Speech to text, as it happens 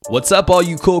What's up, all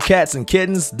you cool cats and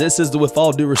kittens? This is the With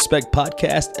All Due Respect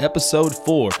podcast, episode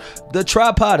 4. The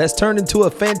tripod has turned into a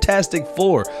fantastic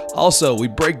 4. Also, we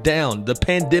break down the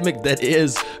pandemic that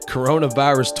is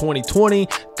coronavirus 2020,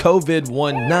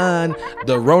 COVID-19,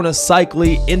 the Rona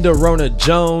Cycly, Indorona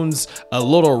Jones, a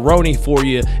little Roni for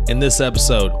you in this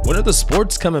episode. When are the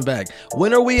sports coming back?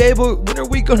 When are we going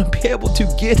to be able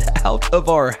to get out of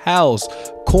our house?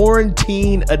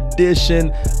 Quarantine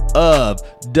edition of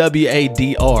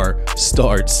WADR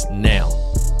starts now.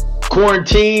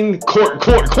 Quarantine.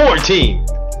 Quarantine.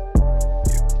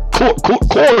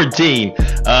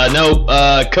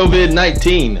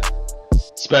 COVID-19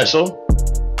 special.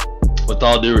 With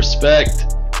all due respect,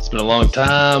 it's been a long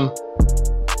time.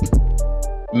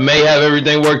 May have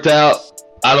everything worked out.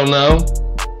 I don't know.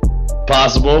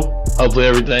 Possible. Hopefully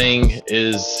everything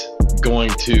is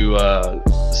going to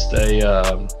stay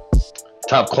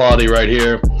top quality right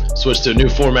here. Switch to a new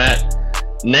format.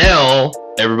 Now,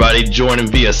 everybody joining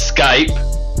via Skype.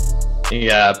 You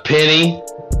got Penny,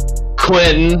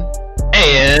 Quentin,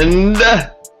 and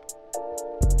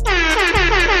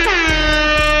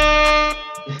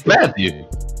Matthew.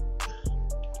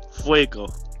 Fuego.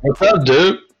 What's up,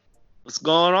 dude? What's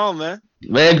going on, man?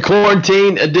 Man,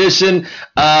 quarantine edition.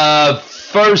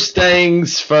 First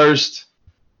things first.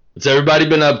 What's everybody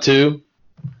been up to?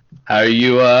 How are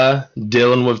you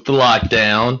dealing with the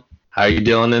lockdown? How are you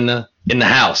dealing in the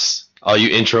house? All you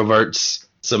introverts,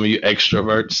 some of you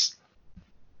extroverts.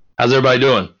 How's everybody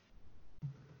doing?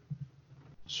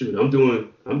 Shoot, I'm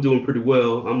doing pretty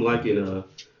well. I'm liking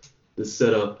the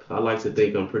setup. I like to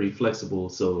think I'm pretty flexible,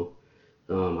 so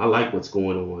I like what's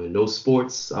going on. No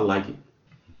sports, I like it.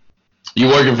 You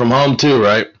working from home too,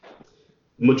 right?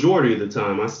 Majority of the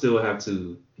time, I still have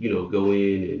to, go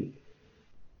in and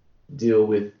deal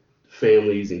with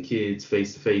families and kids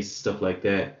face to face, stuff like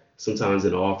that. Sometimes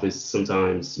in the office,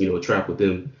 sometimes, trap with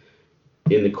them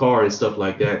in the car and stuff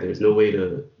like that. There's no way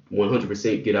to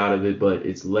 100% get out of it, but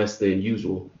it's less than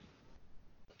usual.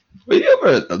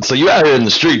 So you out here in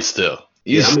the streets still?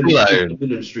 I've been in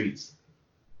the streets.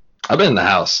 I've been in the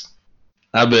house.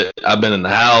 I've been in the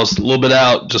house, a little bit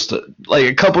out, just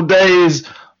a couple days,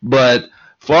 but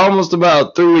for almost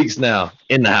about 3 weeks now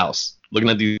in the house, looking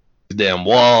at these damn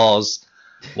walls,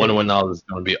 wondering when all this is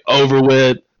going to be over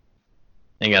with.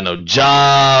 Ain't got no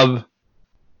job,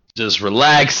 just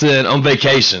relaxing, on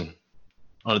vacation,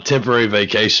 on a temporary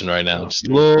vacation right now. Just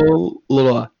a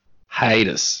little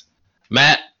hiatus.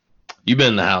 Matt, you been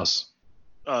in the house?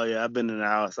 Oh yeah, I've been in the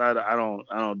house. I don't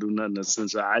do nothing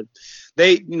since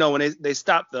they when they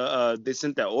stopped they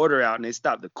sent that order out and they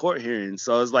stopped the court hearing.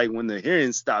 So it's like when the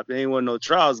hearing stopped, there ain't no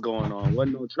trials going on.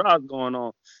 Wasn't no trials going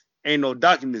on. Ain't no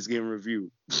documents getting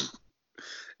reviewed.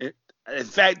 In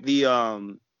fact,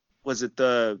 you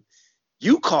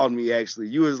called me actually.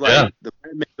 You was like, The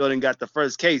Batman building got the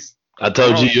first case. I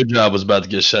told you your job was about to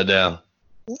get shut down.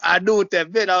 I knew what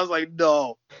that meant. I was like,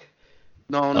 no.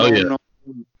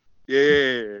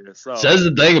 Yeah. So that's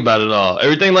the thing about it all.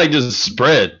 Everything just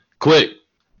spread quick.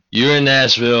 You're in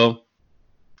Nashville,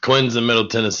 Quentin's in Middle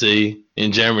Tennessee,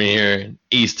 and Jeremy here in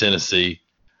East Tennessee.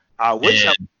 I wish I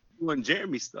was doing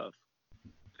Jeremy stuff.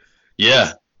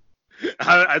 Yeah.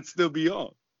 I'd still be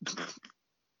on.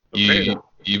 You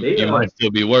might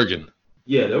still be working.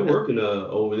 Yeah, they're working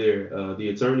over there. The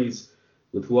attorneys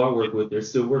with who I work with, they're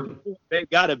still working. They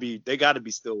gotta be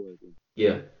still working.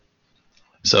 Yeah.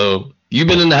 So you've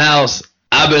been in the house.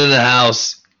 I've been in the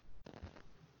house.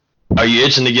 Are you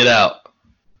itching to get out?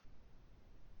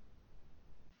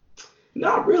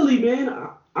 Not really, man.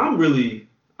 I'm really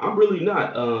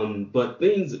not. But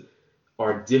things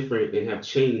are different and have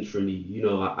changed for me.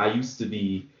 I used to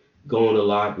be going a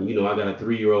lot. And, I got a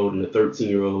 3-year-old and a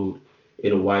 13-year-old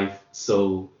and a wife.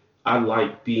 So I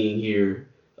like being here,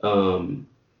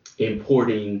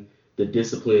 importing the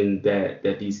discipline that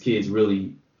these kids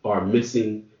really are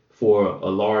missing for a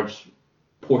large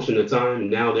portion of time.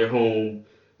 Now they're home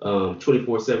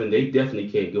 24/7. They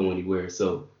definitely can't go anywhere.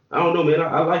 So I don't know, man.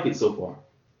 I like it so far.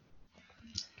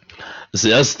 See,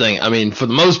 that's the thing. I mean, for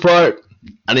the most part,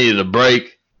 I needed a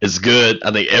break. It's good. I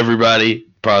think everybody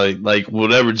probably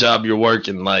whatever job you're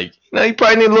working, you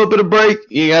probably need a little bit of break.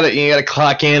 You gotta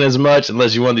clock in as much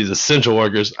unless you're one of these essential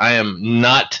workers. I am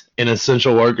not an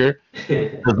essential worker.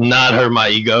 Does not hurt my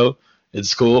ego.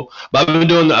 It's cool. But I've been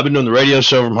doing the radio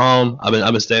show from home. I've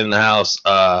been staying in the house.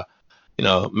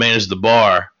 Manage the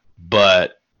bar,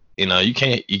 but you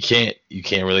can't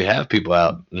really have people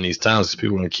out in these times because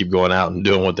people are gonna keep going out and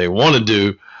doing what they want to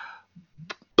do.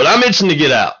 But I'm itching to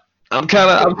get out. I'm kind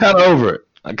of over it.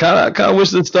 I kind of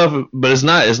wish this stuff, but it's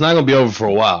not gonna be over for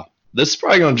a while. This is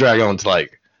probably gonna drag on to I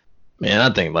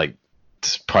think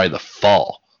probably the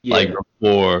fall, like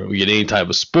before we get any type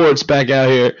of sports back out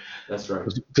here. That's right.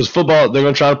 Because football, they're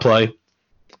gonna try to play.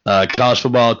 College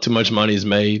football, too much money is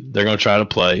made. They're gonna try to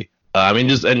play.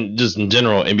 Just in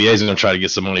general, NBA is gonna try to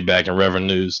get some money back in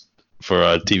revenues for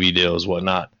TV deals,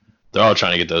 whatnot. They're all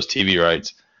trying to get those TV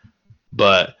rights.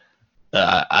 But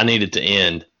I need it to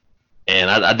end, and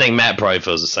I think Matt probably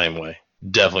feels the same way.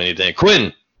 Definitely need to end.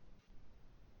 Quentin,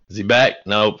 is he back?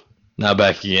 Nope, not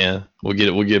back again. We'll get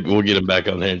him back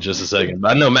on here in just a second.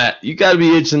 But I know, Matt, you got to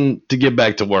be itching to get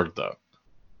back to work though.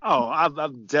 Oh,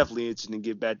 I'm definitely itching to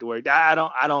get back to work. I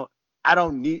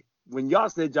don't need, when y'all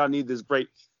said y'all need this break.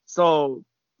 So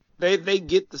they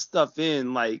get the stuff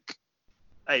in like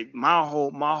my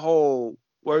whole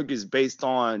work is based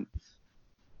on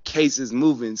cases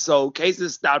moving. So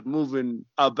cases stopped moving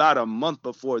about a month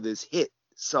before this hit.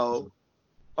 So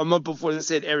a month before this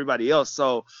hit everybody else.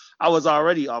 So I was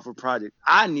already off a project.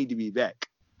 I need to be back.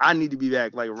 I need to be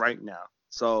back like right now.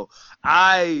 So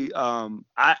I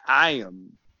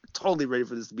am totally ready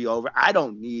for this to be over. I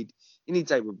don't need any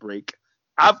type of break.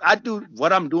 I do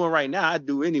what I'm doing right now. I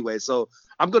do anyway. So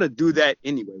I'm gonna do that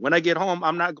anyway. When I get home,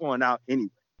 I'm not going out anyway.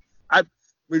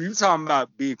 When you talking about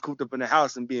being cooped up in the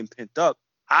house and being pent up,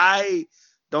 I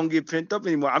don't get pent up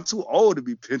anymore. I'm too old to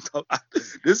be pent up.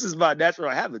 This is my natural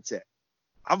habitat.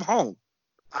 I'm home.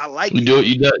 I like it.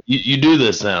 You do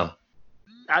this now.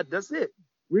 That's it.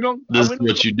 This is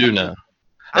what you do now.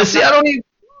 And see,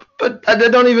 but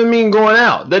that don't even mean going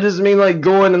out. That just mean like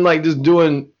going and like just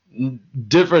doing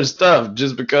different stuff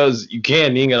just because you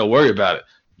can. You ain't gotta worry about it.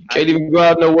 You can't even go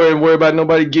out nowhere and worry about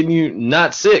nobody getting you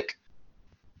not sick.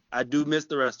 I do miss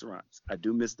the restaurants.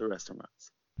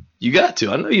 You got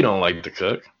to. I know you don't like to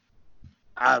cook.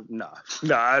 I'm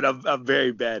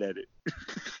very bad at it.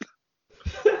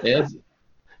 Yeah,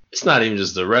 it's not even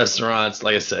just the restaurants.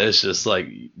 Like I said, it's just like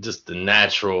just the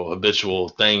natural, habitual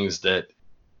things that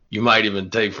you might even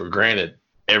take for granted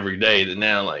every day. That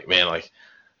now, like, man, like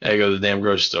I gotta go to the damn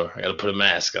grocery store. I gotta put a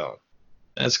mask on.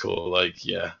 That's cool. Like,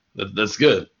 yeah, that's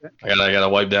good. I gotta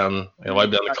wipe down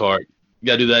the cart. You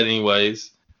gotta do that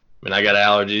anyways. I mean, I got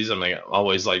allergies. I'm like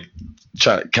always like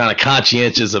kind of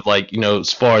conscientious of like,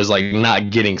 as far as like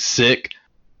not getting sick.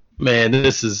 Man,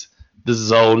 this is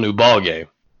a whole new ball game.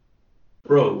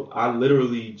 Bro, I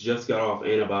literally just got off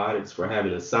antibiotics for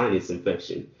having a sinus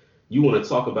infection. You want to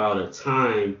talk about a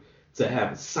time to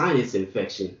have a sinus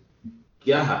infection?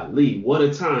 Golly, what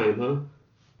a time, huh?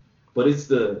 But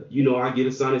it's I get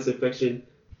a sinus infection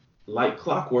like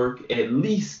clockwork at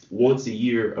least once a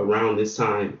year around this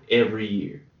time every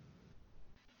year.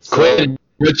 So, Quentin,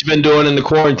 what you been doing in the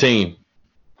quarantine?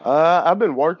 I've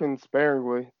been working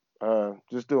sparingly,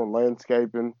 just doing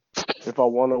landscaping. If I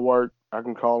want to work, I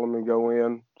can call them and go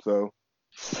in. So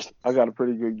I got a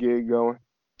pretty good gig going.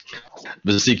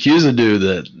 But see, Q's a dude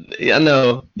that I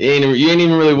know you ain't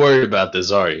even really worried about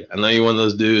this, are you? I know you're one of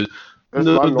those dudes. It's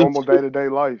my normal day-to-day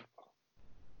life.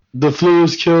 The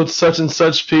flu's killed such and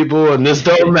such people, and this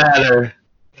don't matter.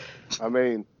 I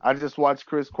mean, I just watched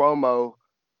Chris Cuomo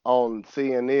on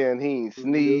CNN. He ain't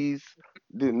sneeze,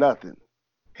 do nothing.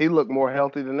 He looked more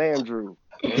healthy than Andrew.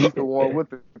 And he's the one with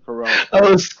the corona.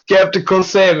 Oh, skeptical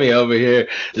Sammy over here.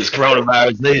 This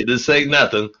coronavirus, this ain't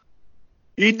nothing.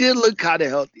 He did look kind of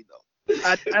healthy though.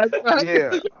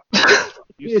 Yeah.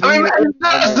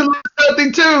 That's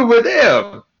healthy too with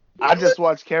him. I just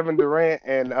watched Kevin Durant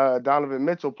and Donovan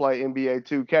Mitchell play NBA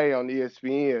 2K on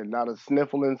ESPN. Not a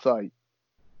sniffle in sight.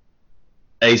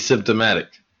 Asymptomatic.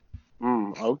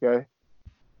 Okay.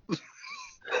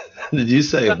 Did you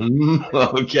say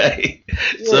okay?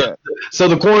 Yeah. So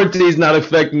the quarantine's not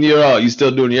affecting you at all. You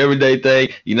still doing your everyday thing.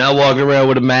 You're not walking around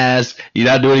with a mask. You're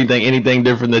not doing anything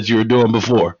different that you were doing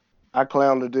before. I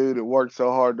clowned the dude that worked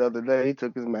so hard the other day. He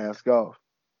took his mask off.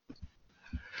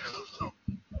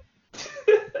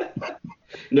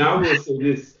 Now I will say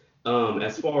this: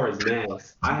 as far as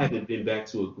masks, I haven't been back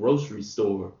to a grocery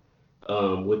store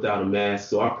without a mask.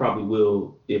 So I probably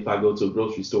will, if I go to a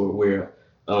grocery store, wear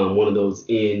one of those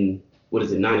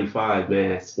N95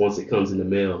 masks once it comes in the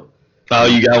mail. Oh,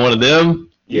 you got one of them?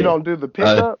 You don't do the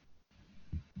pickup?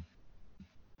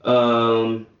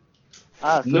 I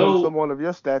assume someone of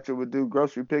your stature would do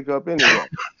grocery pickup anyway.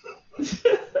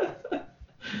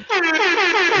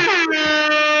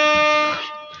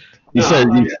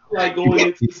 I like going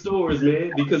into the stores,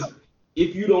 man, because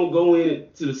if you don't go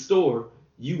into the store,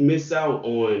 you miss out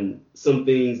on some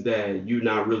things that you're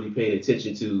not really paying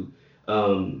attention to.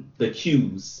 The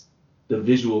cues, the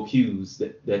visual cues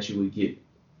that you would get.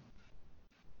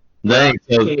 Thanks.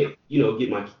 I can't,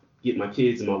 get my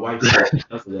kids and my wife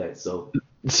because of that. So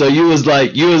So you was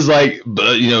like,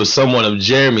 someone of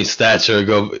Jeremy's stature.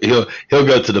 He'll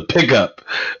go to the pickup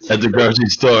at the grocery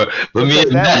store, but me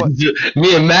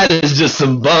and Matt is just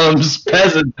some bums,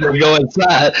 peasants that go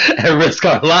inside and risk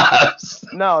our lives.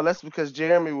 No, that's because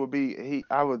Jeremy would be.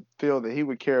 I would feel that he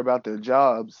would care about their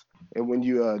jobs, and when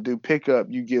you do pickup,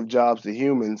 you give jobs to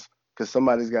humans because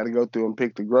somebody's got to go through and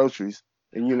pick the groceries,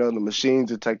 and the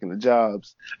machines are taking the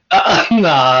jobs.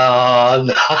 No,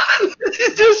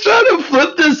 you're just trying to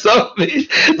flip this on me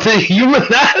to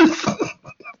humanize.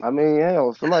 I mean,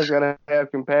 hell, somebody's got to have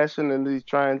compassion in these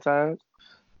trying times.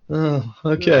 Oh,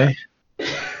 okay.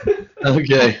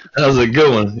 Okay, that was a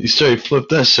good one. You straight flipped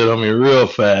that shit on me real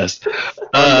fast.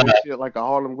 Shit like a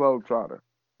Harlem Globetrotter.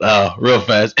 Oh, real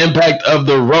fast. Impact of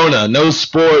the Rona. No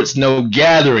sports, no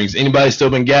gatherings. Anybody still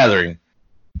been gathering?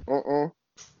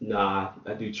 Nah,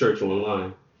 I do church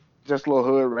online. Just little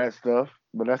hood rat stuff,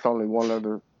 but that's only one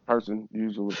other person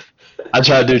usually. I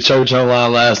tried to do church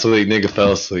online last week. Nigga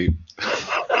fell asleep.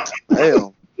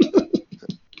 Hell.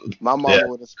 My mama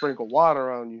would have sprinkled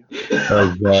water on you. That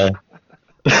was bad.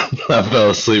 I fell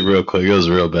asleep real quick. It was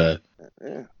real bad.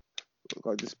 Yeah. Looked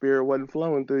like the spirit wasn't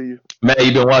flowing through you. Matt,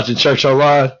 you been watching church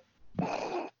online?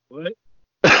 What?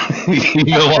 You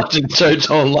been watching church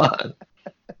online?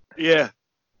 Yeah.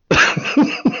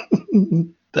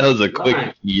 That was a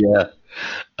quick yeah.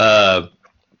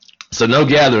 So no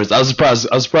gatherings. I was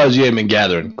surprised you ain't been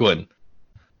gathering, Quentin.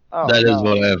 Oh, That is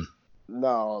what I am.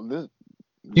 No, this.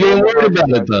 You ain't worried about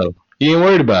it though. You ain't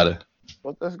worried about it.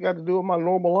 What that's got to do with my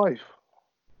normal life?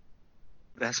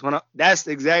 That's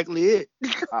exactly it.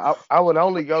 I would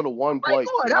only go to one place.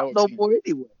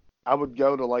 I would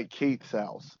go to like Keith's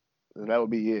house, and that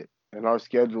would be it. And our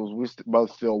schedules, we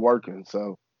both still working,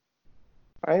 so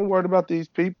I ain't worried about these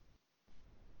people.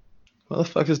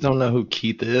 Motherfuckers don't know who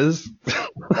Keith is.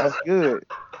 That's good.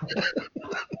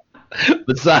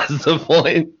 Besides the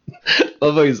point,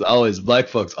 black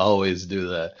folks always do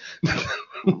that.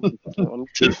 I'm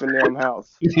keeping them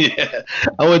house. Yeah,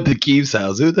 I went to Keith's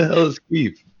house. Who the hell is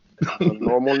Keith? A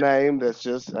normal name. That's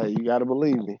just you gotta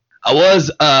believe me. I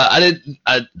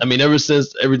mean, ever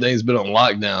since everything's been on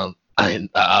lockdown, I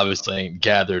obviously ain't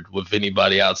gathered with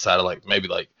anybody outside of maybe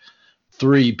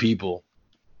 3 people,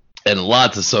 and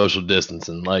lots of social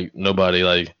distancing.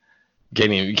 Nobody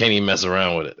can't even mess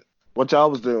around with it. What y'all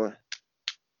was doing?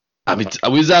 I mean,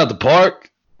 we was out at the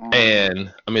park,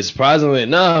 and I mean, surprisingly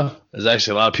enough, there's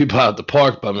actually a lot of people out at the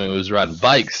park. But I mean, we was riding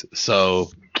bikes,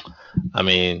 so I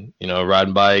mean,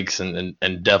 riding bikes and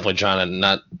definitely trying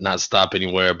to not stop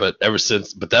anywhere. But that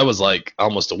was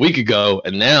almost a week ago,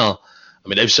 and now, I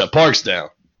mean, they've shut parks down.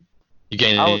 You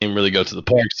can't even really go to the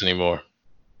parks anymore.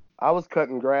 I was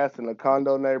cutting grass in a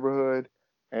condo neighborhood,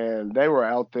 and they were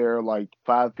out there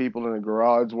 5 people in the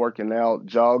garage working out,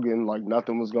 jogging,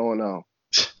 nothing was going on.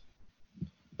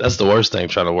 That's the worst thing,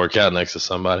 trying to work out next to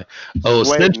somebody. Oh,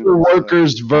 essential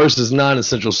workers versus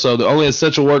non-essential. So the only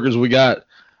essential workers we got,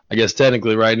 I guess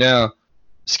technically right now,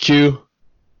 is Q.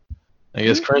 I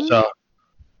guess Crenshaw.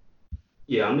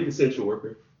 Yeah, I'm the essential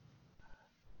worker.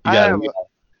 Y'all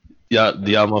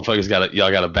motherfuckers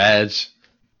got a badge?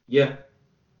 Yeah.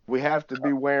 We have to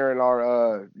be wearing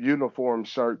our uniform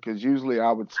shirt because usually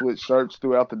I would switch shirts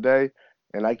throughout the day,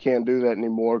 and I can't do that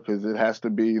anymore because it has to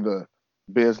be the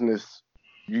business.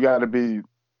 You got to be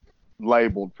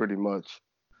labeled pretty much.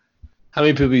 How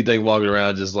many people do you think walking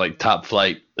around just top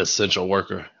flight essential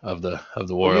worker of the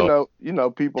world?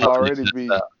 Well, people already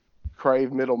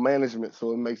crave middle management,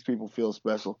 so it makes people feel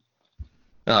special.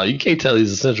 No, you can't tell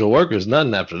these essential workers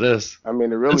nothing after this. I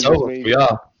mean, it really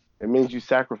means you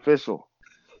sacrificial.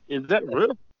 Is that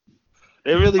real?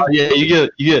 It really? Oh, yeah, you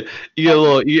get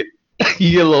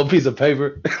a little piece of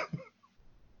paper.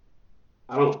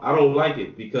 I don't like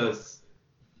it because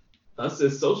us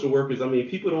as social workers, I mean,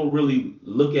 people don't really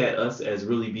look at us as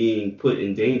really being put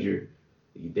in danger.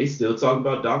 They still talk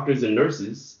about doctors and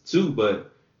nurses too,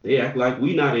 but they act like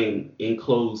we not in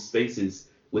enclosed spaces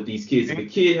with these kids. If a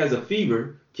kid has a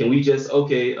fever, can we just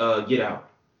get out?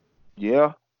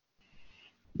 Yeah.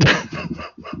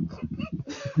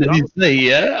 Did you say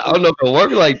yeah? I don't know if it'll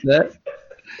work like that.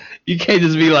 You can't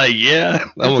just be like, yeah.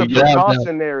 It's a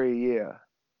precautionary yeah.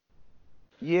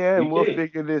 Yeah, and we'll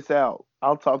figure this out.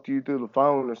 I'll talk to you through the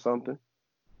phone or something.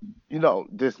 You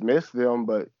don't dismiss them,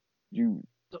 but you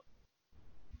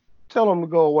tell them to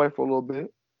go away for a little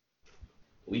bit.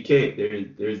 We can't.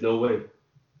 There's no way.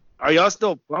 Are y'all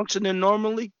still functioning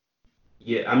normally?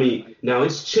 Yeah, I mean, now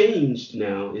it's changed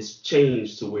now. It's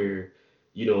changed to where,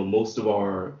 most of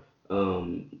our,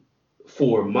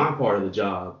 for my part of the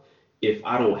job, if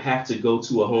I don't have to go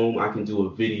to a home, I can do a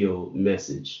video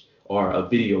message or a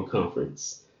video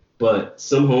conference. But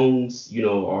some homes,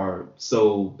 are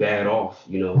so bad off,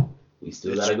 we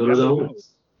still gotta go to the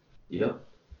homes. Yep.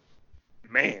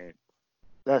 Man,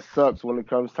 That sucks when it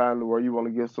comes time to where you want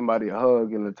to give somebody a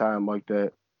hug in a time like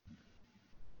that.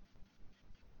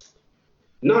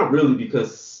 Not really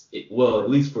because, at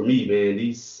least for me, man,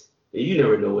 you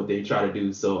never know what they try to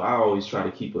do. So I always try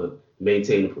to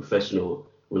maintain a professional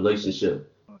relationship.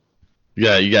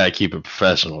 Yeah, you gotta keep it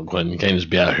professional, Quentin. You can't just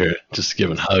be out here just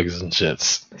giving hugs and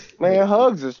shits. Man,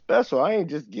 hugs are special. I ain't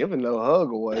just giving no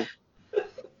hug away.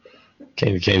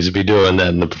 Can't just be doing that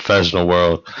in the professional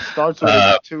world. Starts with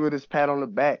a gratuitous pat on the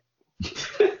back.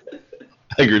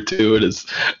 A gratuitous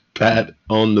pat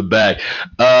on the back.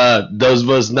 Those of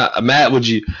us not Matt, would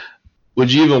you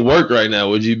even work right now?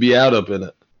 Would you be out up in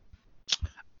it?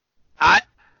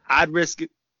 I'd risk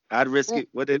it. I'd risk it.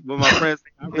 What my friends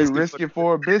say? I'd Risk it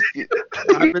for a biscuit.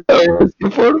 I'd risk Risk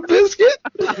it for the biscuit?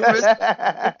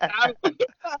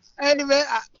 Hey man,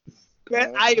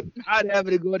 I'd have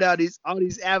to go down all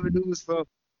these avenues for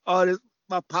all this.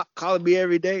 My pop calling me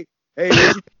every day. Hey,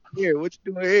 what you doing here? What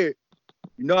you doing here?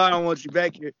 You know I don't want you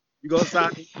back here. You gonna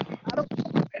sign me? I don't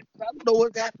know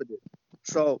what's happening.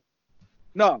 So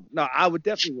no, I would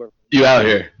definitely work. You out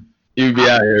here. You'd be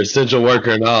out here, essential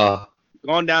worker and all.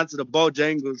 Going down to the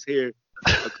Bojangles here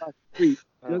across the street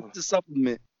just to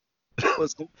supplement.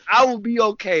 I will be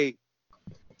okay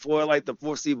for like the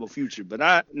foreseeable future, but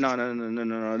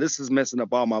no. This is messing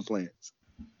up all my plans.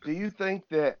 Do you think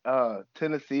that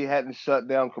Tennessee hadn't shut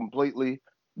down completely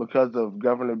because of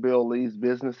Governor Bill Lee's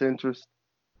business interests?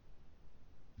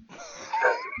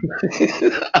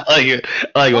 I like it.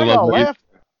 I like Why when y'all my laughing?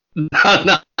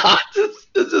 No, it's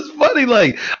just funny.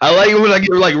 Like, I like it when I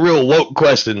get like real woke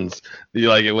questions. You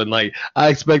like it when like I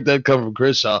expect that to come from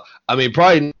Chris Shaw. I mean,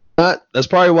 probably not. That's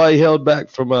probably why he held back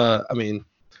from. I mean,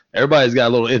 everybody's got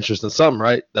a little interest in something,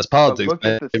 right? That's politics. Look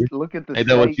at the Ain't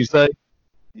that what you say?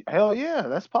 Hell yeah,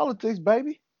 that's politics,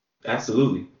 baby.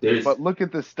 Absolutely. But look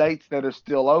at the states that are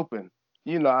still open.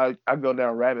 You know, I go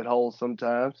down rabbit holes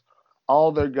sometimes.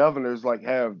 All their governors like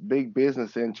have big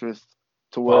business interests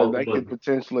to where they could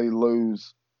potentially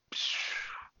lose.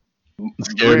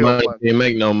 Scary money. You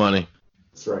make no money.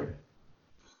 That's right.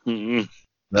 Mm-hmm.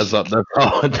 That's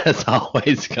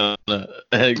always gonna.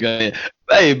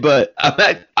 Hey, but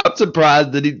I'm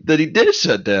surprised that he did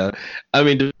shut down. I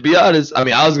mean, to be honest, I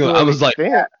was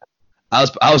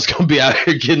gonna be out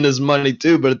here getting this money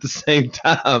too, but at the same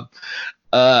time,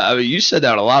 you shut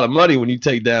down a lot of money when you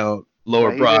take down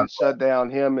lower He price. didn't shut down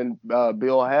him and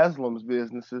Bill Haslam's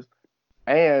businesses.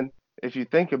 And if you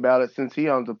think about it, since he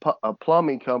owns a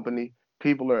plumbing company,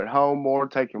 people are at home more,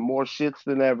 taking more shits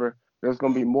than ever. There's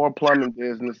going to be more plumbing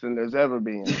business than there's ever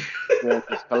been during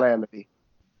this calamity.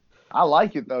 I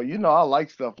like it, though. You know, I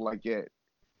like stuff like that.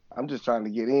 I'm just trying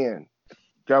to get in.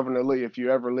 Governor Lee, if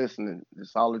you're ever listening,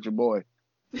 just holler at your boy.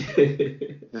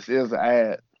 This is an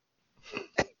ad.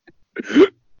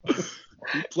 Hit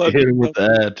him with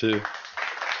the ad, too.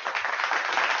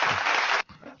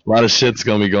 A lot of shit's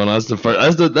gonna be going on. That's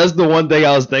the one thing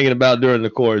I was thinking about during the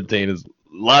quarantine is a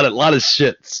lot of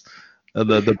shits.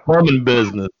 The plumbing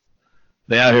business.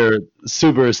 They out here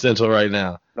super essential right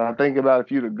now. Now think about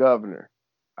if you're the governor.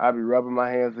 I'd be rubbing my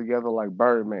hands together like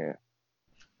Birdman.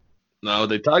 No, what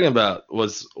they're talking about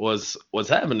was what's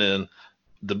happening.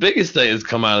 The biggest thing that's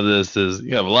come out of this is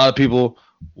you have a lot of people,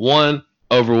 one,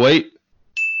 overweight.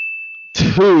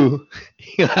 Two,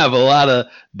 you have a lot of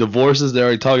divorces. They're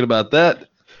already talking about that.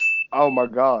 Oh my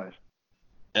God.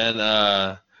 And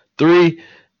three,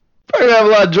 probably gonna have a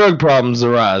lot of drug problems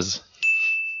arise.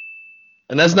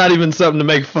 And that's not even something to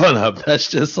make fun of. That's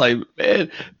just like,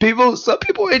 man, some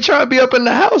people ain't trying to be up in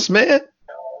the house, man.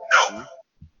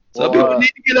 Some people need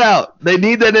to get out. They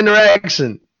need that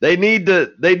interaction. They need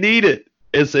it.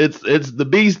 It's the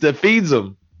beast that feeds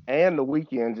them. And The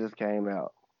Weeknd just came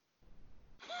out.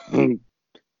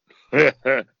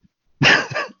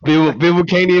 People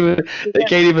can't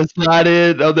even slide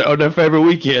in on their favorite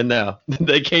weekend now.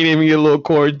 They can't even get a little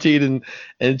quarantine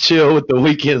and chill with The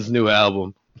Weeknd's new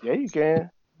album. Yeah, you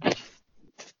can.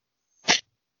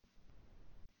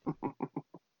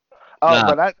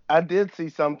 But I did see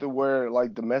something where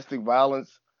like domestic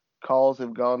violence calls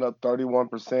have gone up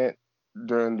 31%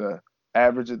 during the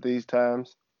average at these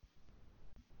times.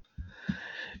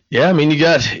 Yeah, I mean you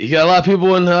got a lot of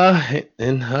people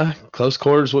in close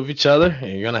quarters with each other,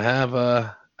 and you're gonna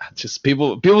have just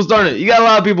people starting. You got a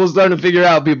lot of people starting to figure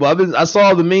out people. I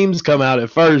saw the memes come out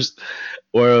at first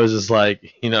where it was just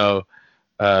like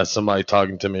somebody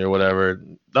talking to me or whatever.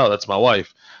 No, that's my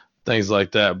wife. Things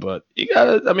like that. But you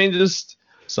gotta. I mean, just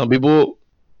some people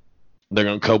they're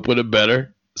gonna cope with it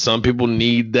better. Some people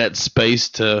need that space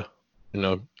to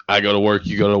I go to work,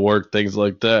 you go to work, things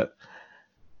like that.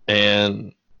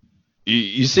 And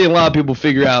you see a lot of people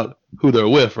figure out who they're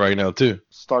with right now too.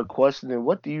 Start questioning,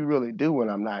 what do you really do when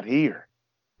I'm not here?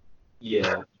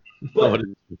 Yeah, What but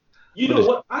is- you what know is-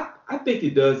 what? I think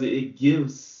it does. It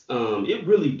gives it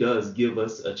really does give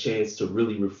us a chance to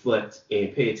really reflect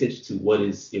and pay attention to what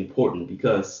is important.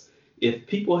 Because if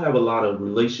people have a lot of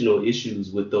relational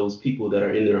issues with those people that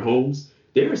are in their homes,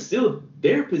 there are still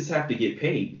therapists have to get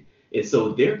paid, and so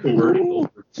they're converting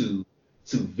over to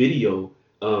video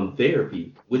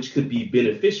therapy, which could be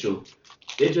beneficial.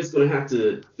 They're just going to have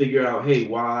to figure out, hey,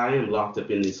 while I am locked up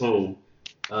in this home,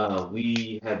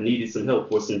 we have needed some help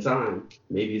for some time.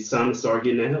 Maybe it's time to start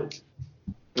getting that help.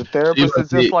 The therapist You is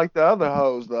just like the other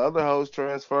hoes. The other hoes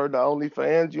transferred to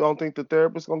OnlyFans. You don't think the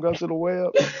therapist gonna go to the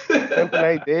web? Pimping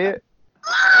ain't dead.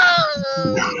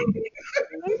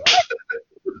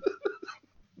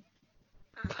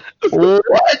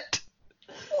 What?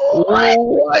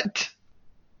 What?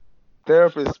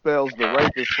 Therapist spells the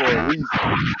rapist for a reason.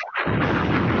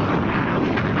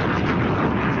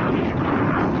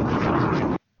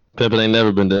 Pimpin' ain't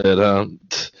never been dead, huh?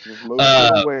 Just move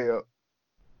to the web.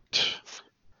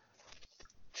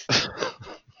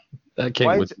 I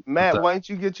can't. With Matt, why don't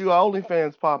you get you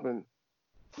OnlyFans popping?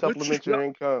 Supplement your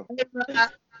income.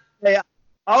 Hey,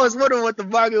 I was wondering what the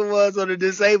market was on a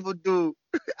disabled dude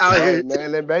out Hey, here.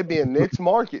 man, there may be a niche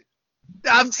market.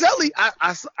 I'm telling you,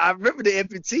 I remember the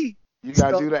amputee. You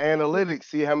gotta do the analytics,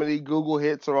 see how many Google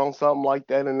hits are on something like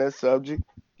that in that subject.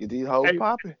 Get these hoes Hey.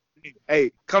 popping.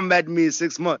 Hey, come back to me in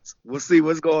 6 months. We'll see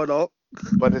what's going on.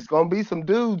 But it's gonna be some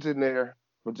dudes in there.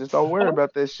 But just don't worry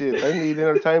about that shit. They need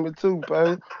entertainment too,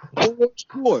 man.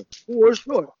 For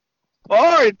sure. I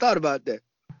already thought about that.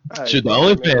 Hey, Shoot, the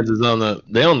man, OnlyFans is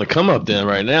on the come up then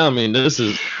right now. I mean, this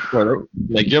is where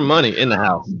they make your money in the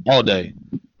house all day.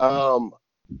 Bored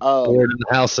in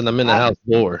the house and I'm in the house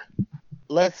bored.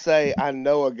 Let's say I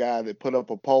know a guy that put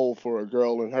up a poll for a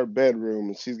girl in her bedroom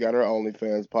and she's got her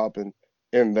OnlyFans popping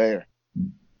in there.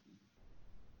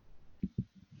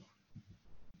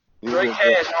 Great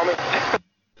cash, homie.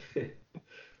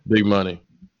 Big money.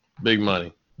 Big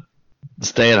money.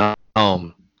 Staying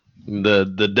home.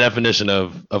 The definition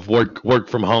of work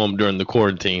from home during the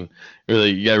quarantine. You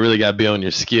really gotta be on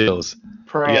your skills.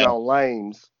 Preying Yeah. on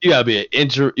lames. You gotta be an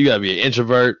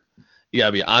introvert. You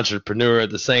gotta be an entrepreneur at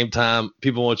the same time.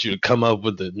 People want you to come up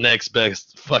with the next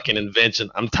best fucking invention.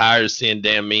 I'm tired of seeing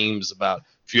damn memes about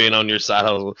if you ain't on your side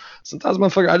hustle. Sometimes,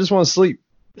 motherfucker, I just want to sleep.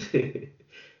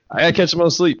 I gotta catch them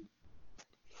on sleep.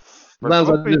 For Sometimes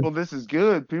some I do. people, this is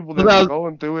good. People that Sometimes- are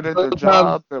going through it at their sometimes-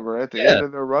 job, that are at the Yeah. end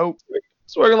of their rope.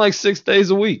 It's working like 6 days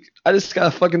a week. I just got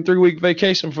a fucking 3-week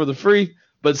vacation for the free.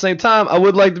 But at the same time, I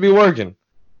would like to be working.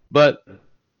 But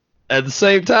at the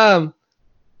same time,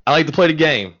 I like to play the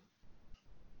game.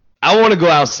 I want to go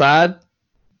outside.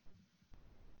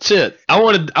 Shit, I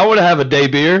want to have a day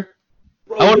beer.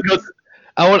 I want to go.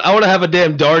 I want to have a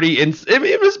damn darty, and if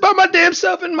it's by my damn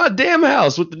self in my damn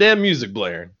house with the damn music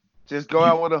blaring. Just go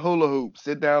out with a hula hoop,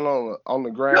 sit down on the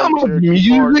You know ground. how much Cherokee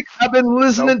music Park, I've been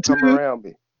listening don't come to around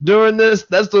me. during this.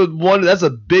 That's a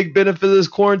big benefit of this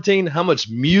quarantine. How much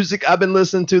music I've been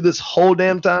listening to this whole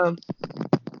damn time.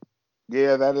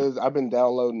 Yeah, that is. I've been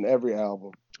downloading every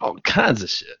album. All kinds of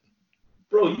shit.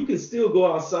 Bro, you can still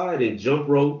go outside and jump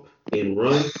rope and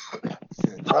run.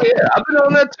 Oh yeah, I've been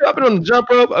on that too. I've been on the jump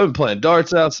rope. I've been playing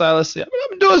darts outside. Let's see. I've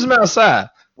been doing some outside.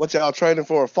 What y'all training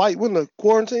for a fight when the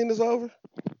quarantine is over?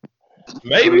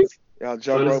 Maybe. Y'all Trying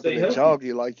jump to rope stay and healthy.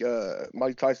 joggy like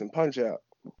Mike Tyson Punch Out.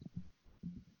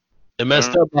 It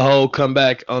messed up my whole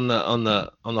comeback on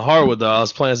the hardwood though. I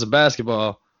was playing some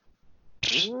basketball.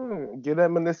 Get that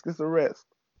meniscus a rest.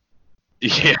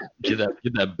 Yeah, get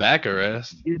that back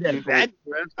arrest. You that back,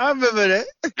 bro. I remember that.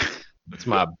 It's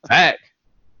my back.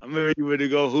 I remember you went to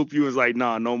go hoop. You was like,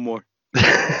 nah, no more.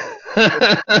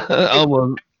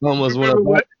 almost went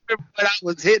Remember up. when I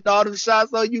was hitting all them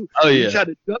shots on you? Oh You yeah. tried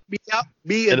to duck me out.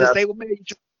 Me and And the I- stable man, you tried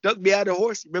to duck me out of the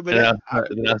horse. Remember Then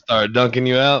that? I started dunking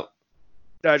you out.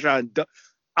 Started trying to duck.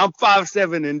 I'm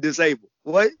 5'7" and disabled.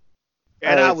 What?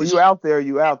 And Hey, I if was you out there,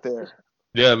 you out there.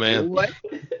 Yeah, man. what?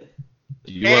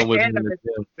 You went with me. And in the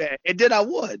gym. bad. And then I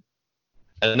won.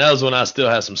 And that was when I still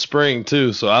had some spring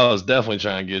too, so I was definitely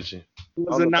trying to get you. It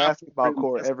was On a the non- basketball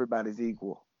court, everybody's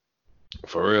equal.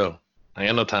 For real. I ain't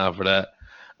got no time for that.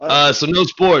 Uh, So no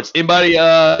sports. Anybody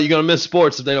you gonna miss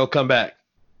sports if they don't come back?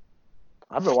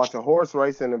 I've been watching horse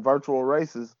racing and virtual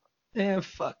races. Man,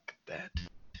 fuck that.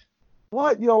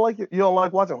 What? You don't like it? You don't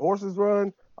like watching horses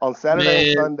run? On Saturday Man,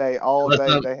 and Sunday, all let's day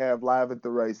not- they have live at the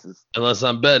races. Unless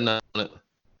I'm betting on it.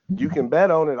 You can bet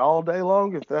on it all day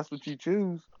long if that's what you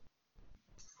choose.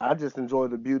 I just enjoy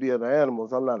the beauty of the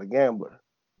animals. I'm not a gambler.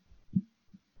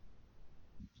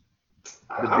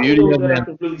 I don't know that I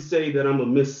can really say that I'm a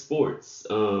miss sports.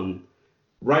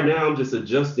 Right now, I'm just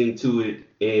adjusting to it,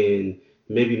 and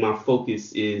maybe my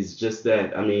focus is just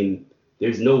that. I mean,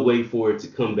 there's no way for it to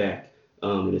come back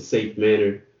in a safe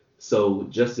manner. So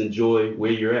just enjoy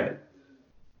where you're at.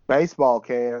 Baseball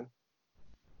can.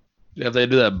 Yeah, if they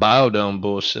do that biodome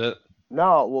bullshit.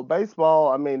 No, well, baseball,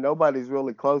 I mean, nobody's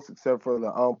really close except for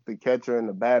the ump, the catcher, and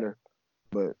the batter.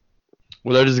 But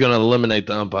Well, they're just gonna eliminate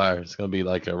the umpire. It's gonna be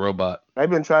like a robot. they've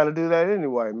been trying to do that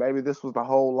anyway. Maybe this was the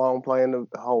whole long plan the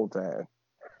whole time.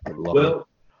 Well,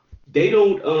 they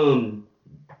don't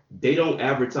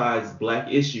advertise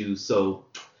black issues, so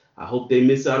I hope they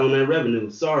miss out on that revenue.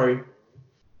 Sorry.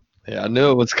 Yeah, I knew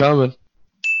it was coming.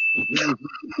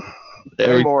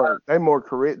 They more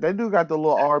career. They do got the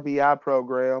little RBI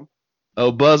program.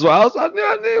 Oh, Buzzwell. I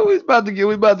knew we about to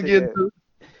get to.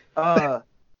 I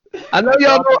know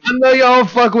y'all don't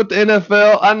fuck with the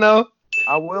NFL. I know.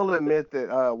 I will admit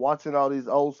that watching all these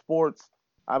old sports,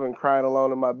 I've been crying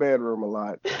alone in my bedroom a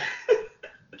lot.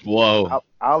 Whoa.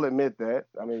 I'll admit that.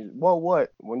 I mean, well,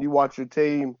 what? When you watch your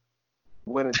team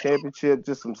win a championship,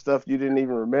 just some stuff you didn't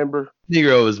even remember.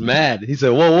 Negro was mad. He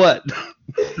said, "Well, what?"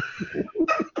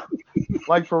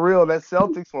 Like, for real, that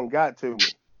Celtics one got to me.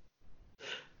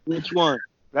 Which one?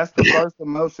 That's the first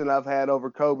emotion I've had over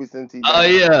Kobe since he died. Oh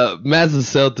yeah, Matt's a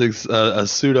Celtics, a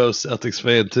pseudo Celtics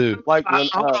fan too. Like when,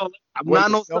 I'm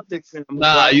not no Celtics fan.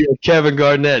 Nah, you're a Kevin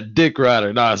Garnett dick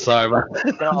rider. Nah, sorry, man.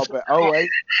 No, but 08.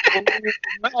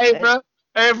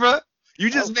 Hey, bro. You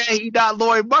just mad he not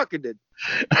Laurie Marketing.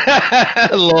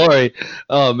 Laurie,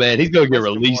 oh man, he's gonna get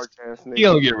released. He's He's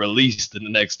gonna get released in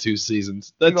the next 2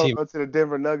 seasons. That gonna team, go to the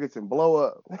Denver Nuggets and blow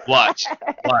up. watch.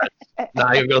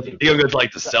 Nah, he'll go to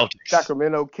like the Celtics,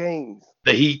 Sacramento Kings.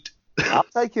 the Heat. I'll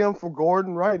take him for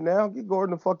Gordon right now. Get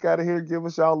Gordon the fuck out of here. Give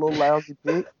us y'all a little lousy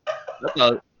pick.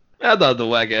 I thought the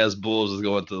whack ass Bulls was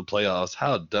going to the playoffs.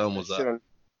 How dumb was that?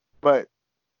 But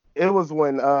it was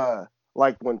when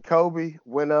when Kobe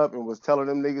went up and was telling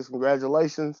them niggas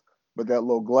congratulations, but that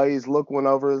little glazed look went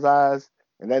over his eyes,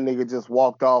 and that nigga just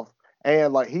walked off.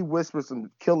 And like he whispered some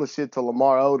killer shit to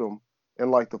Lamar Odom in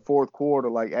like the fourth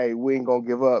quarter, like, "Hey, we ain't gonna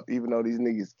give up, even though these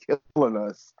niggas killing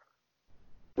us."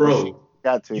 Bro,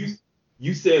 got to.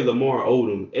 You said Lamar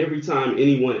Odom. Every time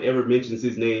anyone ever mentions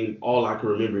his name, all I can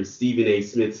remember is Stephen A.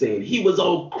 Smith saying he was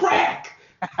on crack.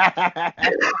 Lamar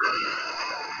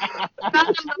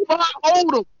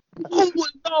Odom, who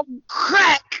was on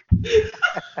crack?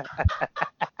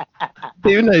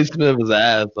 Stephen A. Smith was an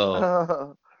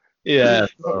asshole. Yeah,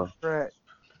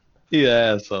 he an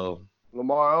asshole.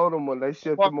 Lamar Odom, when they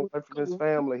shipped him away from his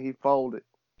family, he folded.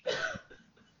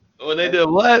 When they did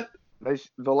what?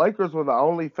 The Lakers were the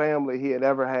only family he had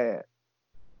ever had.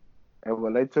 And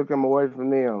when they took him away from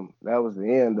them, that was the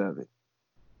end of it.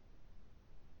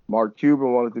 Mark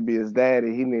Cuban wanted to be his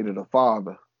daddy. He needed a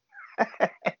father.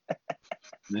 Did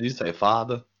you say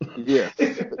father? Yes.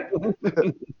 You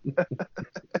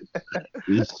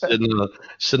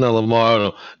shouldn't have Lamar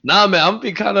Odom. Nah, man, I'm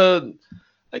be kind of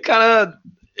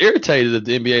irritated if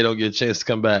the NBA don't get a chance to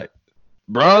come back.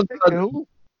 Bron,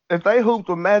 if they hooped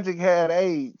when Magic had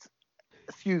AIDS,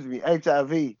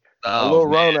 HIV, a little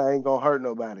Rona ain't gonna hurt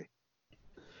nobody.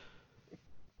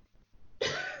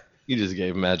 You just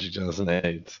gave Magic Johnson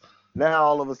AIDS. Now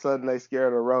all of a sudden they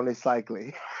scared of Ronnie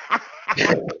Cycling.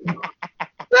 Hey,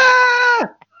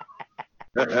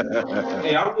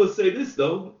 I will say this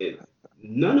though,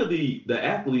 none of the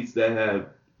athletes that have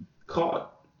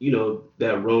caught,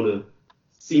 that Rona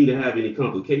seem to have any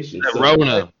complications.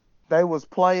 Rona. They was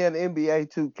playing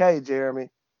NBA 2K, Jeremy,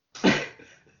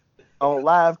 on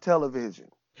live television.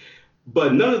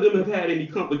 But none of them have had any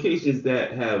complications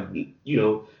that have,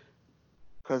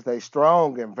 because they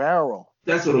strong and viral.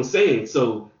 That's what I'm saying.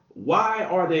 So why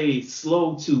are they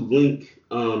slow to link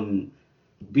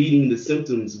beating the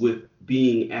symptoms with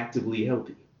being actively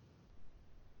healthy?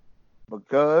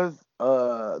 Because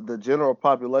the general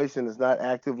population is not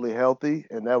actively healthy,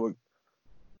 and that would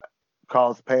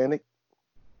cause panic.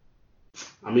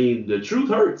 I mean, the truth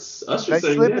hurts. They're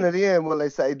slipping it in when they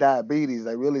say diabetes.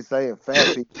 They really saying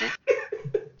fat people.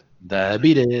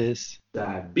 Diabetes.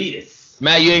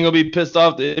 Matt, you ain't gonna be pissed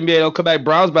off the NBA don't come back.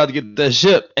 Brown's about to get that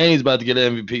ship, and he's about to get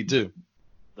an MVP too.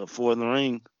 The fourth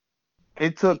ring.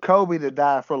 It took Kobe to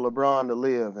die for LeBron to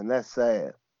live, and that's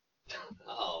sad.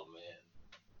 Oh man.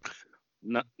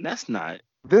 No, that's not.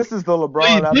 This is the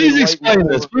LeBron. Please explain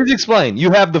this. Please explain.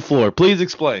 You have the floor. Please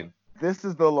explain. This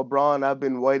is the LeBron I've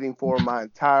been waiting for my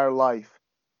entire life,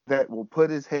 that will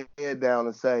put his head down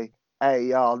and say, "Hey,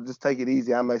 y'all, just take it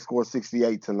easy. I may score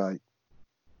 68 tonight."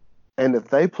 And if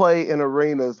they play in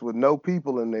arenas with no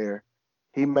people in there,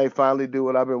 he may finally do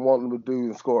what I've been wanting him to do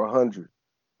and score 100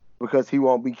 because he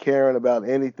won't be caring about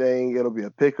anything. It'll be a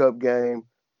pickup game,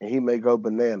 and he may go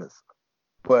bananas.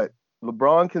 But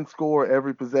LeBron can score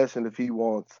every possession if he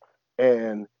wants.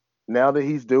 And now that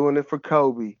he's doing it for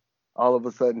Kobe, all of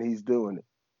a sudden he's doing it.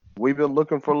 We've been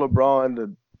looking for LeBron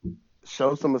to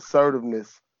show some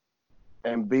assertiveness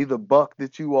and be the buck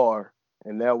that you are,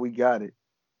 and now we got it.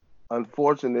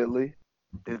 Unfortunately,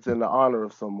 it's in the honor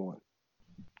of someone.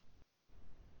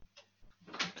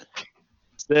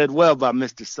 Said well by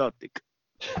Mr. Celtic.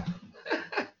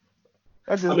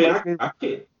 That just I mean, makes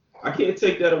me I can't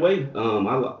take that away.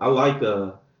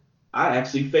 I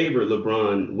actually favor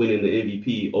LeBron winning the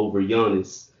MVP over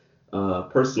Giannis.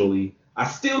 Personally, I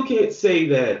still can't say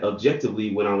that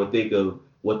objectively when I would think of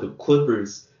what the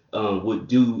Clippers would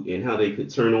do and how they could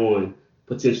turn on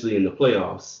potentially in the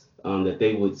playoffs, that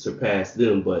they would surpass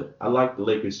them. But I like the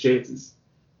Lakers' chances.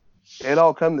 it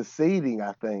all come to seeding,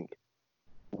 I think,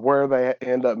 where they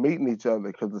end up meeting each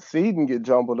other because the seeding get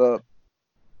jumbled up.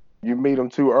 You meet them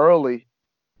too early,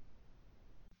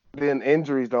 then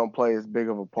injuries don't play as big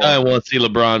of a part. I want to see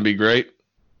LeBron be great.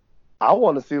 I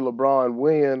want to see LeBron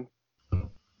win,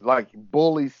 like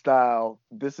bully style.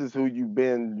 This is who you've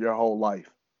been your whole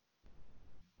life.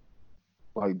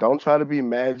 Like, don't try to be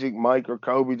Magic, Mike, or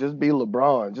Kobe. Just be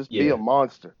LeBron. Just be Yeah. a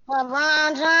monster.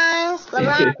 LeBron James,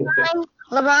 LeBron James,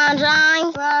 LeBron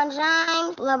James, LeBron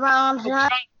James, LeBron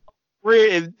James.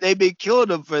 If they've been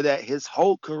killing him for that his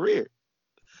whole career.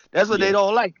 That's what they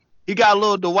don't like. He got a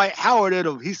little Dwight Howard in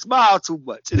him. He smiled too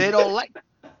much, and they don't like that.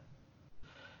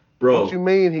 Bro, What you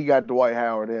mean he got Dwight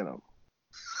Howard in him?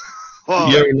 Oh,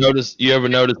 You ever notice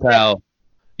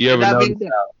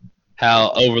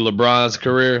how over LeBron's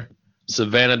career,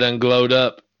 Savannah done glowed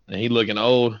up and he looking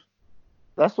old?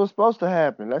 That's what's supposed to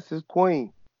happen. That's his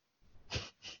queen.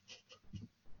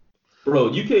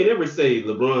 bro, you can't ever say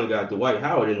LeBron got Dwight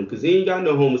Howard in him because he ain't got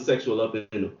no homosexual up in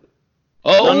him.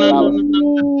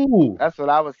 Oh, That's what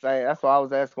I was saying. That's why I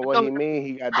was asking what he mean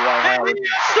he got Dwight Howard.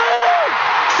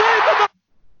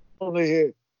 over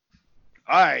here.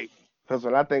 All right. Because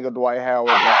when I think of Dwight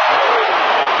Howard,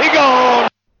 He gone.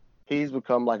 he's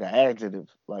become like an adjective.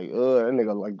 Like, that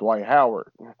nigga like Dwight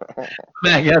Howard.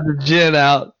 man got the gin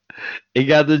out. He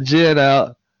got the gin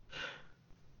out.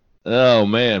 Oh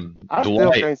man, I still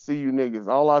Dwight. can't see you niggas.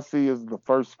 All I see is the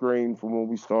first screen from when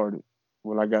we started,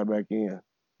 when I got back in.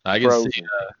 I can Frozen. see.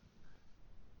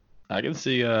 I can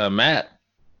see Matt.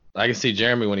 I can see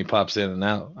Jeremy when he pops in and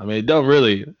out. I mean, it don't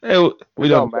really. We It don't.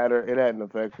 don't matter. It hadn't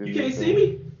affected You me. can't see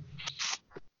me?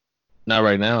 Not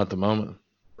right now at the moment.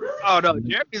 Oh no,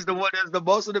 Jeremy's the one that's the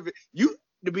most of the. You,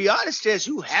 to be honest, Chess,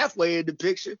 you halfway in the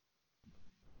picture.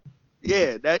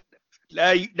 Yeah, that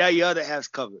now your other half's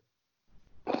covered.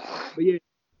 But yeah,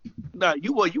 no,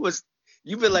 you've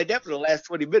been like that for the last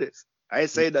 20 minutes. I ain't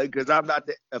saying that because I'm not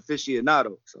the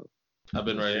aficionado. So I've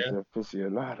been right here.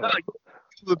 Aficionado. no,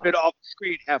 you've been off the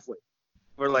screen halfway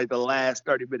for like the last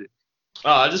 30 minutes.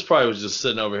 Oh, I just probably was just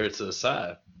sitting over here to the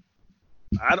side.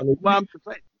 I don't. Well, I'm just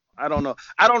saying. I don't know.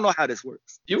 I don't know how this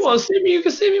works. You want to see me? You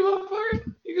can see me,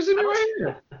 motherfucker. You can see me right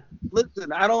here.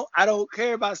 Listen, I don't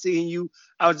care about seeing you.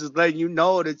 I was just letting you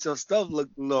know that your stuff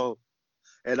looked low,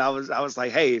 and I was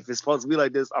like, hey, if it's supposed to be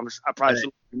like this, I probably should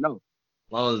let you know.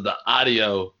 As long as the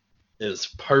audio is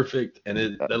perfect and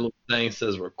that little thing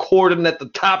says recording at the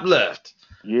top left.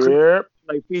 Yep.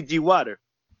 Like Fiji water.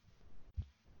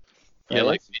 Yeah,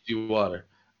 like Fiji water.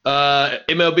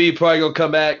 MLB probably gonna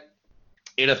come back.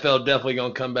 NFL definitely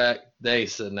gonna come back. They ain't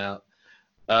sitting out.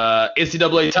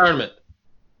 NCAA tournament.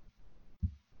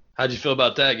 How'd you feel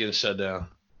about that getting shut down?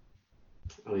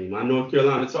 I mean, my North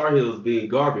Carolina Tar Heels being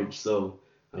garbage, so.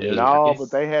 I mean, I No, guess-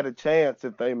 but they had a chance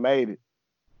if they made it.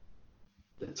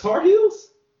 The Tar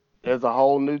Heels? There's a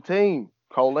whole new team.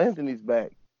 Cole Anthony's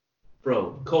back.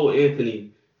 Bro, Cole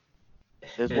Anthony.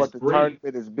 It's as what the great-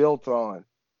 tournament is built on.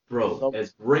 Bro,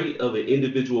 as great of an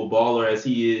individual baller as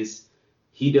he is,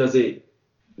 he doesn't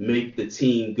make the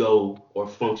team go or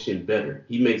function better.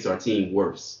 He makes our team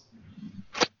worse.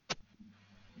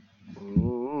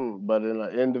 But in the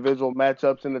individual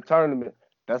matchups in the tournament,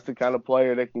 that's the kind of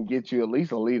player that can get you at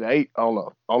least Elite Eight on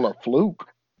a fluke.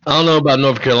 I don't know about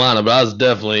North Carolina, but I was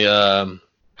definitely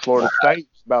Florida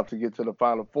State's about to get to the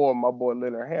Final Four. My boy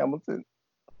Leonard Hamilton.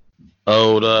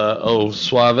 old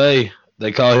Suave.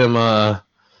 They call him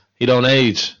he don't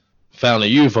age. Found a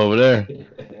youth over there.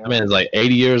 That man's like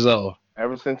 80 years old.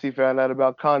 Ever since he found out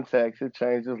about contacts, it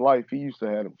changed his life. He used to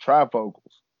have them trifocals.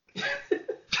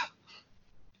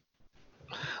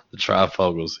 The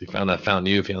trifocals. He found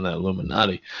youth. He on that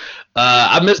Illuminati.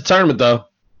 I missed the tournament though.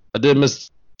 I did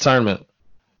miss the tournament.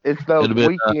 It's those It'll be,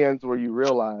 weekends where you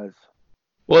realize.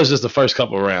 Well, it's just the first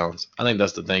couple of rounds. I think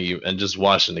that's the thing. And just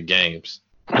watching the games.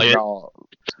 Like, No,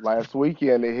 last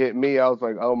weekend it hit me. I was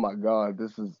like, "Oh my god,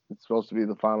 it's supposed to be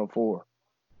the Final Four."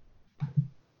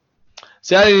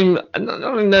 see, I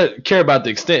don't even care about the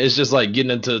extent. It's just like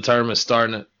getting into the tournament,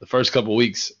 starting it the first couple of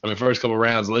weeks. I mean, first couple of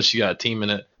rounds. Unless you got a team in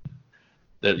it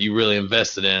that you really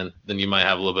invested in, then you might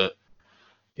have a little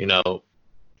bit,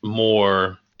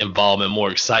 more involvement,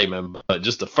 more excitement. But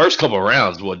just the first couple of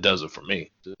rounds is what does it for me.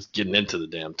 Just getting into the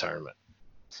damn tournament.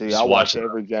 See, Just I watch watching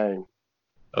every game.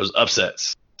 those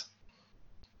upsets.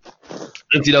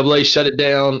 NCAA shut it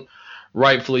down,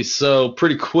 rightfully so,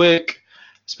 pretty quick,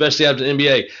 especially after the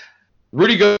NBA.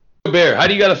 Rudy Gobert, how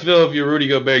do you got to feel if you're Rudy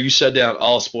Gobert? You shut down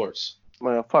all sports.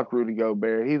 Man, fuck Rudy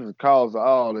Gobert. He's the cause of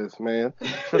all this, man.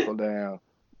 Trickle down.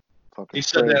 Fucking He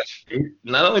shut down.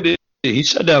 Not only did he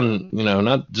shut down,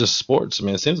 not just sports. I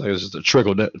mean, it seems like it's just a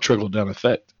trickle down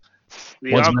effect.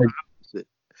 Yeah,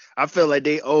 I feel like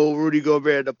they owe Rudy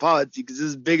Gobert the apology because this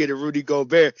is bigger than Rudy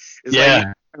Gobert. It's like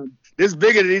this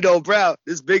bigger than Eno Brown.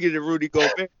 This bigger than Rudy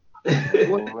Gobert.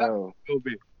 Wow.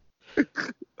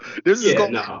 This is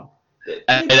going. No.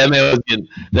 Hey, that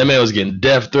man was getting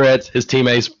death threats. His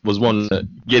teammates was wanting to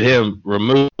get him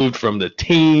removed from the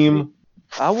team.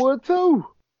 I would too.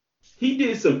 He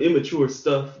did some immature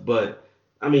stuff, but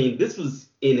I mean, this was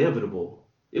inevitable.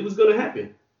 It was gonna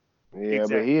happen. Yeah,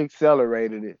 Exactly. but he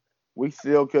accelerated it. We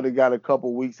still could have got a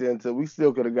couple weeks into. We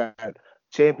still could have got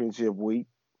championship week.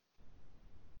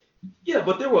 Yeah,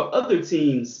 but there were other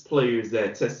teams' players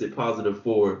that tested positive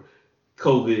for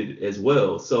COVID as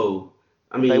well. So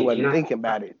I mean, They wasn't thinking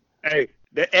about it. Hey,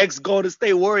 the ex-Golden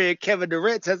State Warrior Kevin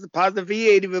Durant tested positive. He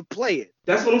ain't even playing.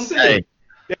 that's what I'm saying. Hey,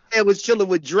 That man was chilling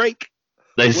with Drake.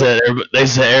 they said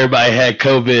everybody had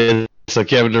COVID, so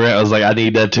Kevin Durant was like, I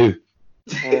need that too.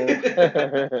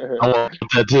 I want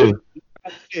that too.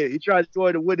 Yeah, he tried to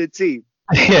join the winning team.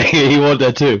 Yeah, he want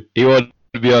that too. He want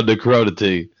to be on the Corona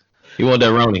team. He want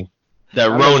that Roni.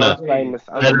 That I'm the Rona. most famous-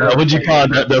 I'm That, the most what'd you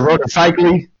call it? The Rona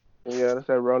cycling? Yeah, that's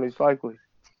that Ronnie Cycling.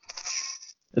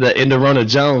 The Rona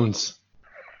Jones.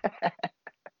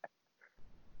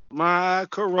 My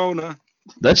Corona.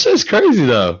 That shit's crazy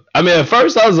though. I mean, at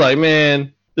first I was like,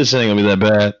 man, this shit ain't gonna be that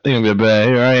bad. Ain't gonna be that bad.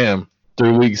 Here I am,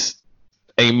 3 weeks,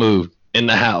 ain't moved, in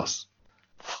the house,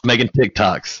 making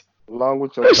TikToks. Along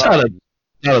with your I shot dog.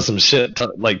 of some shit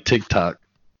like TikTok.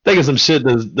 Thinking some shit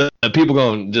that people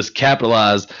gonna just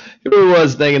capitalize. Who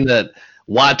was thinking that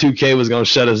Y2K was gonna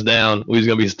shut us down? We was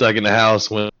gonna be stuck in the house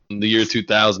when the year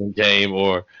 2000 came,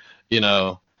 or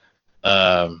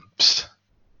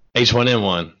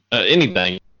H1N1,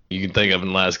 anything you can think of in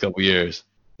the last couple years.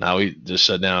 Now we just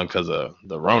shut down because of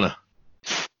the Rona.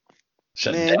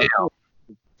 Shut Man. down.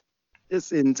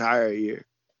 This entire year.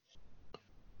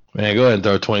 Man, go ahead and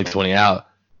throw 2020 out.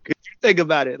 Think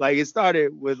about it. Like it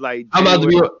started with like. I'm about to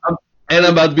be one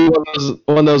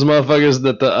of those motherfuckers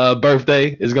that the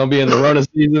birthday is gonna be in the Rona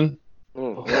season.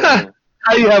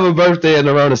 How you have a birthday in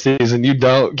the Rona season? You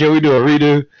don't. Can we do a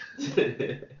redo?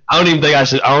 I don't even think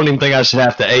I should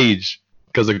have to age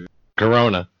because of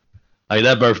Corona. Like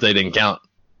that birthday didn't count.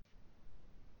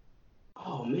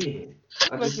 Oh man,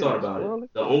 I just thought about it.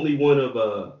 The only one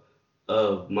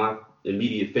of my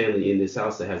immediate family in this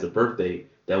house that has a birthday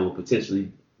that will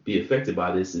potentially be affected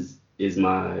by this is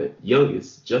my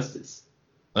youngest, Justice.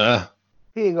 He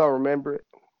ain't gonna remember it.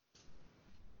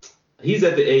 He's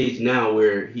at the age now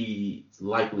where he's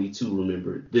likely to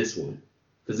remember this one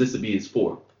because this will be his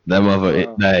 4th. That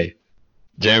motherfucker. Hey,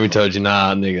 Jeremy told you,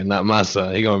 nah, nigga, not my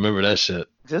son. He gonna remember that shit.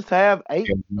 Just have 8,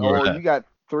 Remember or that. you got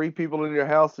 3 people in your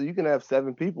house, so you can have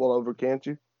 7 people over, can't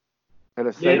you? At a Yeah,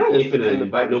 I safe ain't distance finna in the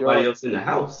invite nobody backyard. else in the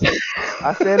house.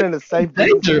 I said in a safe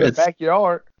distance in the Dangerous.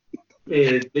 backyard.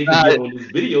 Man, they can get on this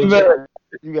video You chat. better,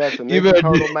 You got some You Ninja better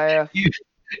Turtle do- mask.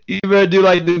 you better do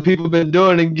like the people been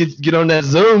doing and get on that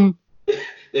Zoom.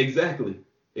 Exactly.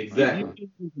 You give him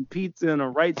some pizza and a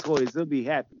right toys, he'll be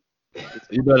happy.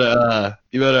 You better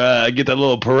get that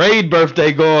little parade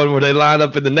birthday going where they line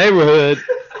up in the neighborhood.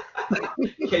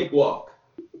 Cakewalk.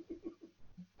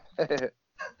 That's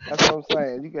what I'm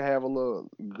saying. You can have a little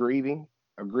greeting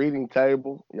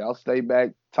table. Y'all stay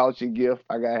back, toss your gift.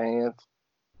 I got hands.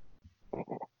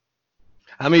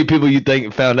 How many people you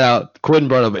think found out? Quentin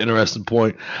brought up an interesting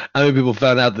point. How many people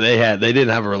found out that they didn't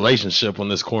have a relationship when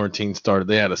this quarantine started?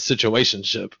 They had a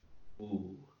situationship.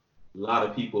 Ooh, a lot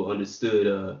of people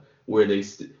understood where they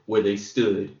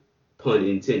stood, pun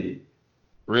intended.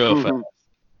 Real Mhm. fast.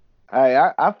 Hey,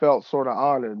 I felt sort of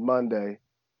honored Monday.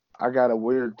 I got a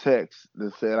weird text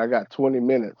that said I got 20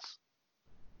 minutes.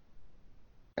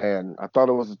 And I thought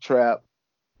it was a trap.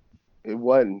 It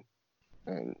wasn't,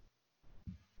 and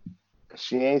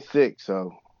she ain't sick,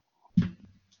 so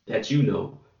That you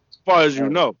know. As far as you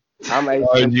know. I'm Or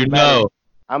asymptomatic. you know.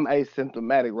 I'm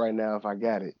asymptomatic right now if I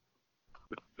got it.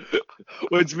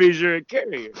 Which means you're a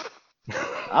carrier.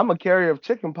 I'm a carrier of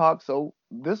chickenpox, so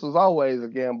this was always a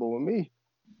gamble with me.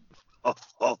 Oh,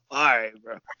 all right,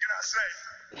 bro.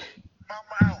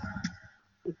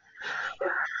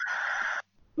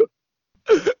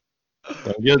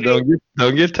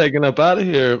 Don't get taken up out of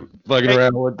here fucking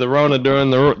around with the Rona during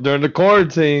the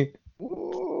quarantine.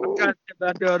 Ooh. I got to get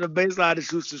out there on the baseline to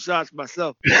shoot some shots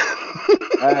myself.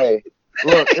 Hey,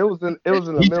 look, it was in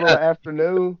the middle of the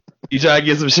afternoon. You try to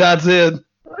get some shots in.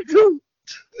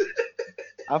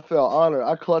 I felt honored.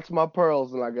 I clutched my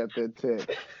pearls when I got that text.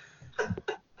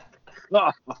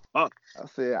 I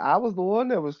said, I was the one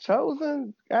that was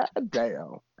chosen? God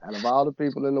damn. Out of all the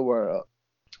people in the world.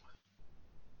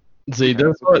 See,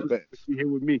 that's what. You here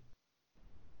with me?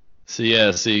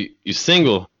 See, you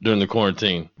single during the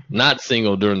quarantine. Not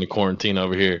single during the quarantine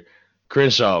over here.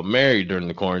 Crenshaw married during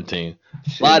the quarantine.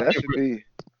 Shit, Lot that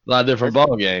should different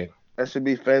ball game. That should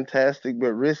be fantastic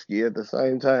but risky at the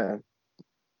same time.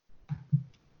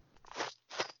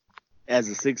 As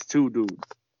a 6'2" dude.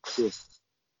 Yeah.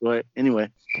 But anyway.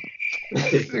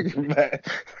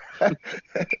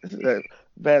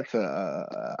 That's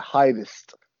a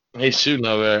heightist. He's shooting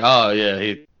over there. Oh yeah,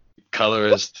 he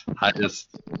colorist. No.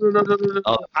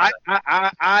 Oh.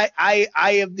 I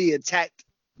am the attack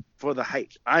for the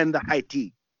height. I'm the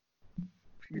heightee.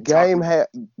 Game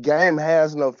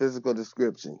has no physical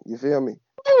description. You feel me?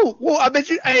 Oh, well, I bet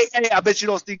you. Hey, I bet you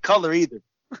don't see color either.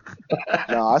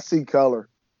 No, I see color.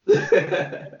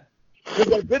 Because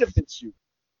that benefits you,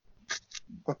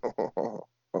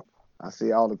 I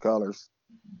see all the colors.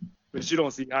 but you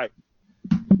don't see height.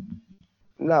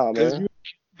 No, Because man. you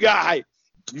got height.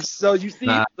 You see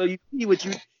Nah. what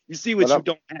you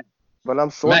don't have. But I'm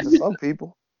short Matt- to some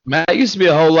people. Matt used to be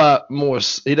a whole lot more.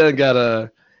 He ain't got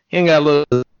a little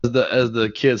as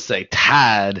the kids say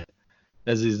tied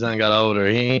as he's done got older.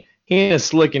 He ain't as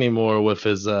slick anymore with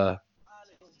his You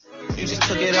just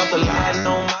took it off the line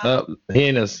on my he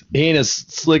ain't as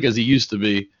slick as he used to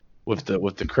be with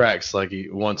the cracks like he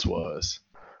once was.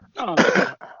 No,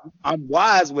 I'm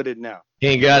wise with it now. He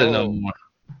ain't got it no more.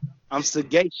 I'm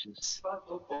sagacious.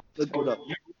 Look it up.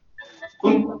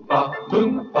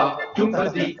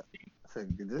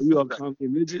 You a funky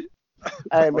midget?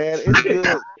 Hey, man, it's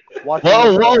good. Watching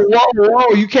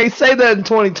Whoa! You can't say that in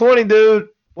 2020, dude.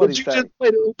 What But he you say? just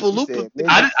played the Oompa He said Loompa.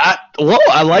 midgets.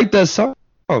 I like that song.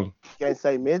 You can't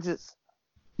say midgets.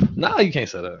 No, you can't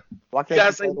say that. Why You can't gotta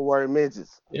you say say- the word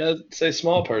midgets? Yeah, say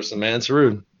small person, man. It's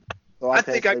rude. So I I can't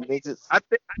think say I- midgets.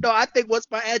 I think once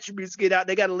my attributes get out,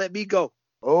 they gotta let me go.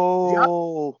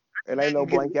 Oh, it ain't no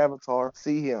blank avatar.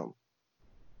 See him.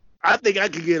 I think I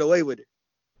could get away with it.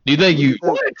 Do you think you Yeah.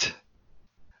 what?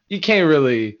 You can't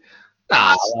really.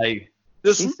 Nah, like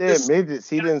This, He said this, midgets.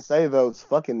 He didn't say those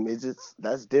fucking midgets.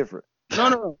 That's different.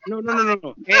 no.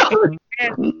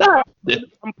 And nah.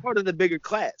 I'm part of the bigger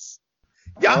class.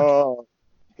 Yeah, Oh,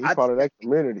 he's I- part of that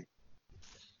community.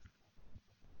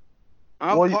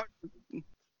 I'm well, part.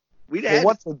 We Well, had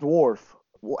what's a dwarf?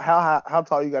 How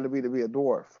tall you got to be a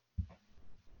dwarf? I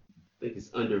think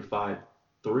it's under 5'3".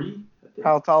 I think.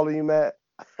 How tall are you, Matt?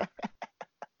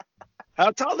 How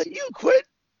tall are you? Quit.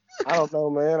 I don't know,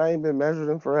 man. I ain't been measured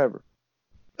in forever.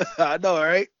 I know,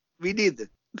 right? Me neither.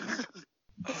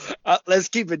 Let's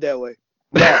keep it that way.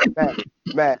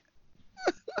 Matt.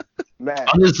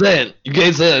 I'm just saying, you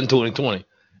can't say that in 2020.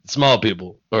 Small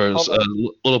people or Hold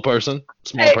little person,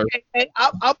 small Hey, person.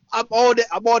 I'm on that.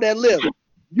 I'm on that list.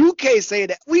 You can't say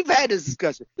that. We've had this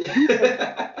discussion.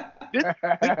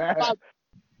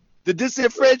 The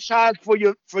disenfranchised for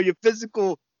your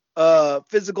physical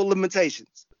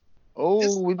limitations.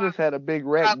 Oh, we just had a big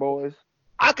wreck, boys.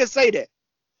 I can say that.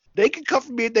 They can come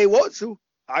for me if they want to.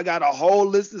 I got a whole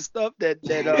list of stuff that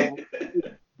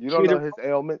You don't know his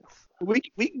ailments. we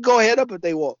can go ahead up if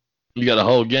they want. You got a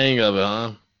whole gang of it,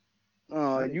 huh?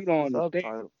 You don't understand.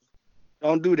 Subtitles.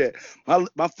 Don't do that.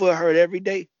 My foot hurt every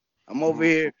day. I'm over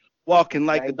here walking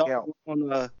like the Thank dog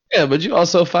on Yeah, but you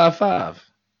also 5'5".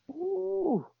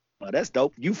 Ooh. Oh, that's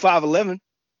dope. You 5'11".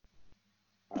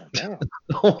 Damn.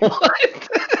 What?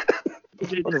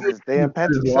 What is this, Dan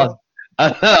Patrick show?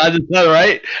 I just know,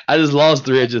 right? I just lost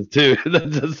 3 inches too.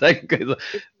 That's the second case.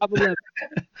 5'11".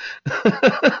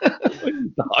 What are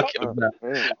you talking Oh, about?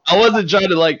 man. I wasn't trying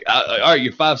to like. All right,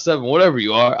 you're 5'7", whatever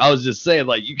you are. I was just saying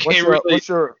like you can't really.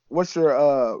 What's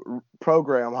your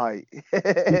program height?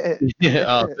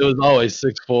 Yeah, it was always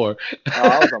 6'4".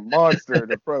 I was a monster in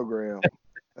the program.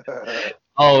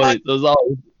 Always, it was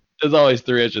always There's always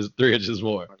 3 inches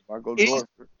more. Michael It- Jordan.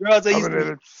 Girls, I used Coming in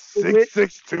to at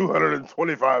 6'6",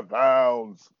 225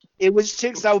 pounds. it was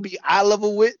chicks I would be eye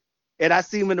level with, and I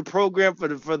see them in the program for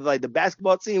the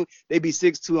basketball team. They be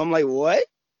 6'2". I'm like, what?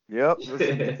 Yep, this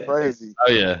is crazy.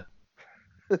 Oh yeah,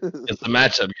 it's a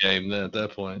matchup game then at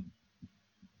that point.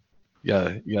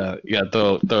 You gotta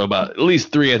throw about at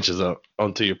least 3 inches up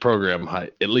onto your program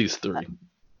height. At least 3.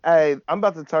 Hey, I'm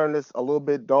about to turn this a little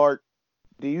bit dark.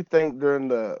 Do you think during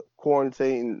the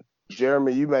quarantine,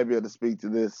 Jeremy, you may be able to speak to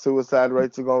this, suicide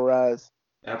rates are gonna rise?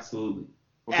 Absolutely.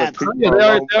 Because Absolutely. people Yeah,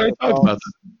 are they already talked about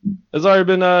that. There's already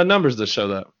been numbers that show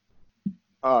that.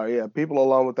 Oh yeah, people are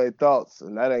alone with their thoughts,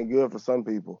 and that ain't good for some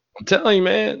people. I'm telling you,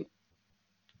 man.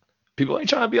 People ain't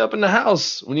trying to be up in the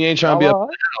house when you ain't trying to be up in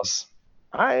the house.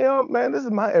 I am, man. This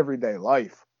is my everyday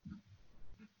life.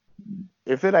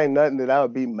 If it ain't nothing that I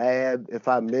would be mad if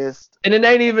I missed. And it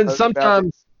ain't even 30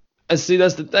 sometimes. And see,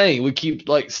 that's the thing. We keep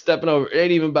like stepping over. It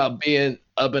ain't even about being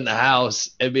up in the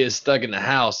house and being stuck in the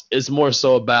house. It's more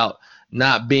so about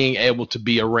not being able to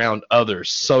be around others,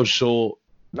 social.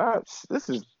 Nah, this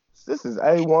is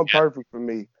A1 perfect for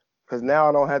me, because now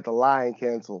I don't have to lie and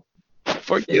cancel.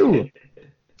 For you.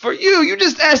 For you. You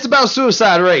just asked about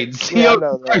suicide rates. Yeah, You I know,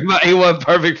 know that. talking about A1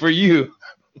 perfect for you.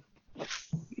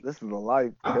 This is a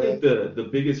life. I man. think the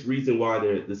biggest reason why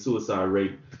the suicide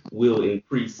rate will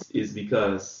increase is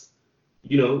because,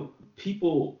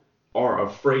 people are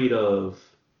afraid of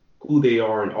who they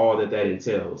are and all that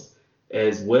entails,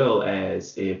 as well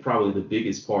as, and probably the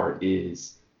biggest part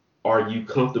is, are you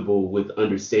comfortable with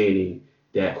understanding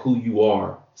that who you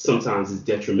are sometimes is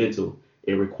detrimental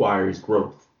and requires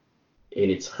growth,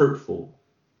 and it's hurtful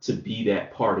to be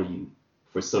that part of you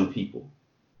for some people.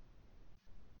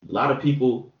 A lot of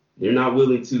people, they're not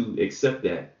willing to accept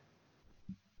that.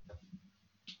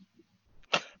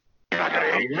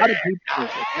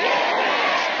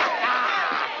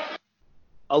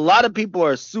 A lot of people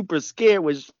are super scared,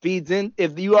 which feeds in.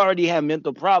 If you already have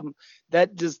mental problem,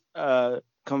 that just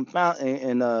compounds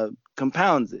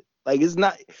it. Like, it's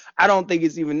not. I don't think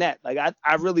it's even that. Like,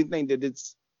 I really think that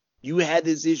it's you had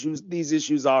these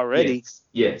issues already.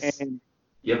 Yes. And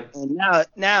Yep. and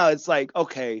now it's like,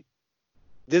 okay,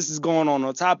 this is going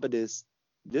on top of this.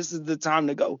 This is the time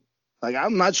to go. Like,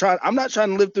 I'm not trying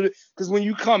to live through it, because when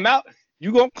you come out,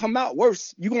 you're gonna come out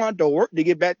worse. You're gonna have to work to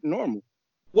get back to normal.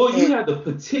 Well, you have the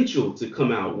potential to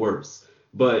come out worse,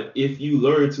 but if you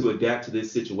learn to adapt to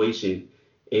this situation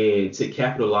and to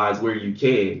capitalize where you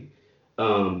can,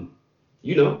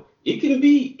 it can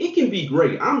be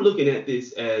great. I'm looking at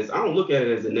this as, I don't look at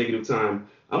it as a negative time.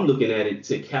 I'm looking at it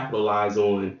to capitalize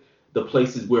on the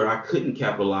places where I couldn't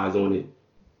capitalize on it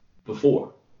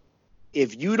before.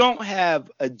 If you don't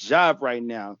have a job right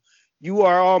now, you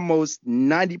are almost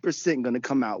 90% going to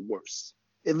come out worse,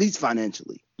 at least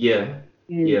financially. Yeah,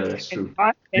 that's true.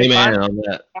 Amen on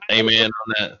that. Amen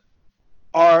on that.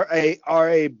 Are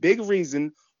a big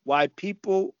reason why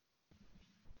people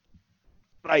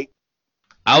like.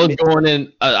 I was going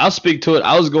in. I'll speak to it.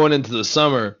 I was going into the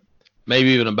summer, maybe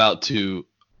even about to,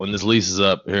 when this lease is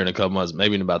up here in a couple months,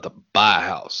 maybe even about to buy a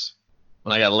house.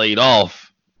 When I got laid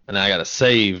off and I got to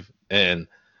save, and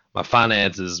my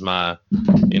finances,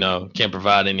 can't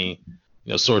provide any,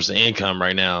 source of income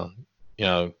right now,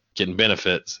 getting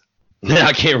benefits.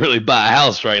 I can't really buy a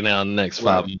house right now in the next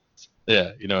 5 months.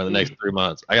 Yeah, in the next 3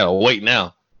 months. I gotta wait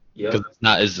now because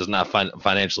it's just not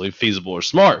financially feasible or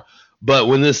smart. But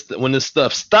when this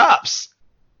stuff stops,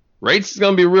 rates is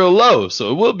gonna be real low.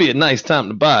 So it will be a nice time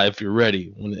to buy if you're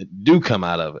ready when it do come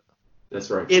out of it. That's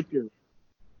right.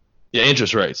 Yeah,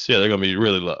 interest rates. Yeah, they're gonna be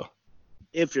really low.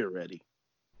 If you're ready.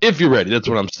 If you're ready, that's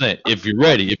what I'm saying. If you're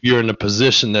ready, if you're in a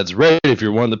position that's ready, if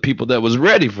you're one of the people that was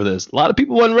ready for this. A lot of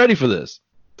people wasn't ready for this.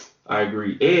 I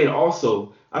agree. And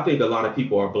also, I think a lot of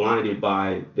people are blinded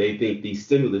by, they think these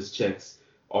stimulus checks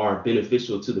are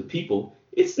beneficial to the people.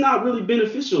 It's not really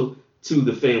beneficial to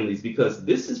the families, because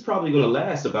this is probably going to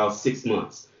last about 6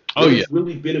 months. What it's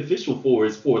really beneficial for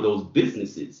is for those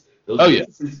businesses. Those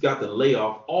businesses got to lay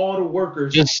off all the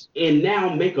workers and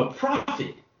now make a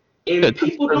profit. And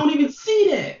people don't even see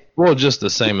that. Well, just the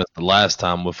same as the last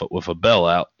time with a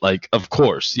bailout. Like, of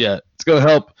course, yeah, it's going to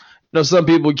help. Some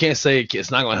people, can't say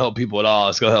it's not going to help people at all.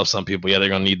 It's going to help some people. Yeah, they're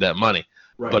going to need that money.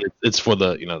 Right. But it's for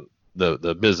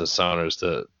the business owners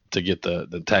to get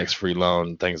the tax-free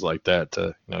loan, things like that,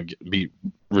 to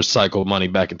recycle money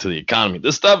back into the economy.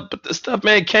 This stuff,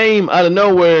 man, came out of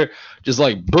nowhere, just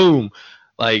like boom.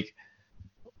 Like,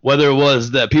 whether it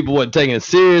was that people weren't taking it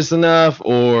serious enough,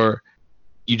 or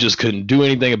you just couldn't do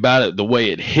anything about it, the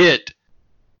way it hit,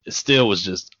 it still was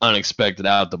just unexpected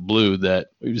out of the blue,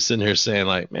 that we were sitting here saying,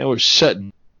 like, man, we're shut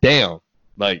down.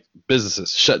 Like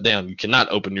businesses shut down. You cannot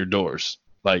open your doors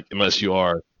like unless you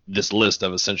are this list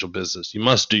of essential business. You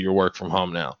must do your work from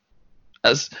home now.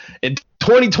 That's in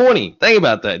 2020. Think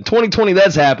about that. In 2020,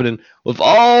 that's happening with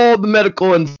all the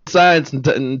medical and science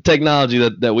and technology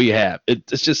that we have.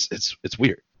 It's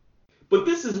weird. But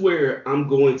this is where I'm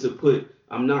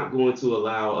not going to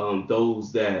allow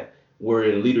those that were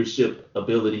in leadership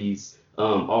abilities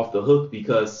off the hook,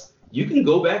 because you can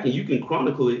go back and you can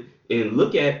chronicle it and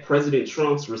look at President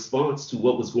Trump's response to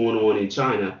what was going on in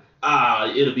China.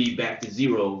 It'll be back to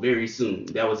zero very soon.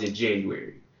 That was in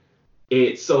January.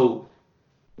 And so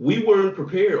we weren't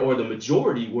prepared, or the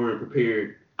majority weren't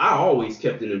prepared. I always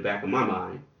kept it in the back of my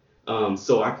mind,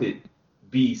 so I could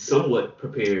be somewhat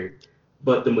prepared.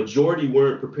 But the majority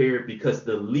weren't prepared because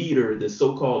the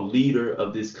so-called leader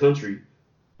of this country,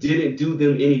 didn't do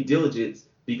them any diligence,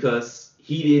 because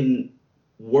he didn't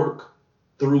work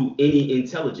through any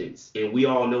intelligence. And we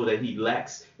all know that he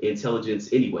lacks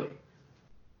intelligence anyway.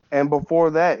 And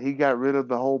before that, he got rid of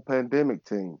the whole pandemic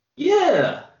team.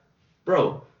 Yeah,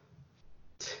 bro.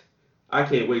 I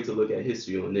can't wait to look at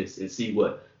history on this and see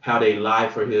how they lie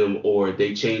for him, or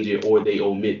they change it, or they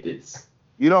omit this.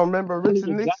 You don't remember Richard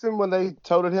Nixon when they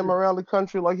toted him around the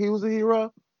country like he was a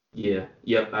hero? Yeah,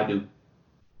 yep, I do.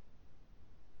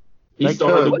 He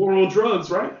started the war on drugs,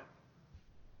 right?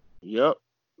 Yep.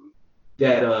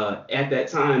 That at that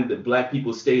time, the black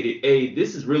people stated, hey,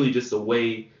 this is really just a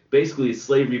way, basically it's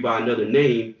slavery by another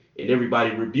name, and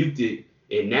everybody rebuked it.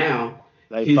 And now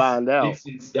they find out.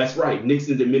 That's right.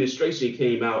 Nixon's administration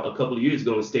came out a couple of years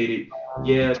ago and stated,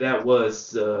 yeah, that was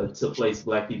to place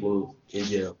black people in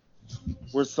jail.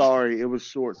 We're sorry. It was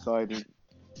short-sighted.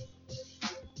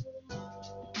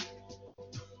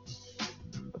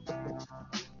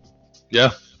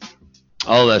 Yeah.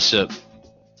 All that shit.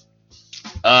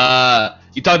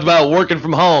 You talked about working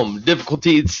from home,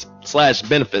 difficulties /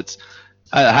 benefits.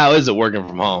 How is it working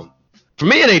from home? For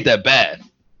me, it ain't that bad.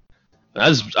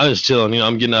 I'm just chilling.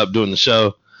 I'm getting up, doing the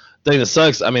show. Thing that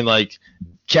sucks,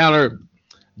 counter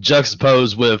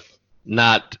juxtaposed with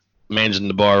not managing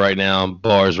the bar right now,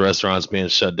 bars, restaurants being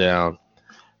shut down.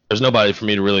 There's nobody for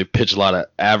me to really pitch a lot of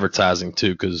advertising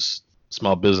to, because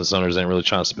small business owners ain't really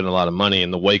trying to spend a lot of money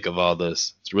in the wake of all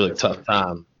this. It's a really tough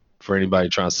time for anybody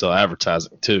trying to sell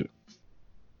advertising too.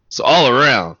 So all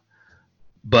around.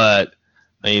 But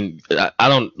I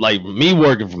don't like me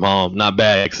working from home. Not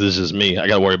bad, because it's just me. I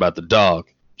got to worry about the dog.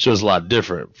 Show's a lot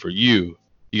different for you.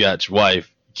 You got your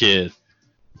wife,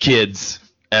 kids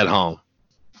at home.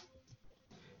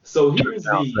 So here's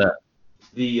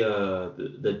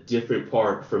the different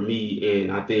part for me,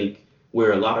 and I think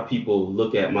where a lot of people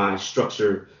look at my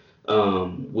structure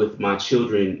with my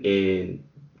children, and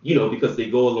because they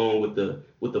go along with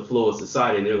the flow of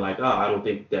society, and they're like, I don't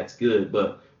think that's good.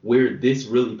 But where this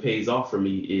really pays off for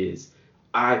me is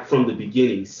I, from the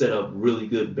beginning, set up really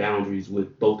good boundaries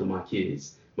with both of my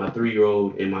kids, my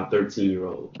 3-year-old and my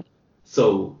 13-year-old.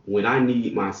 So when I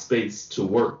need my space to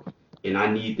work, and I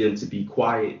need them to be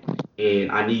quiet,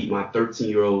 and I need my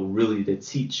 13-year-old really to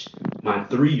teach my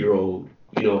 3-year-old,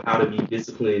 how to be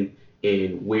disciplined,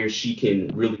 and where she can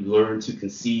really learn to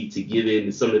concede, to give in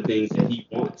to some of the things that he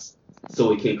wants,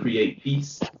 so it can create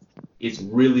peace. It's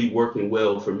really working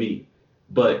well for me.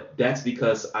 But that's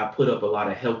because I put up a lot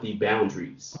of healthy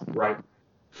boundaries, right?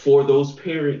 For those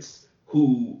parents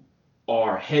who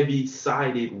are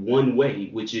heavy-sided one way,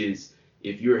 which is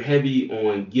if you're heavy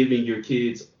on giving your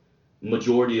kids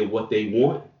majority of what they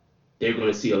want, they're going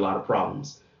to see a lot of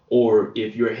problems. Or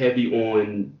if you're heavy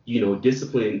on,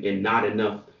 discipline and not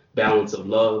enough balance of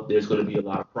love, there's going to be a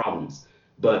lot of problems.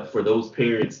 But for those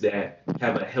parents that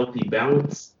have a healthy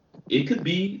balance, it could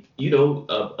be,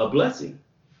 a blessing.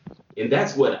 And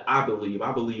that's what I believe.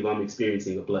 I believe I'm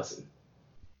experiencing a blessing.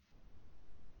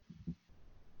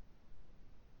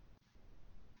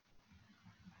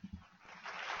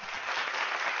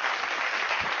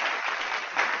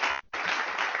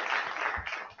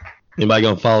 Anybody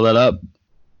gonna follow that up?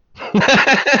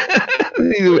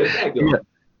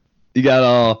 You got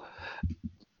all.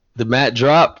 Did Matt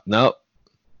drop? Nope.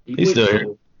 He's still here.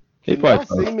 He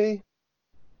probably see me.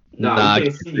 Nah, I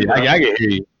can hear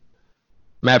you.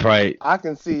 Matt probably. I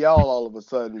can see y'all all of a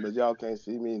sudden, but y'all can't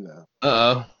see me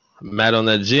now. Matt on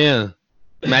that gin.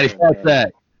 Matty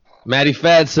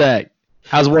Fatsack.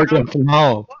 How's working from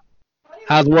home?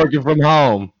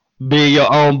 Being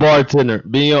your own bartender,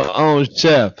 being your own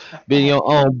chef, being your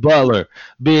own butler,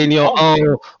 being your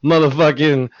own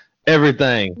motherfucking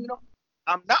everything.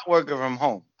 I'm not working from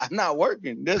home. I'm not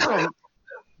working. This one,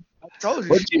 I told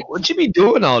you. What you be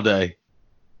doing all day?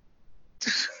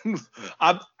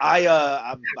 I'm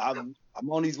I'm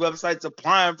on these websites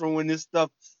applying for when this stuff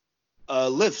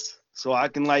lifts, so I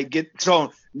can like get.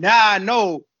 So now I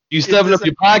know. You stepping up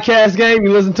your podcast game?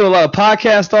 You listen to a lot of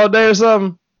podcasts all day or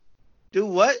something? Do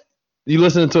what? You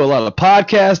listening to a lot of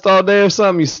podcasts all day or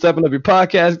something? You stepping up your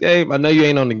podcast game? I know you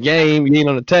ain't on the game. You ain't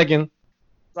on the Tekken.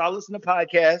 So I listen to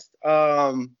podcasts.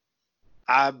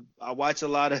 I watch a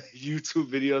lot of YouTube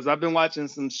videos. I've been watching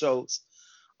some shows.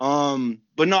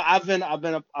 But no, I've been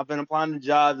applying to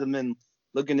jobs. I've been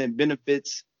looking at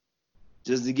benefits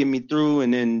just to get me through,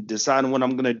 and then deciding what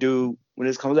I'm gonna do when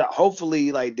this comes out.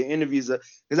 Hopefully, like the interviews,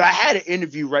 because I had an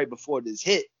interview right before this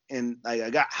hit, and like I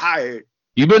got hired.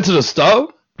 You been to the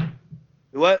store?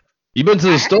 What? You been to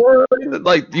the store?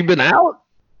 Like you been out?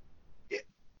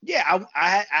 Yeah,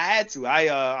 I had to.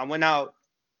 I went out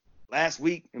last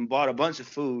week and bought a bunch of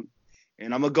food,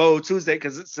 and I'm gonna go Tuesday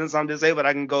because since I'm disabled,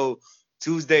 I can go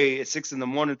Tuesday at 6 a.m.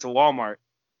 to Walmart.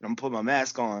 And I'm gonna put my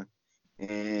mask on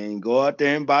and go out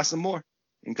there and buy some more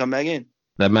and come back in.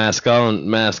 That mask on,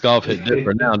 mask off hit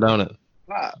different now, don't it?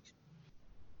 Wow.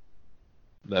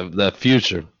 That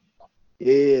future.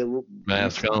 Yeah.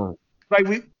 Mask on. Like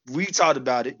we talked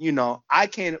about it. You know, I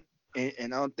can't,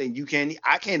 and I don't think you can.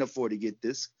 I can't afford to get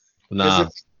this. Nah.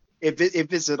 If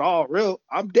it's at all real,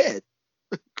 I'm dead.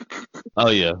 Oh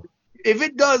yeah. If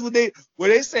it does what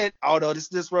they said, oh no, this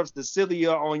disrupts the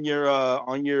cilia on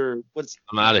your what's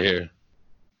I'm out of here.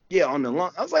 Yeah, on the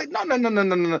lung. I was like, no.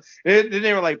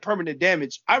 They were like permanent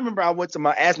damage. I remember I went to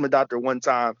my asthma doctor one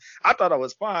time. I thought I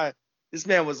was fine. This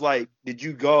man was like, did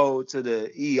you go to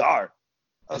the ER?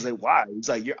 I was like, why? He's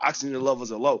like, your oxygen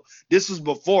levels are low. This was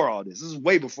before all this. This is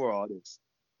way before all this.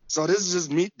 So this is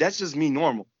just me. That's just me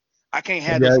normal. I can't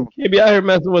have this. You can't be out here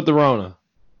messing with the Rona.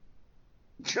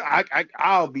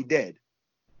 I'll be dead.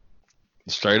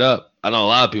 Straight up. I know a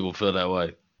lot of people feel that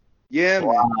way. Yeah,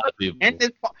 man. And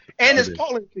it's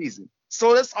pollen season.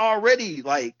 So that's already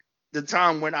like the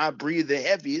time when I breathe the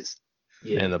heaviest.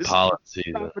 Yeah. And the pollen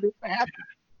season.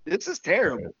 This is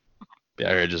terrible. Be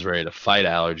out here just ready to fight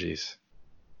allergies.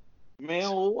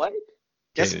 Man, what?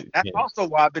 That's also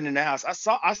why I've been in the house. I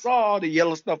saw all the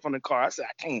yellow stuff on the car. I said,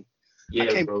 I can't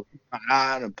bro. put my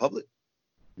eye out in public.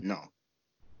 No.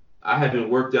 I haven't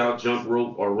worked out, jumped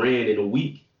rope, or ran in a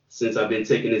week since I've been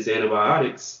taking this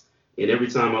antibiotics. And every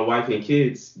time my wife and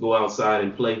kids go outside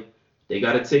and play, they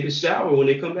got to take a shower when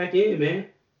they come back in, man.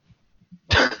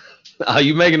 Are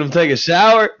you making them take a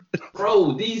shower?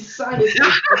 Bro, these sinus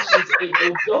infections ain't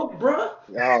no joke, bro.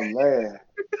 Oh, man.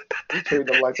 You treat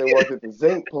them like they work at the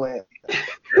zinc plant.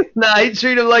 Nah, he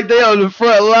treat them like they on the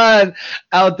front line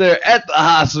out there at the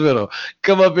hospital.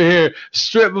 Come up in here,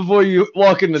 strip before you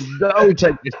walk in the door,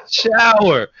 take a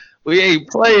shower. We ain't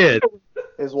playing.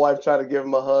 His wife tried to give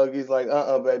him a hug. He's like,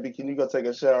 baby, can you go take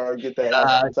a shower and get that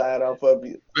outside off of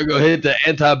you? We're going to hit the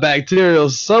antibacterial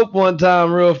soap one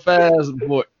time real fast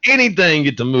before anything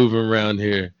get to moving around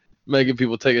here. Making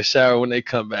people take a shower when they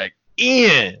come back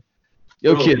in.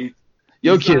 Your kids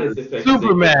are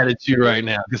super mad at you right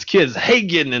now because kids hate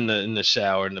getting in the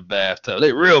shower, in the bathtub.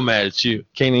 They real mad at you.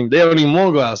 They don't even want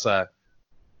to go outside.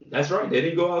 That's right. They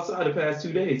didn't go outside the past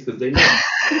 2 days because they know.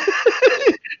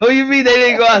 What you mean they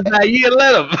didn't go outside? You didn't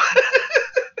let them.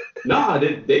 Nah,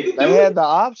 they could do They had the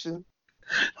option.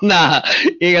 Nah,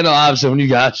 you ain't got no option when you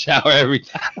got to shower every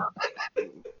time.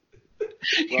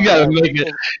 You gotta make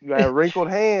it. You got wrinkled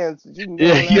hands. You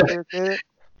can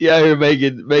You out here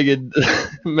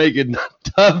making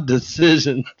tough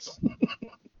decisions.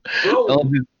 Bro,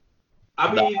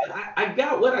 I mean, I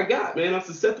got what I got, man. I'm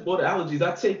susceptible to allergies.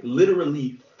 I take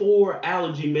literally 4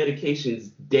 allergy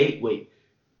medications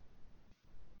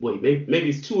maybe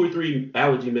it's 2 or 3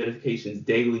 allergy medications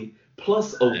daily,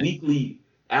 plus a weekly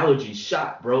allergy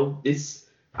shot, bro.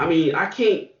 I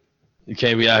can't. You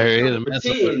can't be out here either.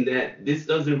 Pretend that this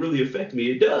doesn't really affect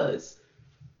me. It does.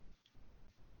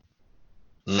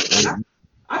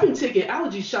 I've been taking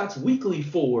allergy shots weekly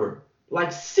for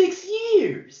like 6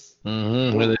 years.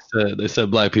 Mm-hmm. They said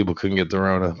black people couldn't get the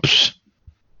Rona.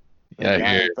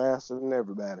 Yeah, faster than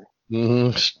everybody.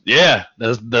 Mm-hmm. Yeah,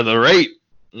 that's the rate.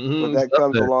 Mm-hmm. But that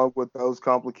comes along with those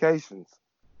complications.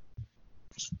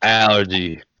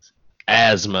 Allergy,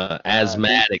 asthma,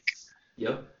 asthmatic.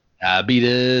 Yep.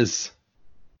 Diabetes,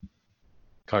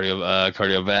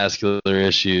 cardiovascular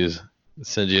issues.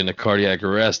 Send you into cardiac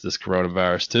arrest, this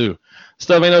coronavirus too.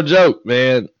 Stuff ain't no joke,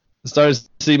 man. Starting to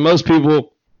see most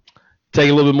people take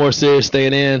a little bit more serious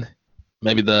staying in.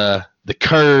 Maybe the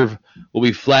curve will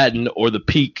be flattened or the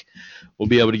peak will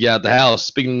be able to get out the house.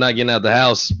 Speaking of not getting out the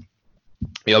house,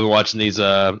 y'all been watching these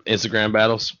Instagram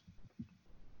battles?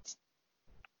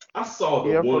 I saw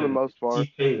the one. For the most part.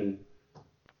 T-Pain.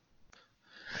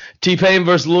 T-Pain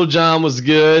versus Lil Jon was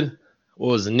good.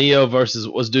 What was it? Neo versus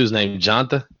what's dude's name?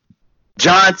 Jonta?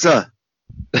 Johnson.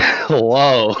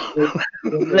 Whoa.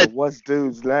 What's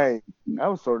dude's name? That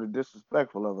was sort of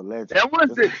disrespectful of a legend. That was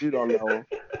Just it. that you don't know him.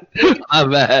 My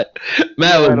bad. You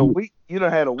Matt done had a was, week. You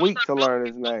done had a week to learn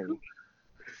his name.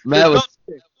 Matt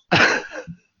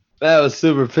was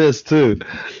super pissed too.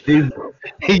 He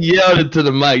yelled into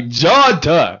the mic,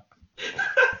 Jonta.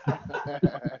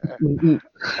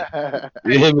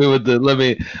 You hit me with the let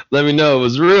me know it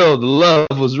was real. The love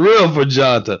was real for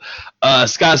Jonta.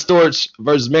 Scott Storch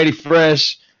versus Manny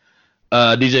Fresh.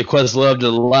 DJ Questlove did a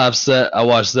live set. I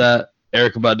watched that.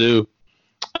 Erykah Badu.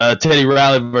 Teddy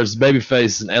Riley versus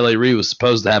Babyface and LA Reid was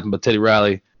supposed to happen, but Teddy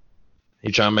Riley,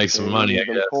 he trying to make some money, I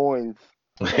Them guess. coins.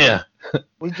 Yeah.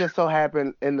 We just so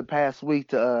happened in the past week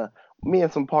to me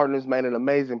and some partners made an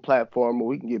amazing platform where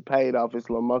we can get paid off this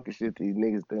little monkey shit these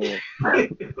niggas doing.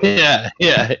 Yeah.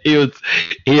 He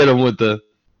hit him with the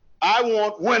I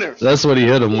want winners. that's what he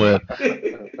hit him with.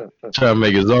 Trying to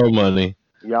make his own money.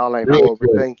 Y'all ain't Real good.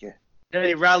 overthinking.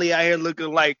 Teddy Riley out here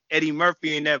looking like Eddie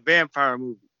Murphy in that vampire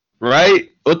movie. Right?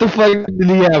 What the fuck did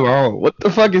he have on? What the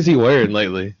fuck is he wearing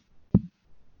lately?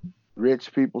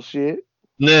 Rich people shit.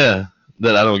 Yeah,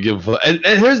 that I don't give a fuck. And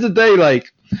here's the thing,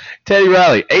 like, Teddy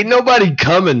Riley, ain't nobody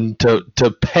coming to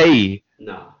pay.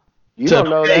 Nah. You To don't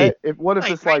know pay. that. What if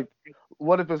it's like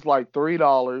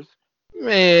 $3?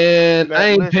 Man, I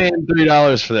ain't paying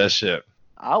 $3 for that shit.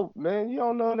 Man, you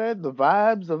don't know that. The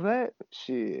vibes of that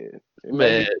shit. It Man.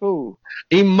 may be cool.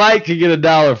 He might could get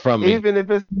 $1 from me. Even if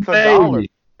it's $1.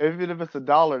 Even if it's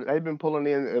 $1, they've been pulling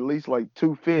in at least like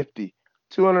 $250,000,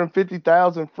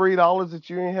 $250,000 free dollars that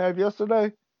you didn't have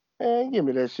yesterday. Man, give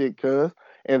me that shit, cuz.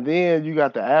 And then you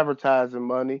got the advertising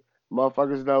money.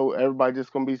 Motherfuckers know everybody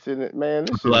just gonna be sitting. Man,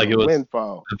 this shit like is it a was-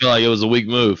 windfall. I feel like it was a weak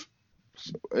move.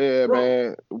 Yeah, Bro.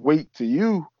 man. Weak to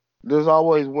you. There's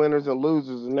always winners and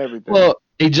losers and everything. Well,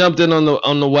 he jumped in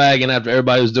on the wagon after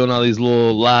everybody was doing all these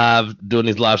doing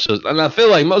these live shows, and I feel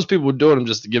like most people were doing them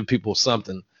just to give people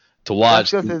something to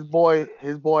watch. That's because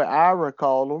his boy Ira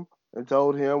called him and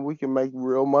told him we can make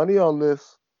real money on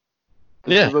this.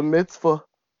 This is a mitzvah.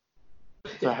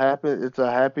 It's a happy. This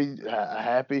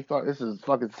is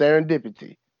fucking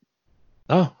serendipity.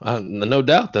 Oh, no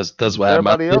doubt. That's what happened.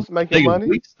 Everybody else making money.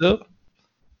 Weak still.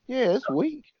 Yeah, it's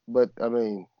weak, but I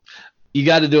mean, You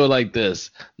got to do it like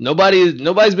this. Nobody's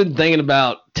been thinking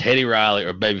about Teddy Riley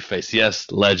or Babyface.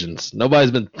 Yes, legends.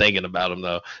 Nobody's been thinking about them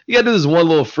though. You got to do this one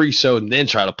little freak show and then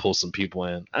try to pull some people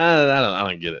in. I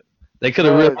don't get it. They could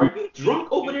have really. Are you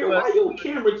drunk over there? Why your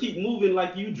camera keep moving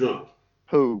like you drunk?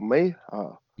 who me?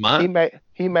 Mine?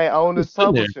 He may own his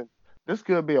Sitting there. publishing. This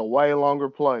could be a way longer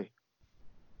play.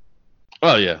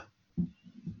 Oh yeah,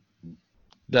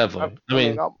 definitely. I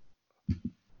mean, I'm-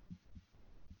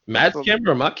 Matt's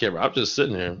camera or my camera? I'm just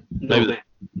sitting here. No, Maybe.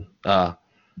 man. What's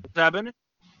happening?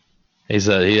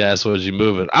 He asked, "Was you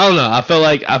moving?" I don't know. I feel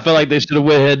like they should have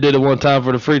went ahead and did it one time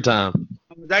for the free time.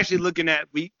 I was actually looking at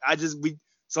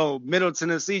so Middle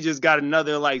Tennessee just got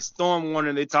another like storm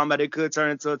warning. They talking about it could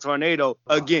turn into a tornado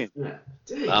again.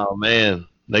 Dang. Oh man,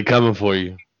 they coming for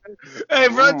you. Hey,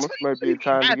 bro, this may be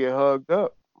time to get hugged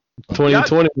up.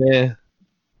 2020, man.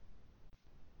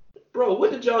 Bro,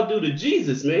 what did y'all do to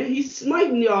Jesus, man? He's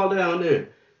smiting y'all down there.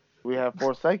 We have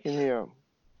forsaken him.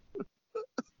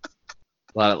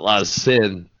 A lot of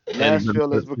sin.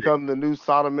 Nashville has become the new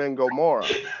Sodom and Gomorrah.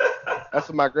 That's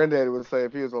what my granddaddy would say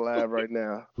if he was alive right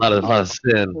now. A lot of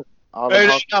sin. All the Hey,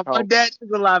 honky my tonk- dad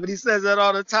is alive, and he says that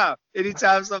all the time.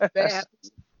 Anytime something bad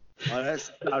happens. Oh,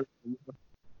 that's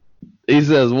He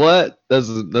says what? That's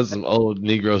some old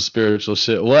Negro spiritual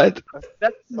shit. What?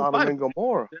 that's Sodom and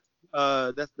Gomorrah.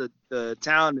 that's the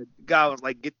town that God was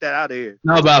like, get that out of here.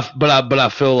 No, but I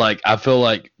feel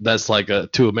like that's like a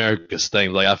two Americas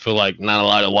thing. Like I feel like not a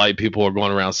lot of white people are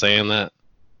going around saying that.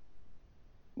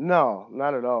 No,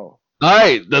 not at all. All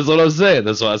right, that's what I'm saying.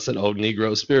 That's why I said old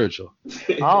Negro spiritual.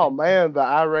 Oh man, the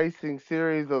iRacing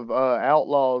series of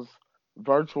Outlaws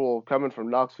virtual coming from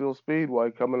Knoxville Speedway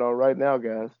coming on right now,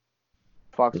 guys.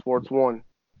 Fox Sports 1.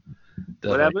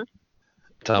 Whatever.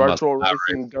 Talking about Virtual some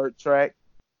racing dirt track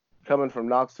coming from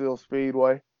Knoxville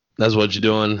Speedway. That's what you're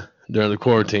doing during the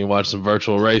quarantine, watch some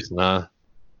virtual racing, huh?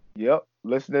 Yep,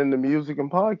 listening to music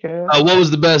and podcasts. What was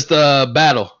the best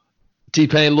battle?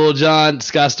 T-Pain, Lil Jon,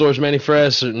 Scott Storch, Manny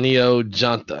Fresh, or Neo,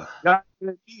 Jonta? Yeah,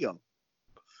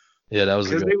 Yeah, that was a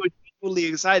because good. they were equally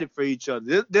excited for each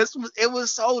other. It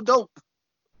was so dope.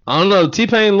 I don't know.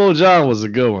 T-Pain, Lil Jon was a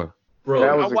good one. Bro,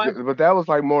 That was but that was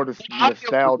like more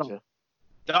nostalgia.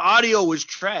 The audio was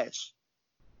trash.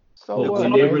 So when what? they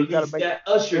man? You released gotta make- that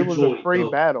Usher It was joint, a free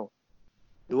though, battle.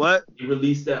 What? He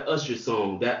released that Usher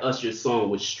song. That Usher song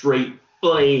was straight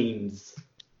Flames.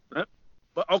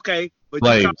 But okay, but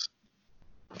you Flames.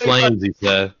 Flames, he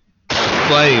said.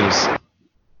 Flames.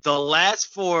 the last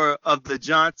four of the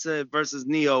Johnson versus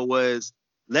Neo was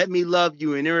 "Let Me Love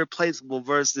You" and "Irreplaceable"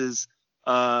 versus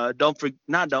the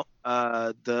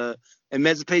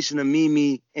Emancipation of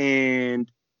Mimi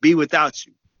and "Be Without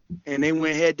You," and they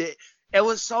went head to. It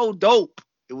was so dope.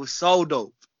 It was so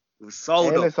dope. It was so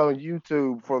And dope. it's on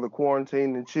YouTube for the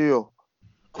Quarantine and Chill.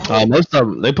 Most of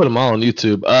them, they put them all on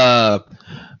YouTube.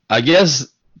 I guess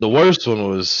the worst one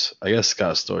was,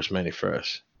 Scott Storch, Manny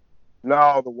Fresh.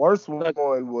 No, the worst one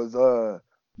was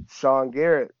Sean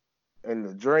Garrett and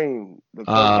The Dream, the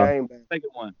cocaine battle. Second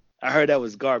one, I heard that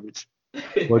was garbage.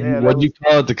 What'd you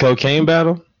call it? The cocaine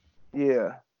battle?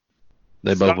 Yeah.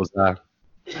 They both was high.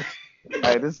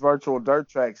 Hey, this virtual dirt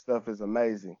track stuff is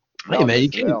amazing. Hey man,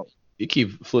 you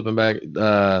keep flipping back.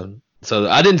 So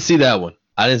I didn't see that one.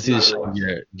 I didn't see the Sean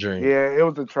Garrett Dream. Yeah, it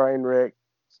was a train wreck.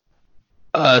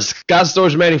 Scott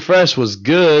Storch, Manny Fresh was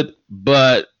good,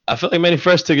 but I feel like Manny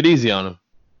Fresh took it easy on him.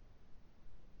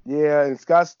 Yeah, and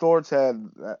Scott Storch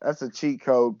that's a cheat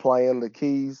code playing the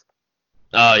keys.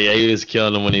 Oh yeah, he was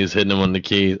killing him when he was hitting him on the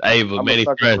keys. Hey, but Manny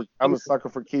Fresh. I'm a sucker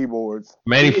for keyboards.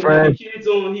 Manny Fresh. Kids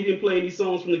on. He didn't play any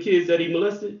songs from the kids that he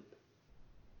molested.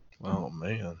 Oh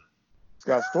man.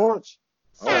 Scott Storch.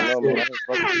 I don't know, man.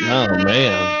 Oh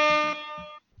man.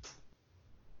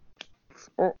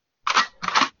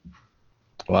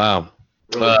 Wow.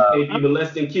 Bro, you can't be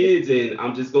molesting kids, and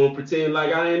I'm just gonna pretend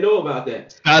like I didn't know about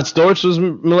that. Scott Storch was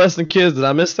molesting kids. Did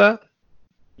I miss that?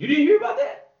 You didn't hear about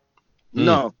that?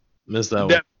 No. Missed that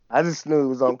one. I just knew it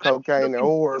was on cocaine and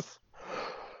whores.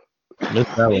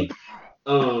 Missed that one.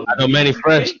 I know Manny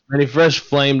Fresh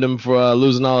flamed him for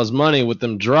losing all his money with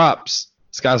them drops.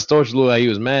 Scott Storch looked like he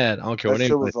was mad. I don't care That what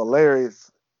shit anybody. was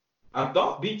hilarious. I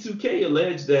thought B2K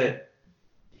alleged that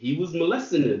he was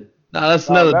molesting him. No, that's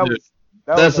another dude.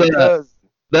 That's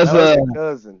a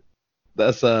cousin.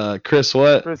 That's Chris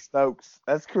what? Chris Stokes.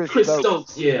 That's Chris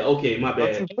Stokes. Yeah, okay, my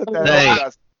bad. Don't you put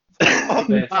that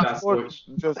on Scott Storch.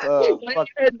 Just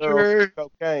fucking girls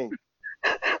cocaine.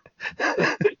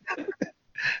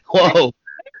 Whoa.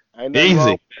 Ain't nothing wrong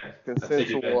Easy. with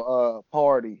consensual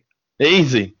party.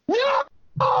 Easy.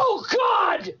 Oh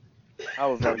God! I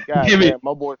was like, God damn,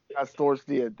 my boy Scott Storch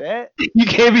did that. You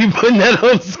can't be putting that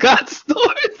on Scott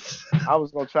Storch. I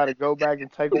was gonna try to go back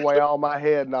and take away all my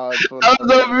head nods. I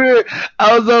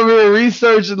was over here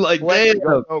researching like, damn.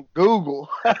 On Google.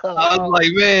 I was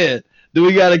like, man, do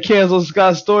we gotta cancel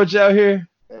Scott Storch out here?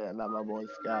 Yeah, not my boy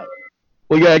Scott.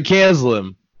 We gotta cancel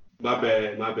him. My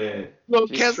bad. No,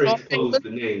 Just transpose the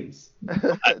names.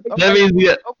 That means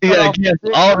you gotta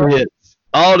cancel all the hits.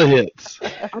 All the hits.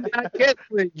 I'm not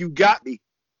canceling. You got me.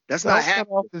 That's not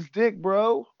happening. Off his dick,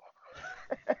 bro.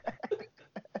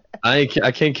 I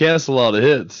can't cancel all the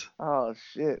hits. Oh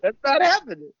shit. That's not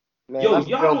happening. Man, Yo, I y'all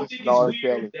feel don't this think in R. it's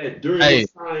weird Kelly. that during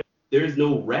this time there's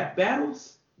no rap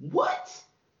battles? What?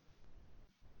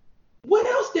 What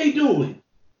else they doing?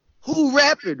 Who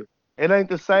rapping? It ain't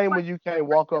the same when you can't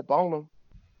walk up on them.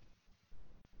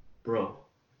 Bro.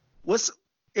 What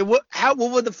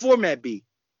would the format be?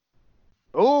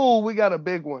 Oh, we got a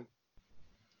big one.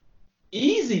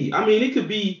 Easy. I mean, it could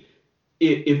be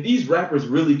if these rappers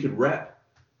really could rap,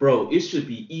 bro, it should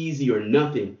be easy or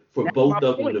nothing for both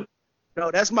of them to.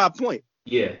 No, that's my point.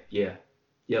 Yeah.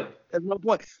 Yep. That's my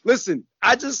point. Listen,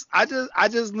 I just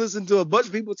listened to a bunch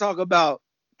of people talk about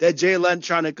that Jay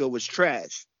Electronica was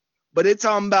trash. But they're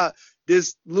talking about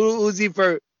this Lil Uzi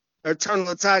Vert, Eternal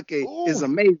Attack is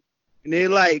amazing. And they're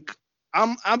like,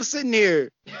 I'm sitting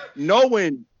here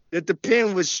knowing that the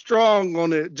pen was strong on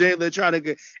the Jay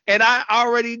Electronica, and I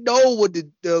already know what the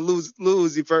Lil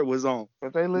Uzi Vert was on.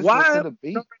 But they listen to the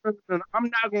beat. No, I'm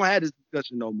not gonna have this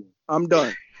discussion no more. I'm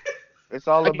done. It's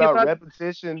all about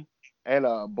repetition and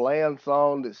a bland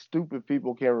song that stupid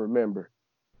people can remember.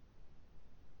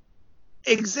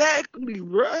 Exactly,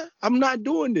 bruh. I'm not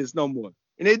doing this no more.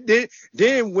 And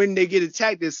then when they get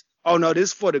attacked, this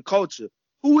is for the culture.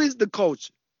 Who is the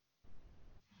culture?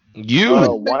 You.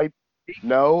 White.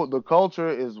 No, the culture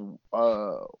is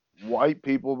white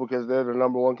people because they're the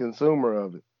number one consumer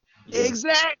of it. Yeah.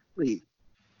 Exactly.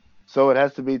 So it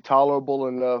has to be tolerable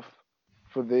enough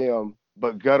for them,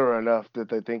 but gutter enough that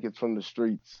they think it's from the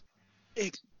streets.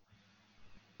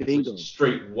 Bingo.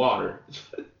 Straight water.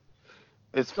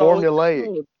 It's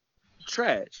formulaic.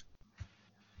 Trash.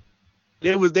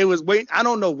 They was waiting. I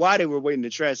don't know why they were waiting to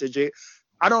trash that.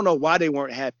 I don't know why they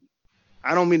weren't happy.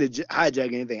 I don't mean to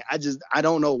hijack anything. I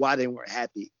don't know why they weren't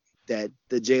happy that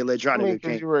the Jay I mean, Electronica because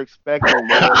came. you were expecting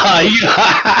more.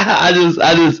 I just,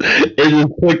 it just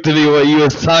clicked to me what you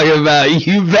was talking about.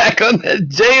 You back on that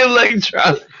J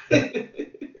Electron.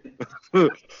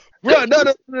 Bro, no.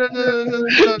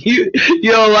 You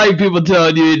don't like people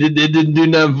telling you it didn't do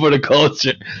nothing for the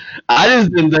culture. I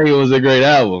just didn't think it was a great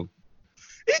album.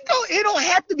 It don't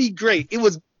have to be great. It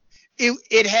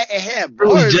had It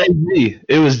was bars. Jay-Z.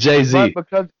 It was Jay-Z. But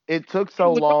because it took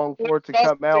so long for it to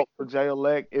come out for Jay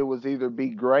Elect, it was either be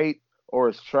great or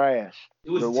it's trash. It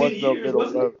was There 10 was no years, middle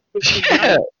wasn't road. it?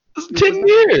 Yeah, it's 10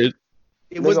 years.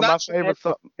 It was Nigga,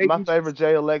 not my favorite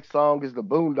Jay Elect song is the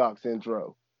Boondocks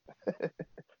intro.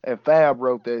 And Fab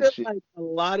wrote that shit. Like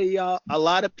a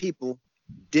lot of people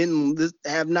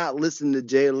have not listened to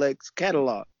Jay Elect's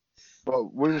catalog.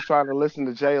 But we was trying to listen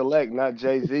to Jay Elect, not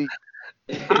Jay-Z.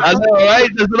 I know, right?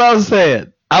 That's what I was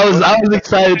saying. I was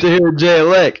excited to hear Jay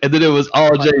Elect, and then it was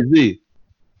all Jay-Z.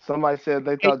 Somebody said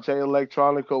they thought Jay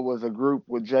Electronica was a group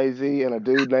with Jay-Z and a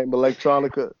dude named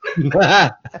Electronica.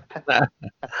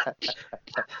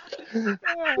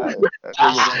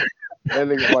 That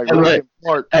nigga's like Linkin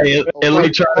Park. Hey,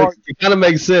 Linkin Park. it kind of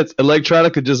makes sense.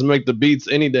 Electronica just make the beats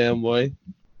any damn way.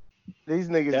 These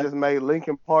niggas just made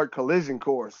Linkin Park Collision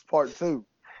Course Part 2.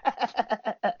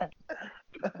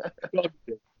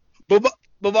 But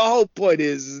my whole point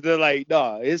is they're like,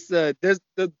 no, it's there's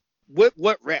the what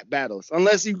rap battles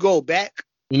unless you go back.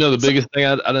 You know the biggest thing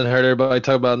I didn't heard everybody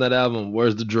talk about in that album?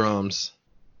 Where's the drums?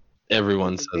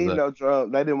 Everyone says that. No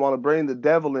drum. They didn't want to bring the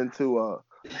devil into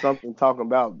something talking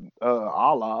about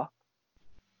Allah.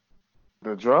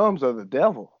 The drums are the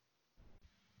devil.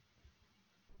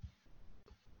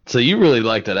 So you really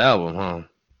like that album, huh?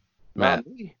 Matt. Not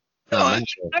me. No, Not I me.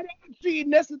 don't see.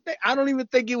 That's the thing. I don't even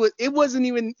think it was. It wasn't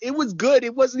even. It was good.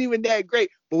 It wasn't even that great.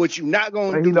 But what you not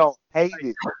gonna But do? he don't hate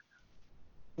it.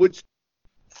 Which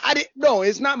I didn't. No,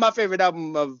 it's not my favorite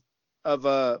album of.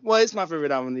 Well, it's my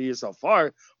favorite album of the year so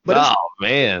far. But it's, Oh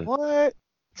man. What?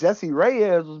 Jesse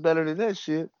Reyes was better than that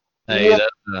shit. Hey, Yeah.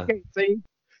 that's, can't sing.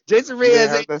 Jason You Reyes.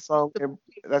 heard that song?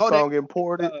 That Hold song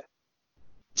imported.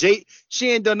 She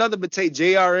ain't done nothing but take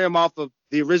JRM off of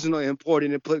the original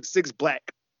imported and put 6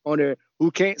 Black on there who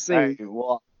can't sing. Hey,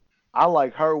 well, I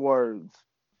like her words.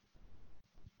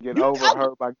 Get You over know-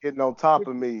 her by getting on top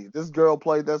of me. This girl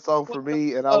played that song for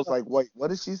me, and I was like, wait, what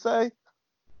did she say?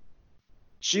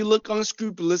 She look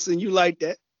unscrupulous and you like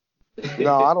that.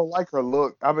 No, I don't like her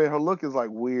look. I mean, her look is like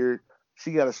weird.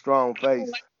 She got a strong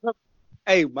face.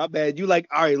 Hey, my bad. You like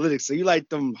Ari Lytics, so you like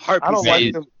them harpies. I don't Hey,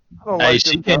 like them. I don't hey, like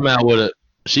she them. came out with a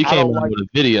I don't like- with a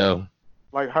video.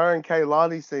 Like her and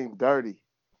Kaylani seem dirty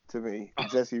to me.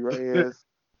 Jesse Reyes,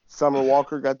 Summer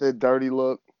Walker got that dirty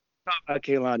look.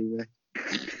 Kaylani, man.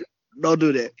 Don't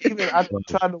do that. Even I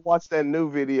tried to watch that new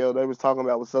video they was talking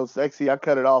about was so sexy. I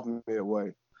cut it off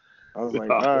midway. I was like,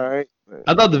 all right.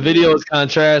 I thought the video was kind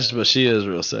of trash, but she is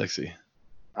real sexy.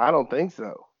 I don't think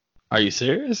so. Are you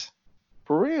serious?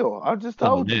 For real. I just Oh,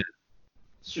 told you. man.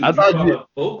 Shoot, I you thought brought you- up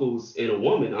vocals in a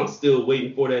woman. I'm still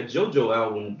waiting for that JoJo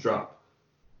album drop.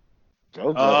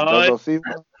 JoJo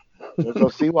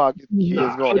Siwa get the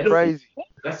kids going crazy.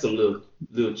 That's some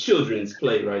little children's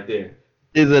play right there.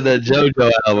 Is it a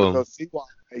JoJo album? JoJo Siwa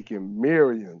making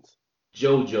millions.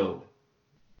 JoJo.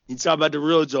 You talking about the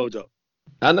real JoJo.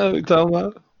 I know what you're talking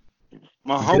about.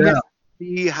 My Get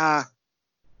homie. out. High.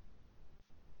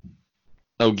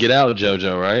 Oh, Get Out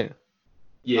JoJo, right?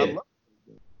 Yeah.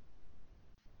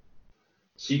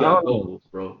 She got vocals,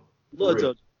 bro. For Lil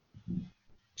real. JoJo.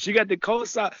 She got the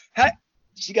co-sign.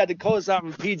 She got the co-sign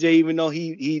from PJ, even though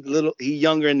he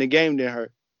younger in the game than her.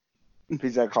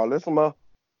 PJ Carlissimo.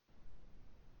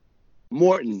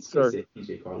 Morton, He sir. said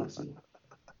PJ Carlson.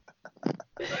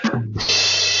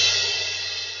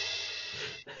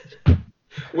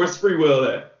 Where's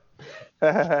Freewell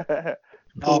at?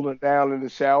 Cooling down in the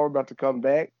shower, about to come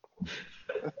back.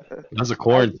 That's a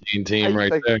quarantine team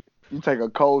right there. You take a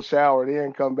cold shower,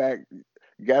 then come back,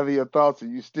 gather your thoughts,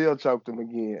 and you still choke them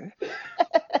again.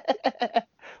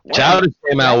 Childish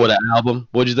came out with an album.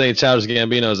 What'd you think of Childish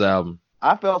Gambino's album?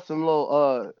 I felt some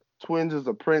little twinges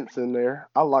of Prince in there.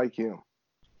 I like him.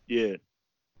 Yeah.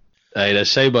 Hey, that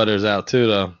Shea Butter's out too,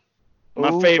 though. My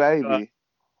Ooh, favorite, baby.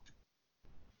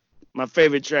 My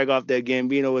favorite track off that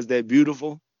Gambino was that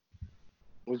Beautiful.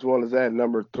 Which one is that?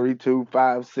 Number 3, 2,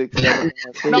 5, 6, 7,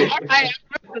 8, No, I remember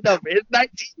the number. It's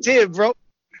 1910, bro.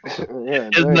 Yeah,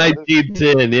 It's damn,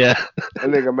 1910, yeah. that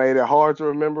nigga made it hard to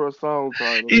remember a song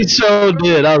title. He sure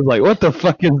did. I was like, what the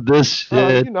fuck is this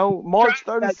shit? You know, March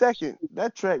 32nd.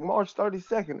 That track, March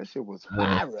 32nd. That shit was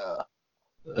fire.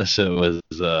 That shit was,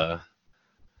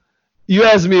 You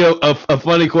asked me a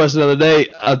funny question the other day.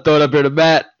 I throw it up here to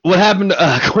Matt. What happened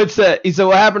to Quinn said? He said,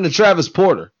 "What happened to Travis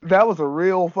Porter?" That was a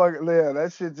real fucking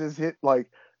that shit just hit like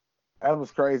that was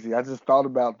crazy. I just thought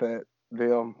about that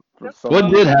them for some What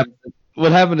did reason. happen?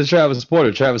 What happened to Travis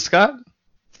Porter? Travis Scott?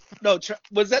 No,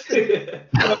 was that the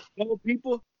no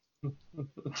people?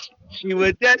 He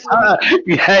was that.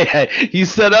 Hey, you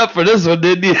set up for this one,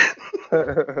 didn't you?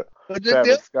 Was it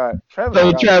Travis Scott. So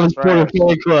Scott Travis was Porter trash.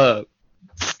 fan club.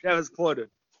 Travis Porter.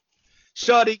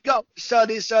 Shorty go,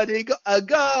 shorty go,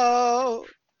 go.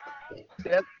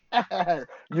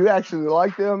 You actually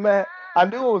like them, Matt? I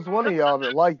knew it was one of y'all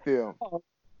that liked them.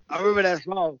 I remember that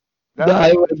song. That's Nah,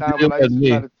 it the wasn't time when I used to me.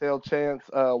 try to tell Chance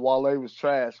Wale was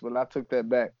trash, but I took that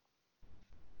back.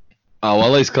 Oh,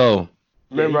 Wale's cold.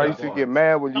 Remember, he I got used to bars. get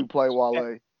mad when you play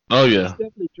Wale. Oh He's yeah.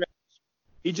 definitely trash.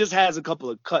 He just has a couple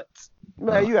of cuts.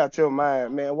 Man, you got your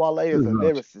mind, man. Wale is a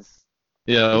lyricist.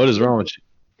 Yeah. What is wrong with you?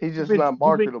 He's just You not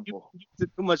marketable. You put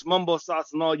too much mumbo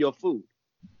sauce in all your food.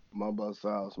 Mumbo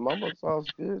sauce. Mumbo sauce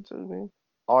good too, man.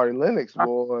 Ari Lennox,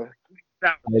 boy.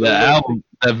 The album,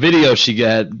 that video she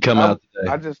got come out today.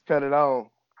 I just cut it on.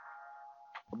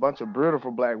 A bunch of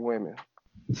beautiful black women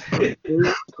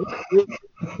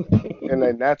in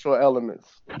their natural elements.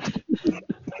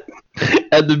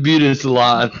 At the beauty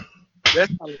salon.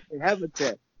 That's how they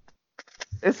habitat.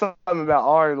 It's something about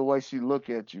Ari, the way she look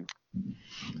at you.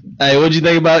 Hey, what'd you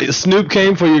think about it? Snoop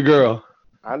came for your girl?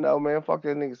 I know, man. Fuck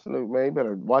that nigga Snoop, man. You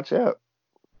better watch out.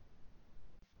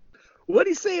 What'd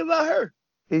he say about her?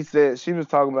 He said she was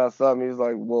talking about something. He was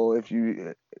like, "Well, if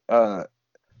it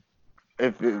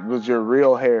was your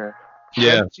real hair."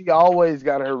 Yeah. She always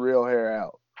got her real hair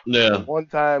out. Yeah. One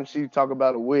time she talked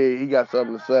about a wig. He got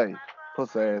something to say.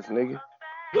 Pussy ass nigga.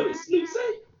 What did Snoop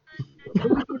say?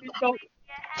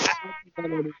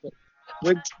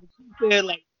 When she said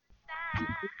like,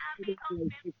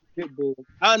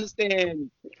 I understand.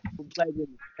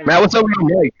 Matt, what's up with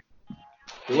your mic?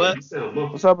 What? You sound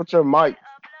muffled. What's up with your mic?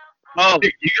 Oh,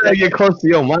 You gotta get close to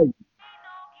your mic.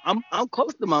 I'm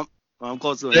close to my. I'm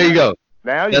close to. There you go.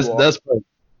 Now you That's are. perfect.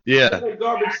 Yeah. That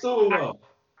garbage song off.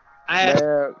 I had,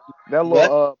 Man, that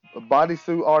little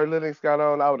bodysuit Ari Lennox got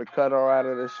on, I would have cut her out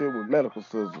of that shit with medical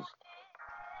scissors.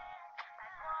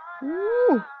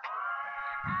 Woo.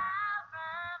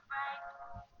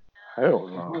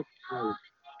 Hell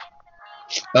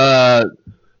no.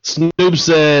 Snoop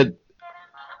said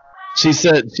she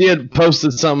had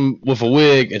posted something with a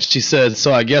wig, and she said,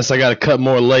 "So I guess I got to cut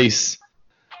more lace."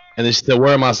 And then she said,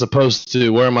 "Where am I supposed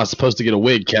to get a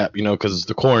wig cap? You know, because it's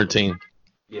the quarantine."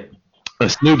 Yeah.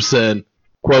 And Snoop said,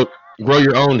 "Quote, grow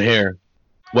your own hair.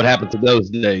 What happened to those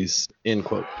days?" End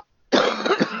quote.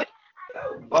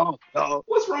 oh,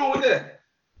 What's wrong with that?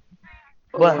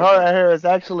 But her hair is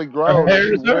actually grown. Her hair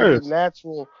She is wears hers. it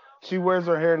natural. She wears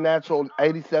her hair natural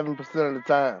 87% of the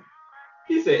time.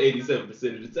 He said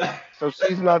 87% of the time. So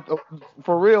she's not,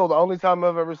 for real, the only time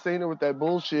I've ever seen her with that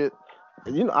bullshit,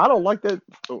 and you know, I don't like that.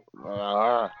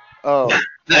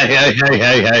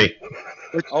 Hey.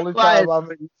 Only time I've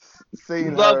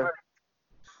seen love her. her.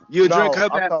 You No, drink her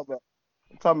I'm back. talking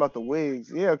about the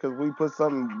wigs. Yeah, because we put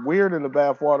something weird in the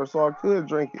bath water so I could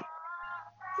drink it.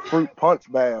 Fruit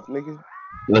punch bath, nigga.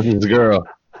 Listen to the girl.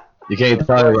 You can't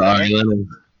talk about Ari Lennox.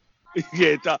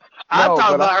 Yeah, I No, talk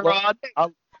but about I her love- all day.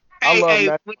 I love Hey,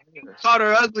 that when you hair. called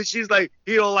her ugly, she's like,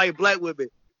 he don't like black women.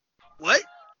 What?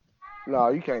 No,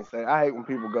 you can't say. I hate when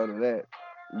people go to that.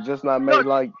 You're just not made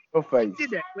like your face. He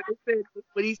did that.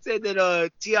 When he said that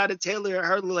Tiana Taylor and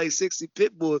her look like 60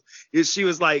 pit bulls, she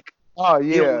was like, Oh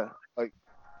yeah.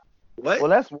 what? Well,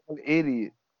 that's one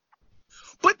idiot.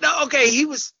 But no, okay, he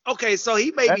was okay. So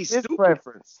he may be That's his stupid.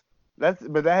 preference. But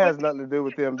that has nothing to do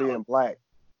with them being black.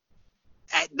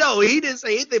 No, he didn't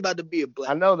say anything about them being I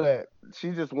black. know that.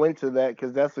 She just went to that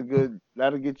because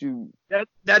that'll get you.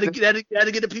 That'll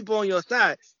get the people on your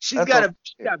side. She's That's got all-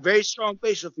 she got very strong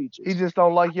facial features. He just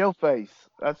don't like your face.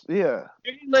 That's yeah.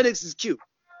 Ari Lennox is cute.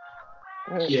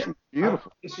 Yeah. She's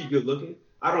beautiful. Is she good looking?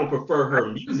 I don't prefer her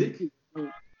music.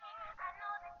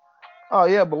 Oh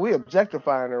yeah, but we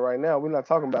objectifying her right now. We're not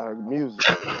talking about her music.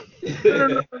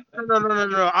 No.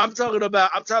 I'm talking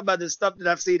about the stuff that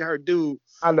I've seen her do.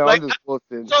 I know. Like, I'm just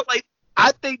bullshitting. So like,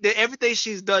 I think that everything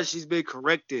she's done, she's been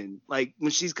correcting. Like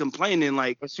when she's complaining,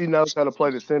 like, But she knows how to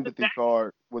play the sympathy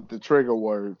card with the trigger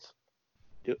words.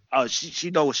 oh,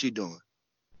 she know what she's doing.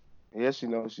 Yeah, she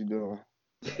knows what she's doing.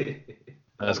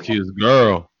 That's cute,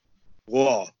 girl.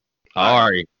 Whoa.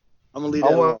 Ari. I'm gonna leave I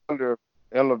that alone. wonder,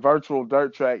 on the virtual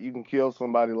dirt track, you can kill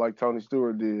somebody like Tony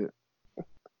Stewart did.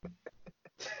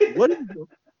 What is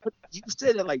you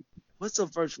said it like? What's a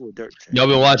virtual dirt track? Y'all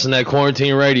been watching that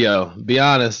quarantine radio. Be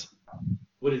honest.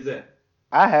 What is that?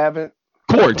 I haven't.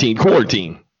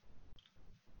 Quarantine.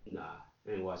 Nah,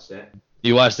 I ain't watched that.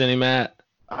 You watched any, Matt?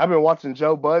 I've been watching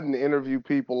Joe Budden interview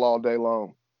people all day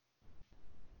long.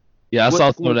 Yeah, I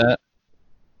saw some of that.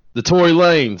 The Tory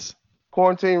Lanez.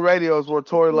 Quarantine Radio is where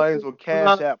Tory Lanez will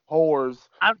cash app whores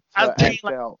I've to seen act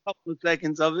like out. a couple of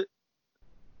seconds of it.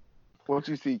 What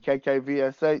you see,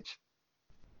 KKVSH?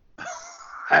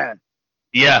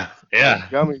 Yeah.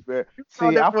 Gummy bear. saw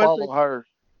See, that I one follow thing. her.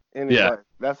 Anyway, Yeah.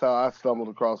 that's how I stumbled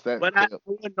across that But I clip.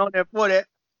 wasn't on there for that.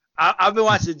 I've been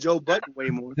watching Joe Budden way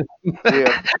more.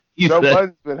 Yeah, You Joe said-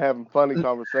 Budden's been having funny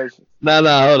conversations. Nah,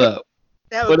 hold up.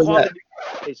 They have What a is quality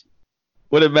conversation.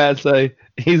 What did Matt say?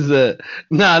 He said,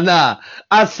 nah.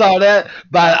 I saw that,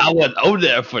 but I wasn't over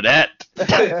there for that. He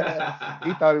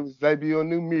thought he was debuting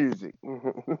new music.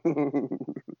 No,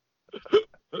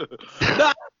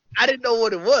 I didn't know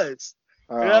what it was.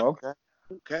 Oh, Yeah. okay.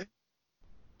 Okay.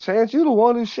 Chance, you the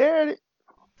one who shared it.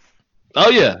 Oh,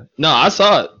 yeah. No, I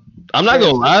saw it. I'm not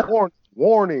going to lie.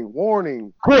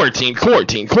 Warning. Quarantine.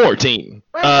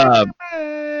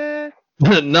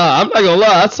 No, I'm not gonna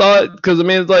lie. I saw it because I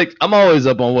mean, it's like I'm always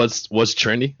up on what's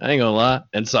trendy. I ain't gonna lie,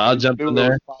 and so I jumped in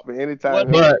there.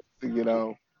 Anytime But to get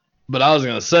on. but I was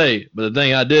gonna say, but the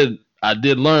thing I did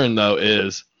learn though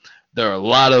is there are a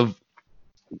lot of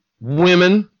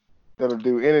women That'll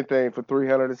do anything for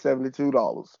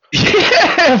 $372.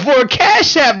 for a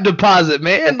Cash App deposit,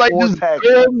 man. Like Before just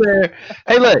taxes. go in there.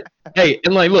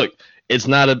 Look. It's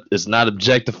not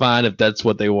objectifying if that's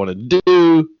what they want to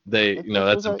do. That's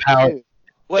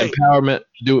empowerment.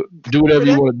 Do whatever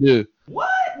you want to do. What?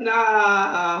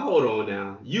 Nah, hold on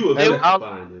now. You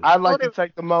objectifying them. I'd like to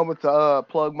take the moment to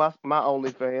plug my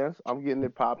OnlyFans. I'm getting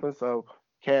it popping, so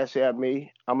Cash App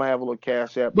me. I'm gonna have a little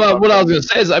Cash App. But what I was gonna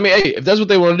say is, I mean, hey, if that's what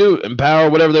they want to do, empower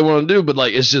whatever they want to do. But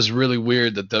like, it's just really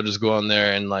weird that they'll just go on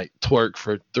there and like twerk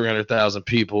for 300,000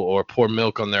 people or pour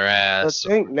milk on their ass. I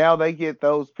think now they get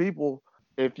those people.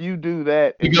 If you do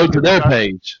that, You go to their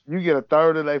page. You get a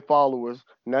third of their followers.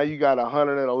 Now you got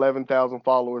 111,000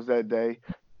 followers that day.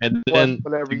 And Plus then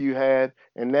whatever you had,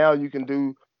 and now you can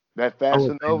do that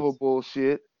Fashion Nova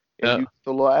bullshit and use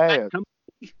the little ads.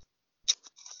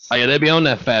 Oh yeah, they be on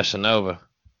that Fashion Nova.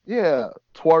 Yeah,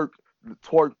 twerk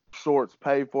shorts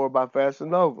paid for by Fashion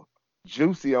Nova.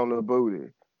 Juicy on the booty.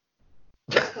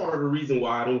 That's part of the reason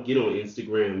why I don't get on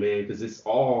Instagram, man, because it's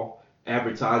all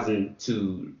advertising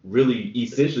to really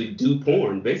essentially do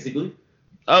porn, basically.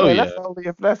 Oh Man, yeah. that's only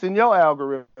if that's in your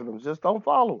algorithms. Just don't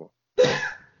follow them.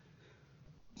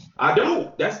 I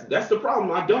don't. That's the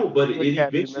problem. I don't, but it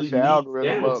eventually leads down to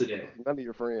that. None of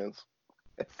your friends.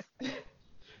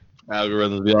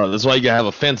 Algorithms be on. That's why you gotta have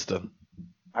a Finsta.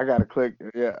 I gotta click,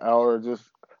 or just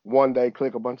one day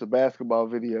click a bunch of basketball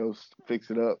videos, fix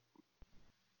it up.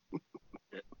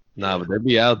 Nah, but they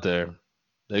be out there.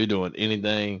 They be doing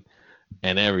anything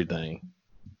and everything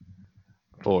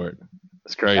for it.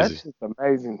 It's crazy. That's just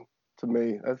amazing to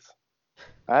me.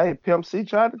 Hey, Pimp C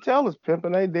tried to tell us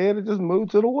pimping ain't dead. It just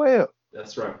moved to the web.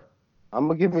 That's right. I'm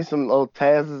gonna give me some little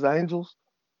Taz's Angels.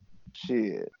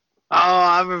 Shit. Oh,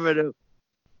 I remember them.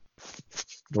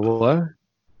 The what?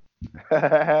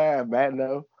 Matt,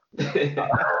 no.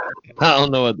 I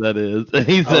don't know what that is.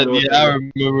 He said, know what "Yeah, I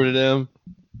that remember them."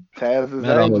 Taz's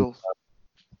Matt always- Angels.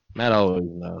 Matt always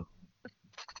know.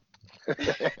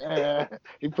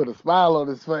 He put a smile on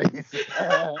his face.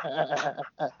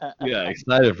 You got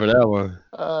excited for that one.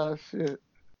 Oh shit.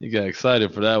 You got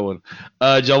excited for that one.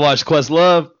 Did y'all watch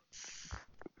Questlove?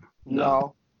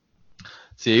 No.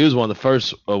 See, he was one of the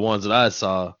first ones that I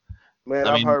saw. Man,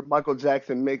 I I've mean- heard Michael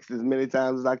Jackson mixed as many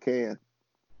times as I can.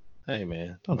 Hey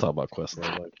man, don't talk about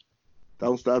Questlove. Like,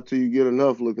 Don't stop till you get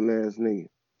enough looking ass nigga.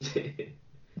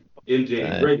 MJ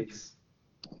Dang. Greatest.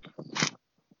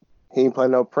 He ain't play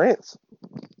no Prince.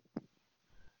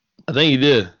 I think he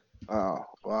did. Oh,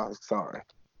 well, sorry.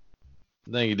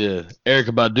 I think he did. Erykah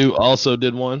Badu also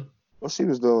did one. What she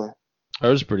was doing?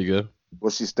 Hers was pretty good.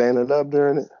 Was she standing up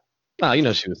during it? Nah, you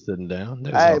know she was sitting down.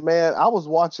 Hey man, I was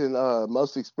watching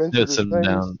Most Expensive Just sitting Things.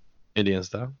 down, Indian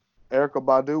style. Erykah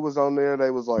Badu was on there.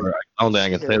 They was like, I don't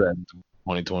think I can say that in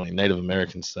 2020. Native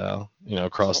American style,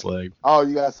 cross leg. oh,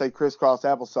 you gotta say crisscross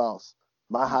applesauce.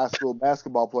 My high school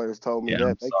basketball players told me Yeah, that.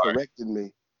 I'm They sorry. corrected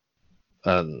me.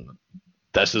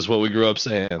 That's just what we grew up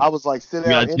saying. I was like, sit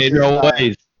You down. gotta change your own inside.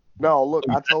 ways. No, look,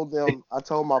 I told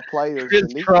my players, and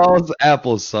these- Crisscross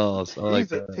applesauce. I like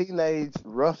these are that. teenage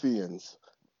ruffians.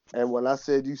 And when I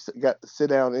said you got to sit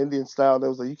down Indian style, they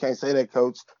was like, you can't say that,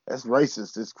 coach. That's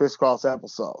racist. It's crisscross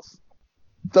applesauce.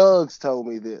 Thugs told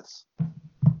me this.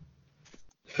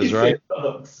 That's right.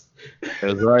 Thugs.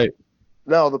 That's right.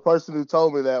 No, the person who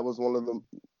told me that was one of them.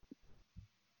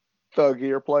 Thug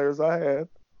Gear players I had.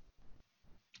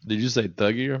 Did you say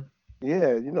thuggier?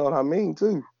 Yeah, you know what I mean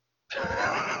too.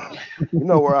 You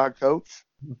know where I coach.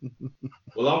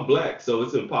 Well, I'm black, so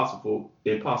it's impossible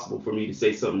for me to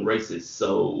say something racist.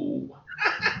 So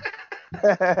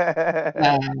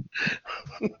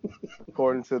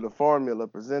According to the formula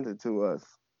presented to us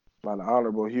by the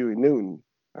Honorable Huey Newton.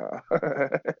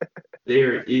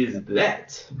 there is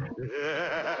that.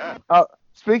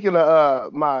 Speaking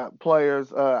of my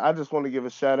players, I just want to give a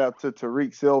shout out to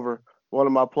Tariq Silver, one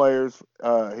of my players.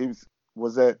 He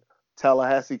was at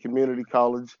Tallahassee Community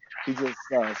College. He just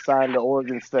signed to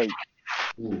Oregon State.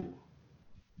 Ooh.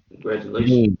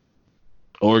 Congratulations.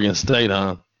 Oregon State,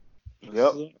 huh?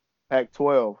 Yep.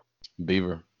 Pac-12.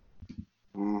 Beaver.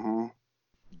 Mm-hmm.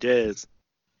 Dez.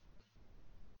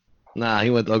 Nah, he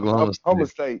went to Oklahoma State. Oklahoma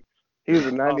State. He was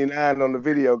a 99 on the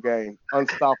video game.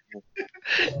 Unstoppable.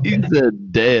 He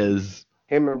said Dez.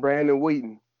 Him and Brandon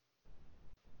Wheaton.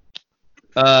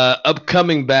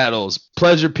 Upcoming battles.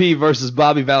 Pleasure P versus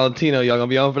Bobby Valentino. Y'all gonna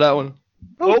be on for that one?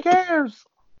 Who cares?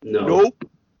 No. Nope.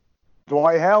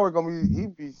 Dwight Howard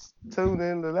he'd be tuned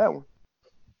into that one.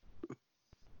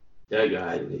 That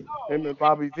guy. Him and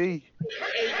Bobby V.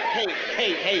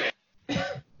 Hey.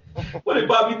 What did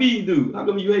Bobby V do? How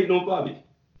come you hating on Bobby?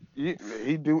 He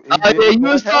Yeah, did you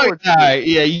was talking. All right,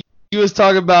 yeah, you was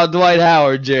talking about Dwight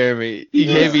Howard, Jeremy. He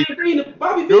You gave me.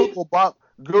 Bobby V. Google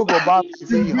Bobby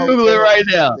V. Google it right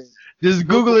now. Just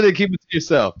Google it and keep it to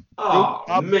yourself. Oh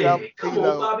Bobby man, come on,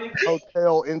 Valentino Bobby V.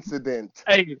 Hotel incident.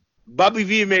 Hey, Bobby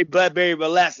V made Blackberry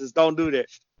molasses. Don't do that.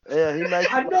 Yeah, he made.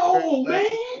 I know, man.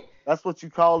 That's what you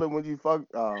call it when you fuck.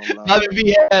 Oh, no. Bobby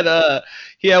V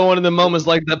had one of the moments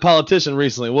like that politician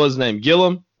recently. What was his name?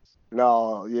 Gillum?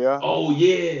 No, yeah. Oh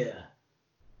yeah.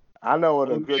 I know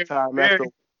what a good time after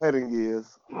wedding is.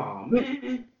 Oh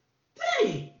man.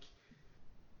 Dang.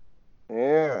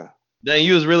 Yeah. Dang,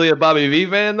 you was really a Bobby V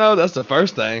fan though? That's the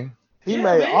first thing. He Yeah,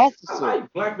 made man. officer. I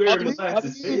like Blackberry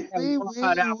molasses.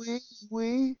 Man.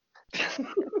 We.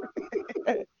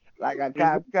 Like a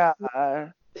cop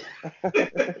car.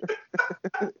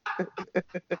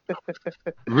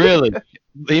 Really?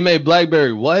 He made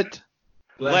Blackberry what?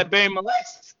 Blackberry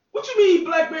molasses. What you mean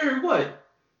Blackberry what?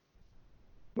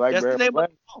 That's the name of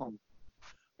the song.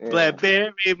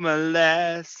 Blackberry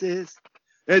molasses.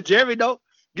 Hey, Jerry, don't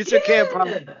get your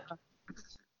camera.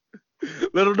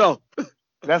 Let him know.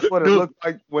 That's what it looked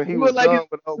like when he You was look like done you-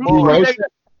 with no you look boy.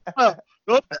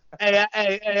 like-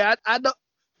 Hey, I know.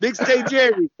 Big State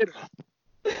Jerry.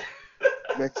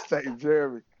 Mixtape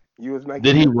Jeremy. You was making.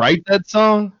 Did he write that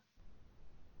song?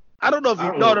 I don't know if I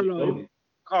you don't know. know.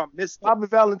 Call him Mr. Bobby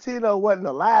Valentino wasn't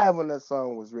alive when that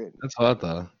song was written. That's what I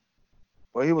thought.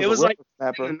 Well, he was It was a like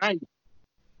rapper. in the 90s.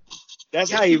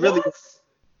 That's how he really. was.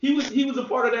 He was a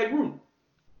part of that group.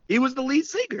 He was the lead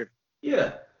singer.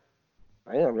 Yeah.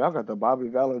 Damn, y'all got the Bobby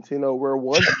Valentino where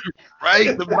was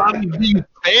Right, the Bobby V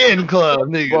fan club,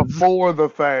 nigga. before the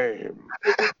fame.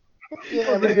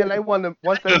 Yeah, man, they won the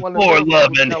once they won the For middle love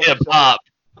school and talent hip show. hop.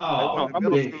 They Oh won the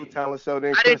middle man. school talent show.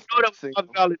 Then I didn't know that Chris was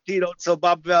Bob Valentino until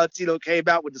Bob Valentino came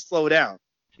out with the Slow Down.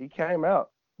 he came out.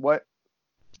 What?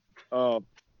 Wow.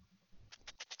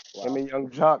 Him and Young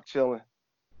Jock chilling.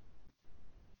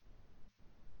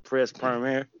 Press perm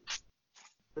hair.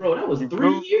 Bro, that was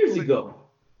 3 years ago.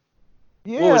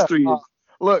 Yeah. What was 3 years?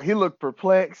 Look, he looked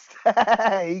perplexed.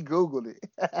 He Googled it.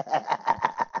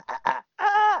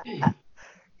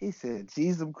 He said,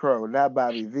 "Jesus Crow, not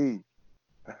Bobby V."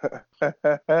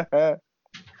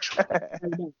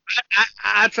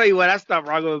 I tell you what, I stopped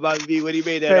rocking with Bobby V when he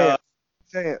made that.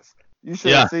 Chance. You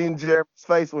should have seen Jeremy's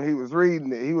face when he was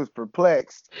reading it. He was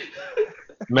perplexed.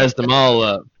 Messed them all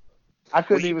up. I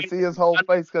couldn't even see his whole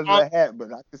face because of the hat,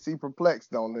 but I could see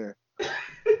perplexed on there.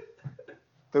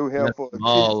 Threw him Messed for them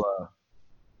all up.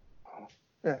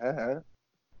 a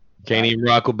Can't even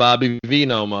rock with Bobby V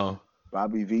no more.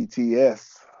 Bobby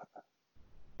VTS.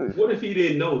 What if he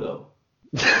didn't know though?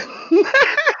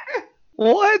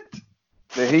 What?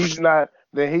 That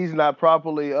he's not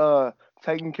properly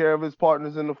taking care of his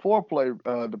partners in the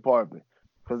foreplay department.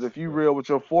 Because if you real with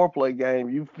your foreplay game,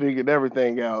 you figured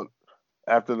everything out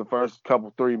after the first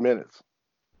couple 3 minutes.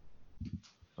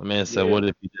 My man said, Yeah. what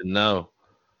if he didn't know?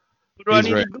 What do I He's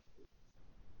need ready. to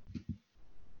do?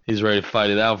 He's ready to fight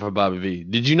it out for Bobby V.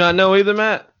 Did you not know either,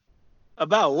 Matt?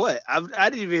 About what? I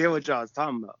didn't even hear what y'all was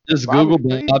talking about. Just Bobby Google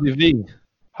V? Bobby V.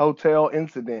 Hotel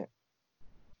incident.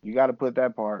 You got to put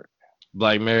that part.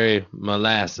 Blackberry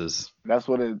molasses. That's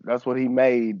what he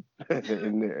made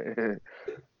in there.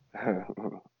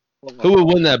 Who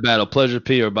would win that battle, Pleasure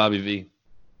P or Bobby V?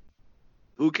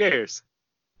 Who cares?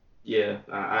 Yeah,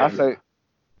 I I say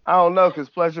I don't know, because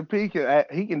Pleasure P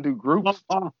can do groups.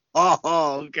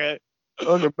 Okay.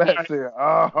 Look at Matt saying,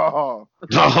 oh.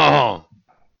 Oh,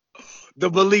 The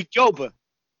Malik Yoba.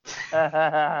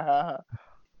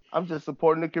 I'm just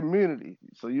supporting the community.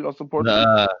 So you don't support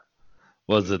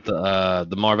was it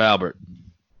the Marv Albert?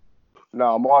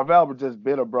 No, Marv Albert just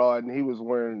been abroad and he was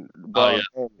wearing broad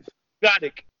panties. Got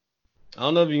it. I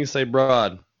don't know if you can say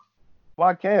broad.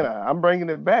 Why can't I? I'm bringing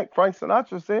it back. Frank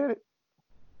Sinatra said it.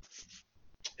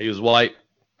 He was white.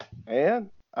 And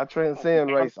I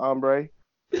transcend race, hombre.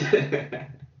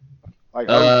 Like,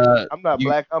 I'm not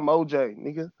black. I'm OJ,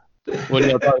 nigga. What are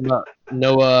y'all talking about?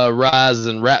 No rise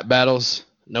in rap battles.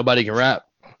 Nobody can rap.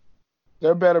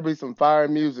 There better be some fire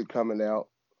music coming out.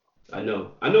 I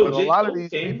know. But J. a lot Cole of these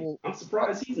can. people, I'm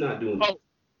surprised he's not doing it.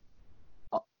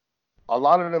 a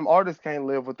lot of them artists can't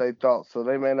live what they thought, so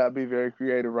they may not be very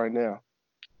creative right now.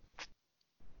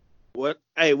 What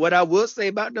I will say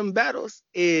about them battles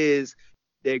is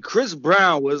that Chris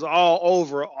Brown was all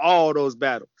over all those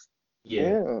battles.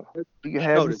 Yeah. You can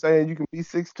have you saying you can be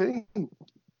 16. No,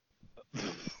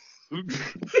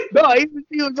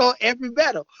 he was on every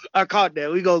battle. I caught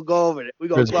that. We gonna go over it. We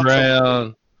gonna Chris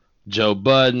Brown, Joe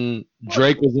Budden,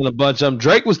 Drake was in a bunch of them.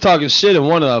 Drake was talking shit in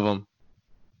one of them.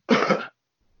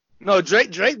 No,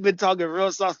 Drake been talking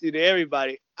real saucy to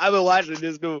everybody. I've been watching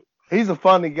this dude. He's a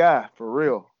funny guy, for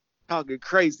real. Talking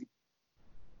crazy.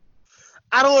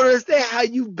 I don't understand how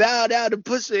you bow down to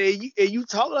Pusha and you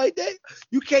talk like that.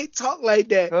 You can't talk like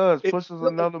that. Because Pusha's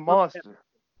another monster.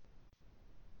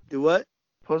 Do what?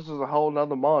 Pusha's a whole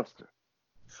nother monster.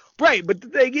 Right, but the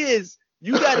thing is,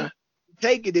 you gotta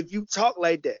take it if you talk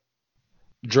like that.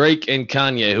 Drake and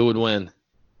Kanye, who would win?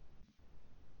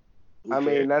 I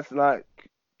mean, that's not.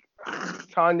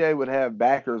 Kanye would have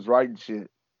backers writing shit.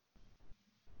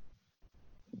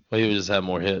 Well, he would just have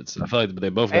more hits. I feel like they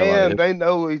both got a lot of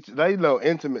hits. And they know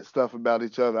intimate stuff about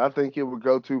each other. I think it would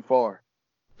go too far.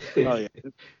 Oh yeah,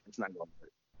 it's not going to.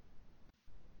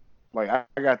 Like, I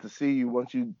got to see you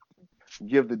once you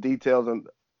give the details and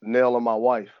nail on my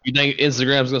wife. You think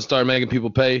Instagram's gonna start making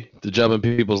people pay to jump in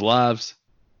people's lives?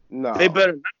 No, they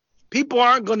better not. People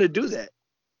aren't going to do that.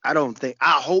 I don't think.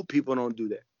 I hope people don't do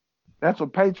that. That's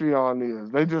what Patreon is.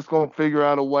 They just gonna figure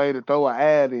out a way to throw an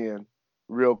ad in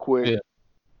real quick. Yeah.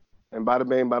 And bada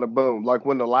bing, bada boom. Like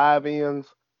when the live ends,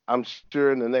 I'm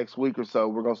sure in the next week or so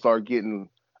we're gonna start getting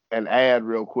an ad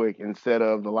real quick instead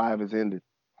of the live has ended.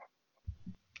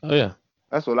 Oh yeah.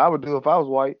 That's what I would do if I was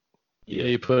white. Yeah,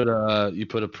 you put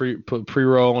a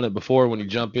pre-roll on it before when you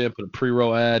jump in, put a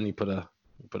pre-roll ad and you put a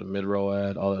mid-roll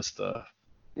ad, all that stuff.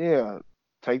 Yeah.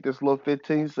 Take this little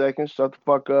 15 seconds, shut the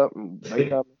fuck up, and they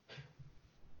come.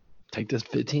 Take this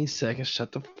 15 seconds,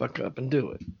 shut the fuck up, and do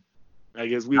it. I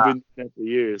guess we've been doing that for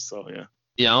years, so yeah.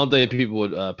 Yeah, I don't think people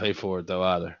would pay for it though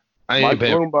either. Mike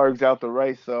Bloomberg's out the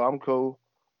race, so I'm cool.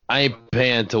 I ain't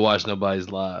paying to watch nobody's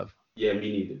live. Yeah,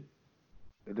 me neither.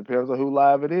 It depends on who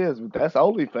live it is, but that's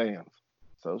OnlyFans.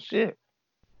 So shit.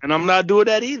 And I'm not doing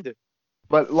that either.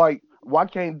 But like, why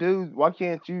can't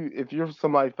you, if you're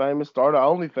somebody famous, start an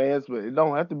OnlyFans, but it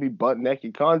don't have to be butt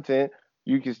naked content.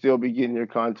 You can still be getting your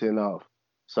content off.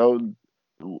 So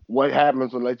what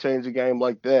happens when they change the game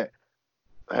like that?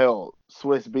 Hell,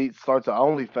 Swiss Beats starts an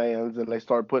OnlyFans and they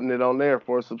start putting it on there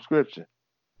for a subscription.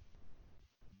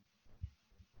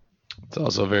 It's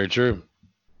also very true.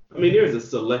 I mean, there's a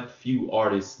select few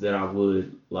artists that I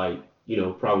would like,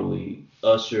 probably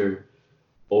Usher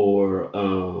or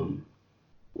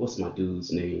what's my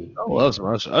dude's name? Oh,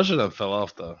 Usher. Usher done fell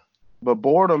off though. But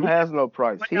boredom has no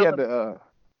price. He had to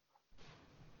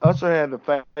Usher had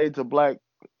to fade to black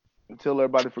until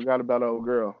everybody forgot about old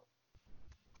girl.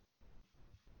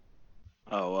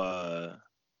 Oh,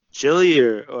 Chili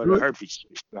or the herpes?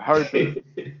 The herpes.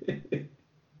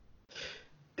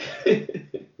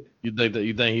 You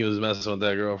think he was messing with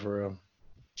that girl for real?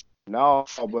 No,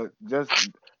 but just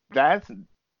that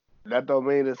don't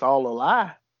mean it's all a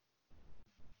lie.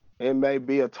 It may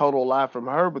be a total lie from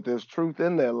her, but there's truth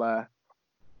in that lie.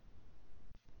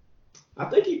 I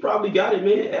think he probably got it,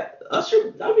 man.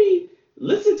 Usher, I mean,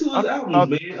 listen to his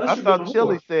albums, man. I thought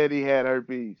Chili said he had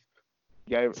herpes.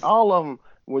 Gave all of them.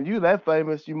 When you that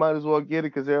famous, you might as well get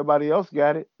it because everybody else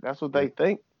got it. That's what they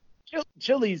think.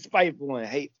 Chili's spiteful and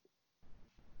hateful.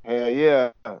 Hell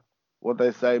yeah. What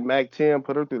they say, Mac 10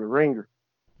 put her through the ringer.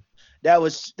 That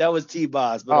was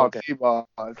T-Boz. But okay. T-Boz.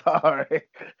 All right.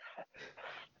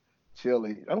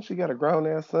 Chili. Don't she got a grown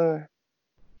ass son?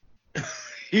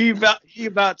 he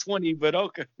about 20, but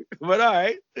okay. But all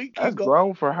right. That's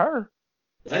grown for her.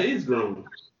 That is grown.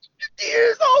 50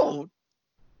 years old.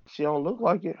 She don't look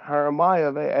like it. Her and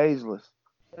Maya, they ageless.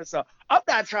 So I'm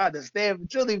not trying to stand for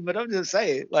Chili, but I'm just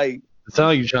saying, like, It sounds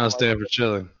like you're trying to stand for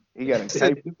chilling. He got a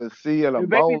cape with the C and a the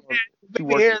bowl. baby She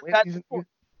hair's working got Wendy's.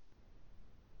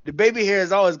 the baby hair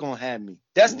is always gonna have me.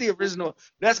 That's the original.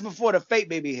 That's before the fake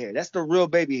baby hair. That's the real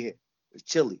baby hair. It's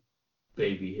Chili.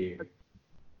 Baby hair.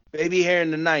 Baby hair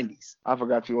in the 90s. I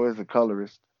forgot you was a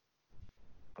colorist.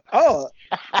 Oh,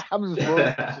 I'm just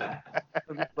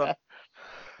wrong.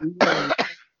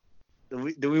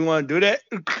 do we want to do that?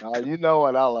 You know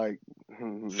what I like. I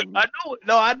know.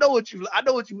 No, I know what you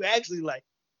actually like.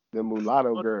 The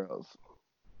mulatto girls.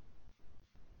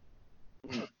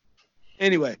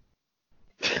 Anyway,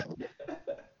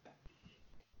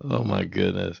 Oh my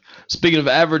goodness. Speaking of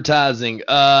advertising,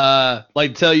 like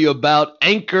to tell you about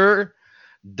Anchor.fm.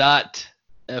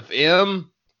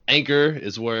 Anchor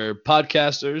is where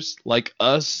podcasters like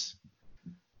us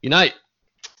unite.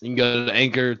 You can go to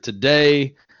Anchor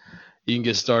today. You can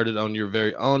get started on your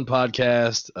very own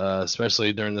podcast,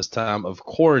 especially during this time of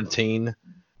quarantine.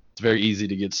 It's very easy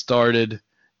to get started.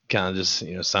 Kind of just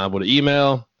sign up with an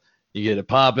email. You get it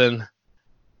popping.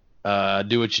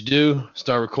 Do what you do.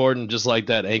 Start recording just like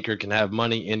that. Anchor can have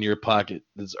money in your pocket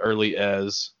as early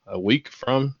as a week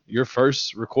from your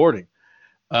first recording.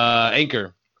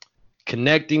 Anchor,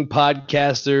 connecting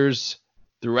podcasters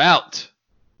throughout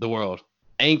the world.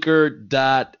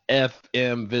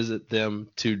 Anchor.fm. Visit them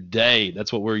today.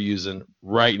 That's what we're using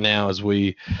right now as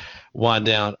we wind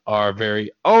down our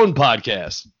very own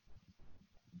podcast.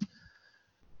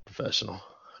 Professional.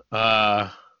 Yeah,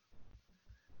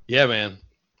 man.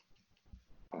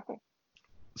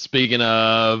 Speaking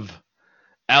of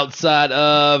outside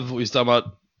of, we was talking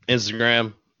about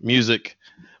Instagram, music.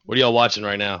 What are y'all watching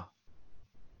right now?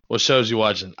 What shows you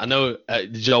watching? I know,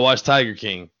 did y'all watch Tiger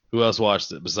King? Who else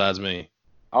watched it besides me?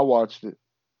 I watched it.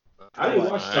 I didn't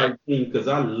watch Tiger King because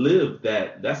I live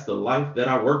that. That's the life that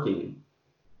I work in.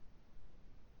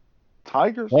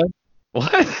 Tigers?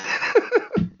 What?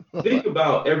 Think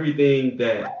about everything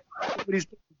that.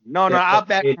 no, I'll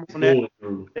back him on that. going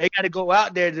through. They got to go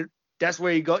out there. That's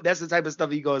where he go. That's the type of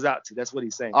stuff he goes out to. That's what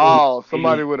he's saying. Oh,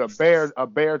 somebody with a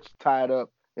bear tied up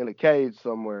in a cage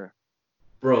somewhere.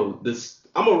 Bro,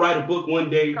 I'm gonna write a book one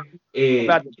day, and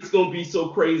it's gonna be so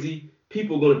crazy.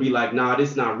 People gonna be like, nah,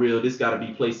 this not real. This gotta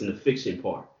be placed in the fiction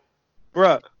part.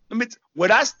 Bro,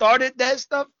 when I started that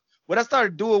stuff, when I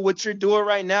started doing what you're doing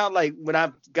right now, like when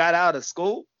I got out of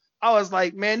school, I was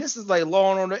like, man, this is like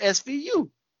Law and Order SVU.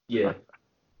 Yeah.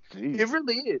 It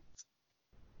really is.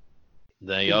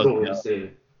 Dang, You know what I'm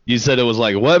saying? you said it was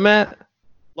like what, Matt?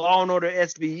 Law and Order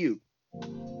SVU.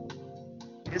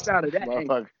 It's out of that.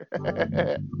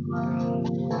 Motherfucker.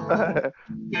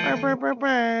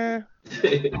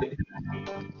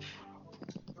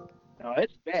 No,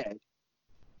 it's bad.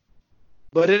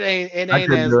 But it ain't I as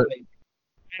couldn't do it. like,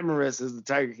 glamorous as the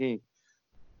Tiger King.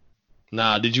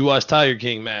 Nah, did you watch Tiger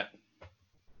King, Matt?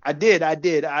 I did.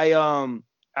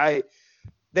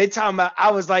 They talking about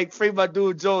I was like free my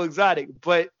dude Joe Exotic,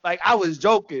 but like I was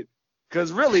joking because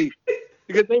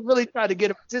they really tried to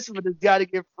get a petition for this guy to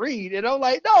get freed, and I'm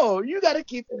like, no, you got to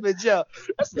keep him in jail.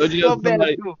 That's a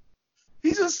scumbag dude.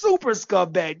 He's a super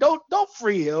scumbag. Don't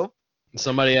free him.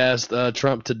 Somebody asked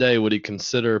Trump today, would he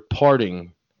consider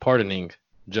pardoning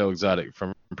Joe Exotic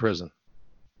from prison?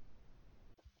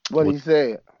 What he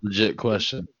said? Legit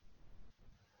question.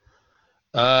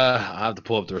 I have to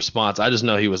pull up the response. I just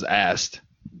know he was asked.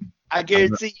 I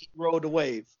guarantee he rode the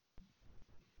wave.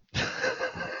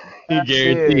 He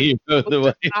guaranteed he rode the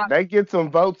wave. They get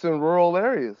some votes in rural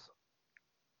areas.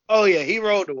 Oh yeah, he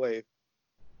rode the wave.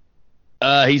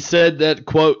 He said that,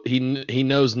 quote, he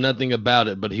knows nothing about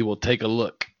it, but he will take a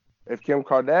look. If Kim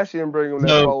Kardashian bring him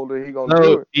that folder, he gonna do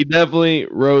No, it. he definitely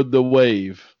rode the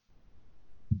wave.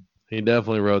 He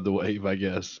definitely rode the wave, I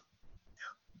guess.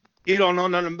 He don't know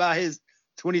nothing about his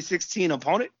 2016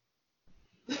 opponent.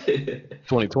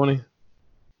 2020?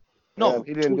 No, Yeah,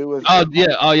 he didn't do his. Oh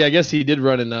yeah, I guess he did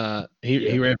run in.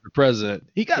 He ran for president.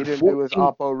 He He didn't do his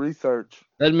Oppo research.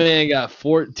 That man got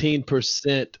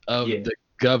 14% of the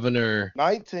governor.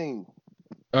 19.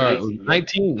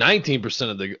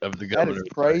 19% of the That governor. is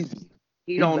crazy.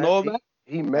 he don't know about.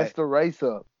 He messed the race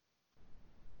up.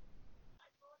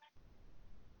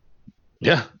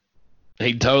 Yeah,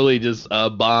 he totally just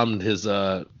bombed his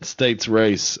state's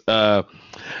race. Man,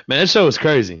 that show was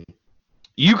crazy.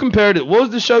 You compared it. What was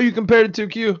the show you compared it to,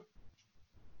 Q?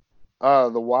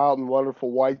 The Wild and Wonderful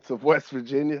Whites of West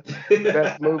Virginia.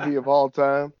 Best movie of all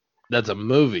time. That's a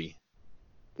movie.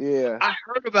 Yeah. I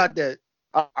heard about that.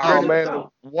 Oh man,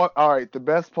 what? All right. The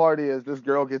best part is this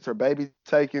girl gets her baby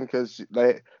taken because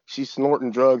she's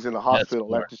snorting drugs in the hospital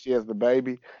smart. after she has the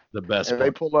baby. The best And part.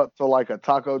 they pull up to like a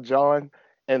Taco John,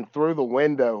 and through the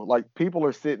window, like people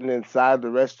are sitting inside the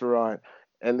restaurant,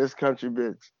 and this country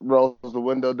bitch rolls the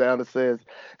window down and says,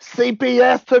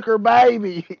 "CPS took her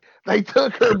baby. They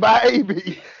took her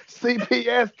baby.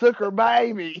 CPS took her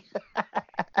baby."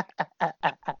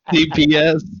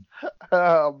 CPS.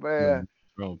 Oh man.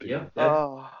 Wrong people. Yeah,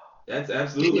 Oh. that's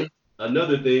absolutely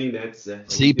another thing that's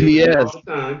CPS. all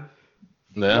the time.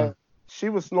 Yeah. Man, she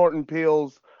was snorting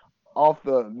pills off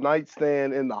the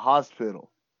nightstand in the hospital.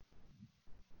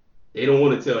 They don't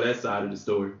want to tell that side of the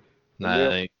story. Nah,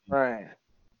 Yeah. Right.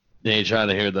 they ain't trying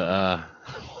to hear the.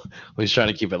 He's trying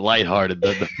to keep it lighthearted.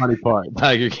 The funny part,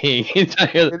 Tiger King. It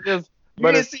is, You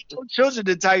but didn't it's, see no children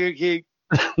in Tiger King.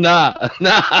 Nah.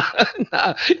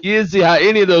 You didn't see how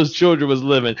any of those children was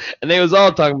living, and they was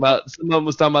all talking about. Some of them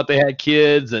was talking about they had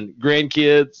kids and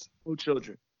grandkids. No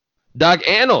children. Doc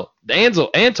Antle,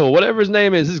 whatever his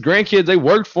name is, his grandkids, they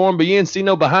worked for him, but you didn't see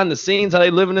no behind the scenes how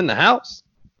they living in the house.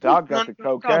 Doc got the I'm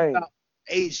talking cocaine. about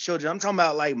age children. I'm talking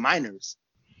about like minors.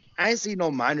 I ain't see no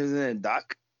minors in it,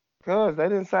 Doc. Cause they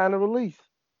didn't sign the release.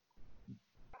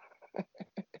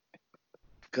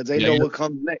 Because they Yeah, know you- what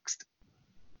comes next.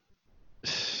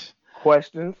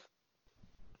 Questions?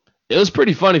 It was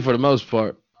pretty funny for the most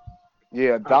part.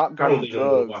 Yeah, Doc I got don't the think I'm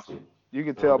gonna drugs. watch it. You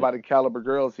can tell by the caliber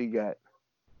girls he got.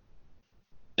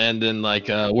 And then, like,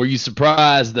 were you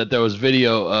surprised that there was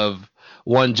video of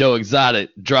one Joe Exotic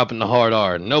dropping the hard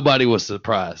R? Nobody was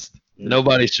surprised.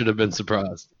 Nobody should have been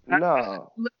surprised.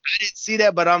 No. I didn't see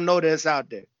that, but I know that's out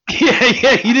there.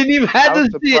 Yeah, you didn't even I have was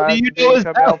to see it. surprised You it know didn't it's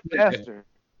come out out there. faster.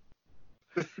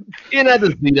 You didn't have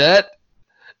to see that.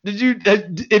 Did you?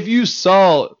 If you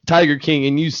saw Tiger King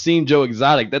and you seen Joe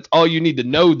Exotic, that's all you need to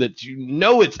know. That you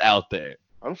know it's out there.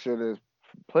 I'm sure there's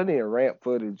plenty of ramp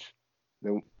footage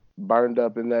that burned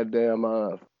up in that damn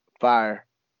fire.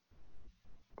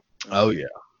 Oh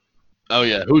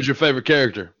yeah. Who's your favorite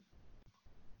character?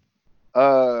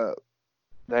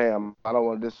 Damn, I don't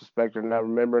want to disrespect her not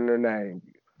remembering her name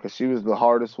because she was the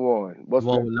hardest one. What's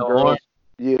One the with no girl? arm?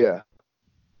 Yeah.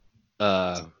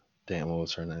 Damn, what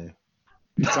was her name?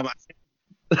 You talking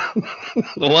about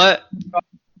What?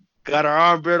 got her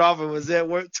arm bit off and was at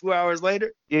work 2 hours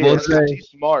later? Yeah, What's her name? she's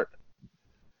smart.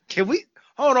 Can we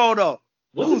hold on though?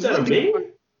 Wasn't that a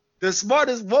man? The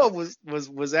smartest one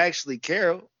was actually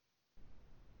Carol.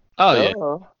 Oh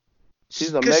yeah.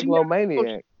 She's a 'Cause she-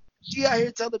 megalomaniac. She out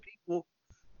here telling people,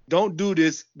 don't do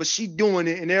this, but she doing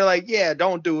it, and they're like, yeah,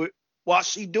 don't do it while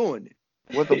she doing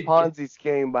it. With a Ponzi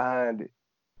scheme behind it.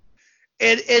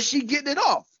 And she getting it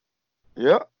off.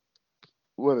 Yep.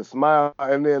 With a smile.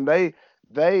 And then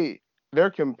they're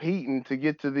competing to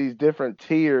get to these different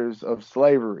tiers of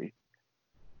slavery.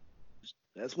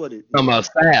 That's what it Talking about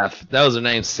Saf. That was her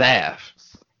name, Saf.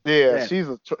 Yeah, Yeah. she's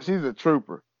a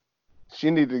trooper. She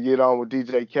need to get on with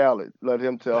DJ Khaled. Let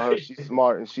him tell her she's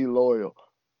smart and she loyal.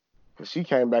 Cause she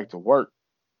came back to work.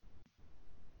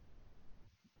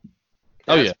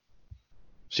 Oh yeah.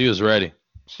 She was ready.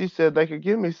 She said they could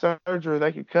give me surgery,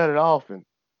 they could cut it off, and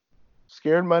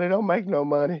scared money don't make no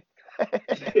money.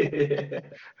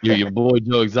 Your boy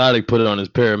Joe Exotic put it on his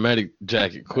paramedic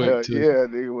jacket quick too. Yeah,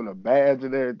 nigga, with a badge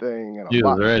and everything. And a She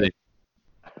was box. ready.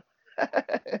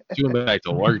 She went back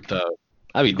to work though.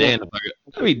 I'd be damned if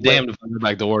I go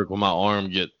back to work when my arm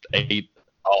get ate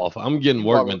off. I'm getting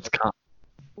workman's comp.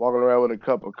 Walking around with a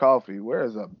cup of coffee.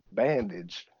 Where's a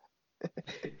bandage?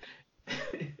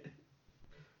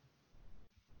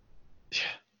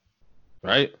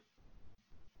 Right?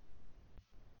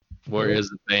 Where is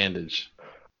the bandage?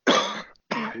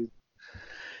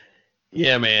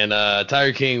 Yeah, man.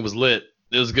 Tiger King was lit.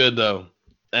 It was good though,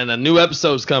 and a new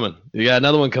episode's coming. You got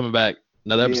another one coming back.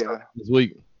 Another episode this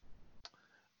week.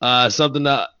 Something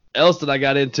else that I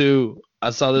got into. I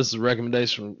saw this as a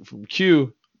recommendation from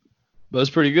Q, but it's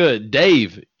pretty good.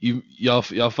 Dave, y'all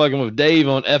fucking with Dave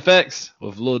on FX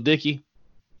with Lil Dicky.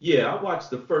 Yeah, I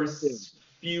watched the first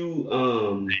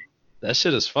few That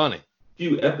shit is funny.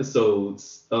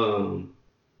 episodes,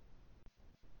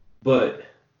 but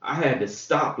I had to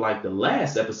stop like the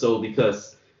last episode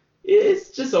because it's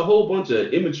just a whole bunch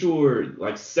of immature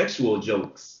like sexual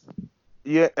jokes.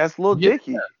 Yeah, that's Lil Yeah.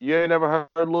 Dicky. You ain't never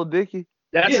heard Lil Dicky?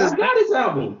 That's Yeah, his I got his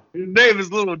album. name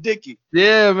is Little Dicky.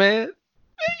 Yeah, man.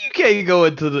 You can't go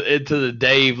into the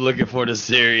Dave looking for the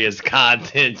serious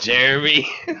content, Jeremy.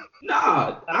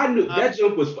 Nah, I knew that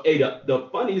joke was. Hey, the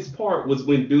funniest part was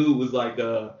when dude was like,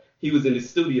 he was in the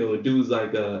studio and dude was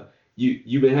like,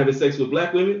 you been having sex with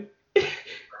black women?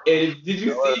 And did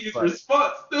you see his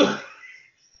response? Dude?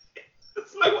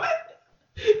 It's like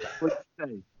what?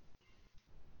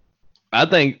 I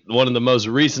think one of the most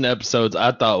recent episodes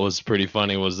I thought was pretty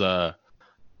funny was the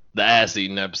ass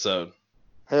eating episode.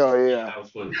 Hell Yeah, yeah. that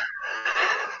was funny.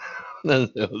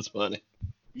 That was funny.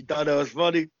 You thought that was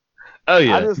funny? Oh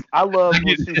yeah, I love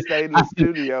when she stayed in the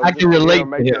studio. I just can to hear relate her to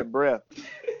make him. that breath.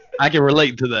 I can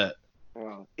relate to that.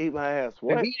 Eat my ass.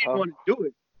 And What? he didn't want to do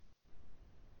it.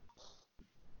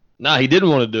 Nah, he didn't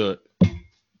want to do it.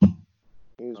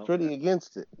 He was pretty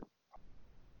against it.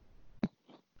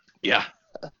 Yeah.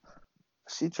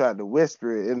 She tried to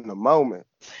whisper it in the moment.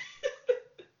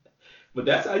 But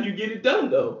that's how you get it done,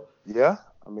 though. Yeah,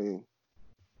 I mean,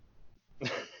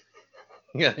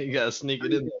 Yeah, you gotta sneak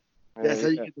it in there. That's how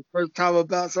you get the first time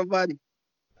about somebody.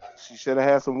 She should have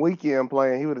had some weekend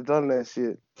playing. He would have done that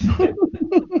shit.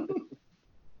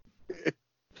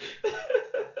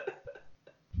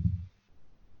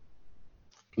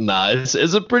 Nah, it's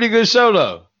a pretty good show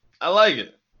though. I like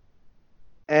it.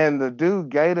 And the dude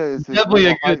Gator is his Definitely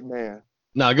real a good- hype man.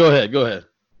 Nah, go ahead.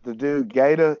 The dude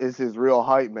Gator is his real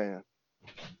hype man.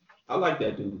 I like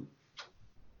that dude.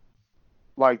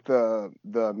 Like the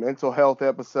mental health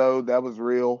episode, that was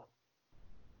real.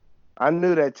 I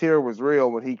knew that tear was real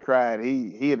when he cried.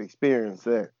 He had experienced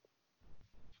that.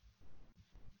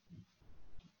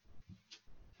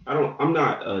 I'm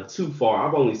not too far.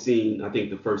 I've only seen, I think,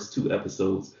 the first 2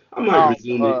 episodes. I might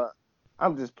resume it.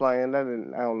 I'm just playing. I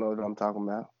don't know what I'm talking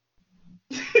about.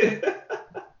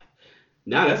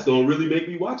 Now that's gonna really make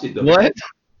me watch it though. What?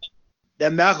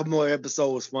 That Macklemore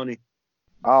episode was funny.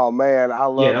 Oh man, I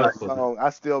love Yeah, that that was fun. song. I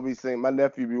still be singing. My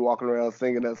nephew be walking around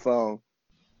singing that song.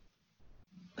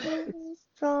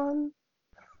 John.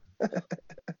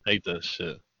 Hate that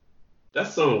shit. That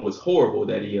song was horrible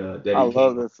that he I came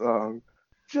love up. that song.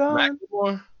 John.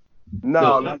 Macklemore?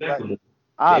 No, not Macklemore.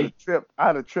 I'd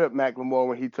have tripped Macklemore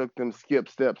when he took them skip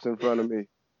steps in front of me.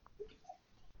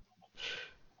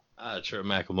 I'd trip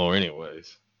Macklemore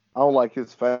anyways. I don't like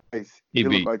his face. He beat-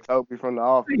 look like Toby from The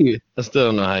Office. I still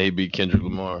don't know how he beat Kendrick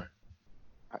Lamar.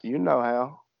 You know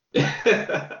how.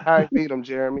 How he beat him,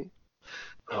 Jeremy.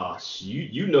 Oh,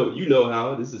 you know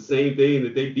how. It's the same thing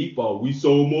that they default. We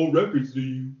sold more records to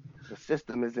you. The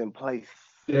system is in place.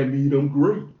 That mean I'm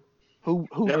great. Who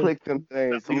clicked them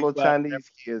things? Some little Chinese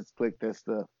kids clicked that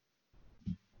stuff.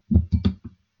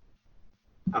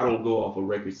 I don't go off of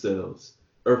record sales.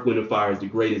 Earth, Wind, and Fire is the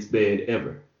greatest band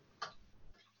ever.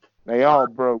 They all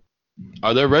broke.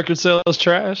 Are their record sales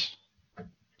trash?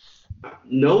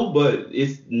 No, but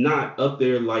it's not up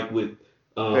there like with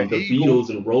the Eagles. Beatles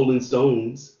and Rolling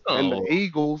Stones. And Oh, the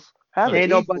Eagles. How the Ain't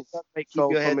nobody Eagles else make keep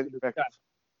sold your so head many to the records?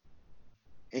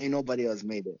 sky. Ain't nobody else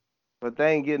made it. But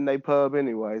they ain't getting their pub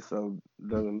anyway, so it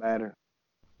doesn't matter.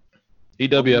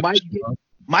 EWF.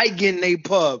 Mike getting a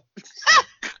pub.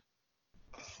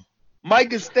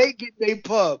 Mike and State getting a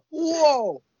pub.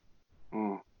 Whoa.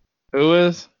 Mm. Who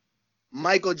is?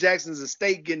 Michael Jackson's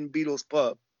estate getting Beatles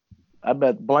pub. I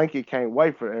bet Blanket can't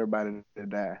wait for everybody to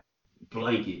die.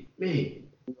 Blanket. Man,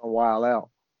 He's gonna wild out.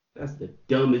 that's the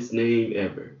dumbest name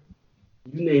ever.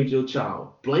 You named your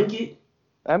child Blanket?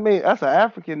 I mean, that's an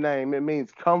African name. It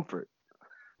means comfort.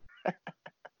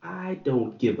 I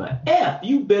don't give a F.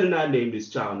 You better not name this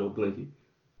child no Blanket.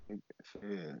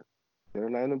 Yeah. Their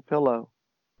name is Pillow.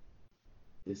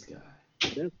 This guy.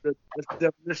 That's the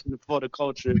definition for the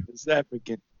culture. It's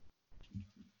African.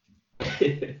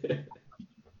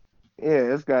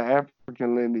 Yeah, it's got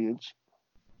African lineage.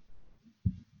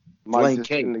 Mike just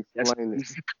didn't explain it.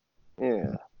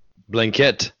 Yeah.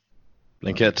 Blanket.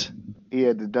 He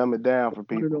had to dumb it down for One of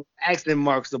people. those accent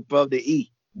marks above the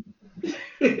E.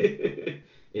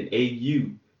 An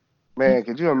AU. Man,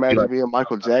 could you imagine being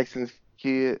Michael Jackson's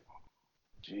kid?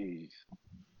 Jeez.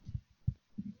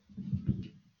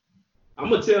 I'm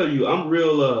gonna tell you, I'm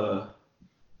real.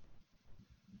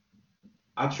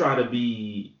 I try to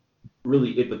be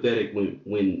really empathetic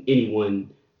when anyone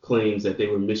claims that they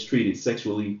were mistreated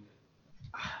sexually.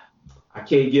 I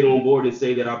can't get on board and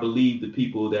say that I believe the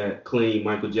people that claim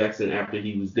Michael Jackson after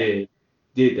he was dead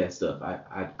did that stuff.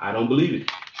 I don't believe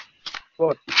it.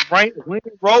 But Frank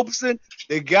William Robeson,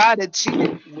 the guy that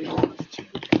cheated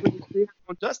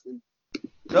on Justin,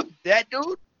 that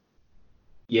dude.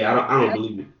 Yeah, I don't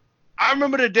believe it. I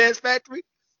remember the Dance Factory.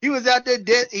 He was out there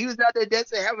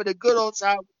dancing, having a good old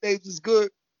time. Things was good.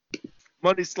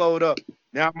 Money slowed up.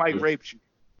 Now Mike raped you.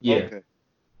 Yeah. Okay.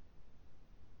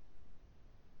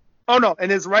 Oh no,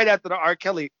 and it's right after the R.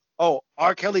 Kelly. Oh,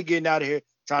 R. Kelly getting out of here.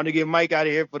 Time to get Mike out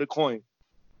of here for the coin.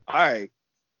 All right,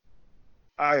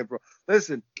 bro.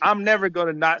 Listen, I'm never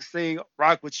gonna not sing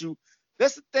Rock With You.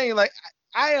 That's the thing. Like,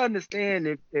 I understand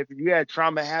if you had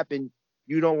trauma happen,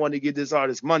 you don't want to give this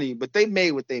artist money, but they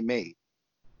made what they made.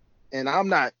 And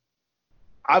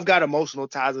I've got emotional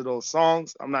ties to those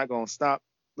songs. I'm not going to stop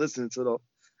listening to those.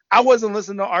 I wasn't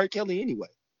listening to R. Kelly anyway.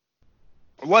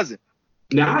 Or was it?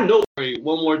 Now I know.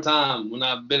 One more time when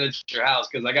I've been at your house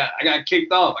because I got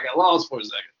kicked off. I got lost for a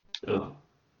second.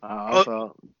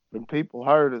 So the people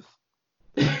heard us.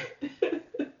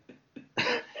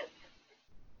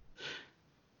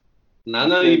 And I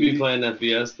know you be playing that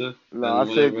Fiesta. No,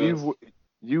 I said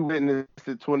you witnessed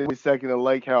it 22nd of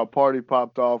Lake how a party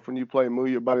popped off when you play Move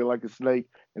Your Body Like a Snake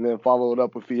and then followed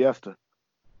up with Fiesta.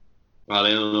 Oh,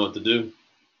 they don't know what to do.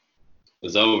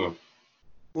 It's over.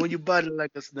 When you body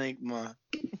like a snake, man.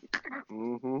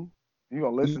 Mm-hmm. You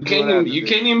gonna listen You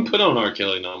can't even put on R.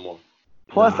 Kelly no more.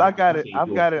 Plus, I've got it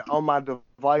on my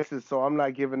devices, so I'm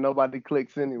not giving nobody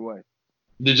clicks anyway.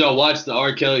 Did y'all watch the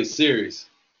R. Kelly series?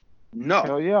 No.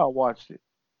 Hell yeah, I watched it.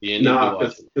 Yeah,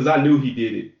 because I knew he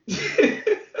did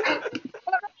it.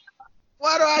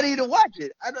 Why do I need to watch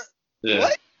it? Yeah.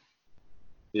 What?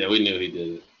 Yeah, we knew he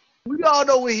did it. We all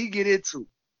know what he get into.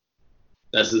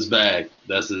 That's his bag.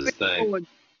 That's his thing.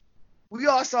 We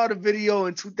all saw the video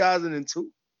in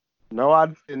 2002. No, I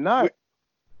did not.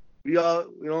 We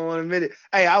don't want to admit it.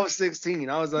 Hey, I was 16.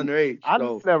 I was underage. I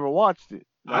never watched it.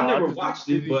 I never watched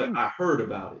it, but I heard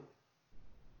about it.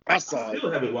 I saw I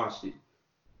still haven't watched it.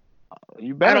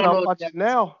 You better not watch it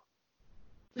now.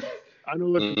 I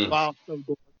know it's wild stuff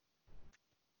going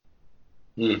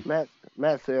on.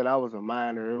 Matt said I was a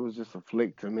minor. It was just a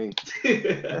flick to me.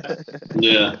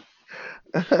 Yeah.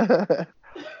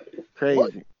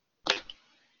 Crazy.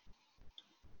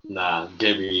 Nah,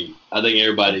 Gabby. I think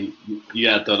everybody, you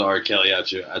gotta throw the R. Kelly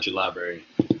out your library.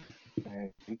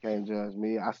 Man, you can't judge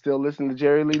me. I still listen to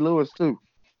Jerry Lee Lewis too.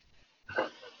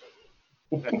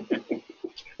 None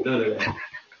of that.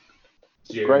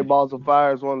 Jerry. Great Balls of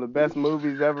Fire is one of the best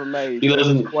movies ever made. You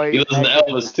listen to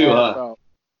Elvis too, huh?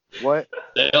 What?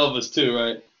 The Elvis too,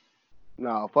 right?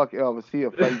 No, fuck Elvis. He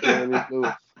a fake Jerry Lee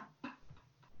Lewis.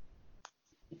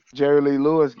 Jerry Lee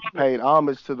Lewis paid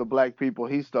homage to the black people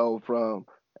he stole from.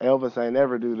 Elvis ain't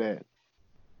ever do that.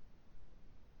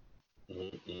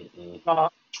 I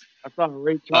saw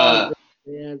Ray Charles.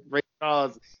 Ray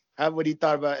Charles. How what he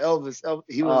thought about Elvis?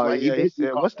 He was like, he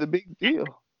said, "What's the big deal?"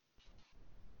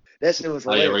 That shit was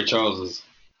hilarious. hilarious. Yeah, Ray Charles is.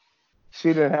 She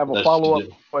didn't have a follow-up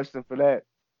question for that.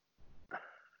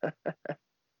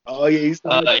 Oh yeah, he's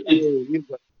y'all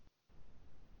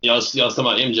talking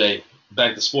about MJ?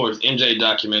 Back to sports. MJ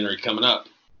documentary coming up.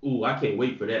 Ooh, I can't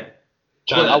wait for that.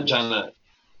 Trying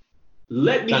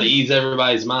to ease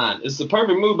everybody's mind. It's the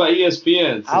perfect move by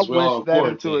ESPN. I wish that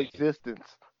into existence.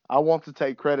 I want to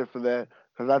take credit for that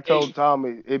because I told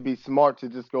Tommy it'd be smart to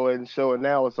just go ahead and show it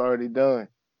now. It's already done.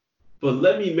 But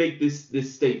let me make this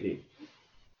statement.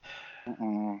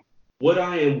 What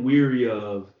I am weary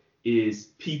of is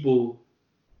people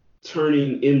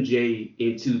turning MJ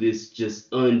into this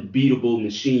just unbeatable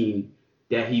machine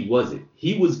that he wasn't.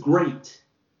 He was great.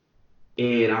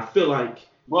 And I feel like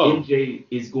MJ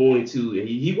is going to, and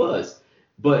he was,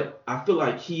 but I feel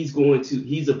like this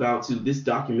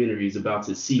documentary is about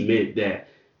to cement that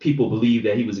people believe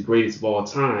that he was the greatest of all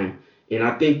time. And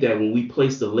I think that when we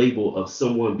place the label of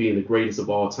someone being the greatest of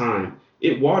all time,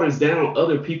 it waters down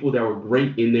other people that were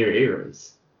great in their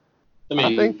eras.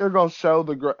 I think they're going to show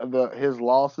his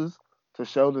losses to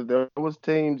show that there was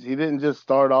teams. He didn't just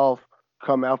start off,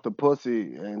 come out the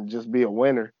pussy, and just be a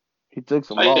winner. He took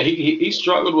some losses. He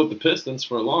struggled with the Pistons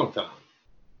for a long time.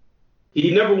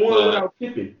 He never won without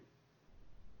Pippen.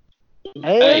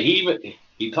 Hey,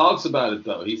 he talks about it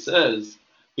though. He's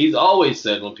always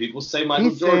said when people say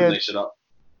Michael Jordan, they should.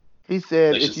 He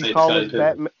said if you call us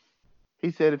Batman.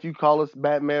 He said if you call us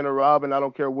Batman or Robin, I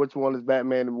don't care which one is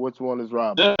Batman and which one is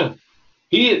Robin.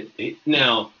 Yeah.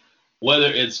 Now, whether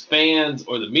it's fans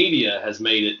or the media has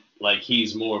made it like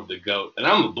he's more of the GOAT. And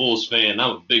I'm a Bulls fan.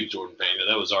 I'm a big Jordan fan.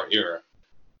 That was our era.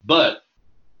 But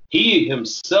he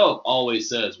himself always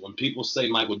says when people say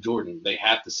Michael Jordan, they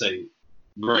have to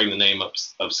bring the name up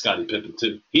of Scottie Pippen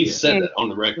too. He said that on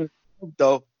the record.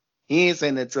 Though he ain't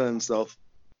saying that to himself.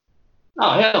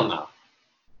 Oh, hell no.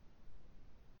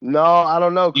 No, I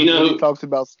don't know. Because when he talks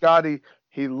about Scottie,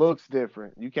 he looks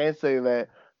different. You can't say that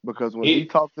because when he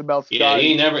talks about Scottie,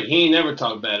 he ain't never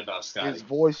talked bad about Scottie. His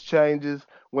voice changes.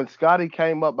 When Scottie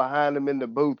came up behind him in the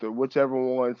booth, or whichever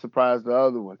one surprised the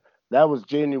other one, that was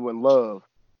genuine love.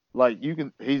 Like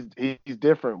he's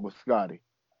different with Scottie.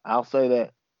 I'll say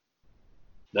that.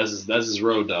 That's his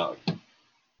road dog.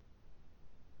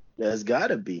 That's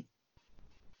gotta be.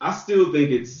 I still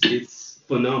think it's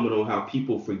phenomenal how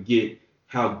people forget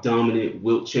how dominant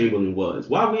Wilt Chamberlain was.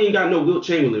 Why we ain't got no Wilt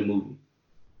Chamberlain movie?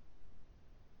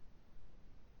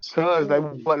 Because they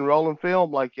wasn't rolling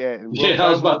film like that. I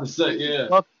was about to say,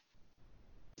 yeah.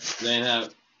 They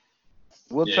have.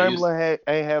 Wilt Chamberlain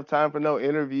ain't have time for no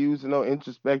interviews and no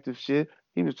introspective shit.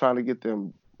 He was trying to get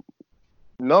them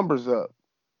numbers up.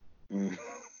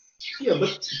 Yeah,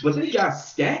 but they got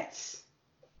stats.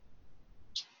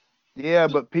 Yeah,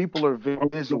 but people are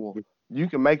visual. You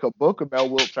can make a book about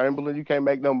Wilt Chamberlain. You can't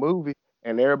make no movie,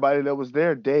 and everybody that was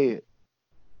there dead.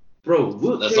 Bro,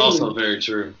 Wilt That's Chamberlain, also very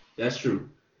true. that's true.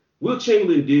 Wilt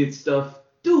Chamberlain did stuff.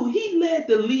 Dude, he led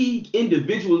the league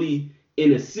individually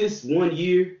in assists 1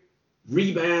 year,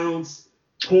 rebounds,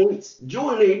 points.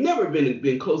 Jordan ain't never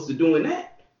been close to doing that.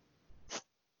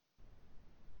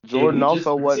 Jordan And we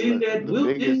also just wasn't pretend that the Wilt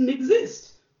biggest. didn't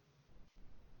exist.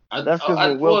 That's because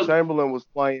when Wilt Chamberlain was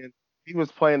playing, he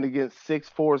was playing against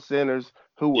 6'4" centers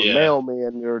who were Yeah.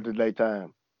 mailmen during the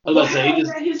daytime. I was But about to say, how he is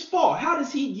just that his fault? How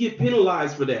does he get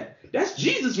penalized for that? That's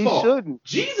Jesus' He fault. shouldn't.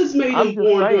 Jesus made I'm him just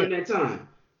born saying. during that time.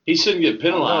 he shouldn't get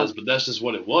penalized, but that's just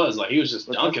what it was. Like he was just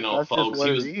But dunking on that's just folks. what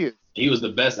He it was is. he was the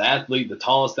best athlete, the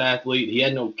tallest athlete. He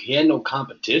had no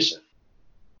competition.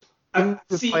 He was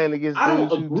See, playing against I don't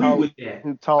dudes who agree with that.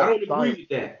 who taught I don't agree science. with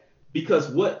that because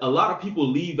what a lot of people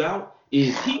leave out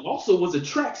is he also was a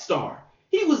track star.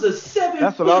 He was a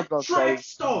That's what I was 7-foot gonna track say.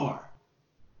 star.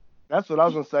 That's what I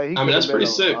was gonna say. He I mean, could that's have been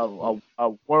pretty sick. a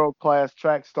world class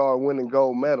track star winning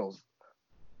gold medals.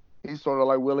 He's sort of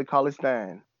like Willie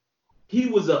Cauley-Stein. He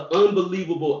was an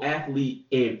unbelievable athlete,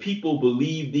 and people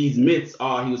believe these myths.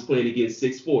 Oh, he was playing against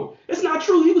 6'4". That's not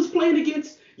true. He was playing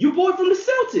against your boy from the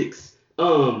Celtics.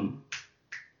 Not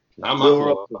my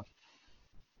Bill fault.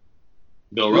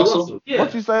 Bill Russell? Yeah.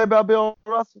 What you say about Bill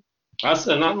Russell? I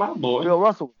said not my boy. Bill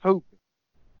Russell was hooping.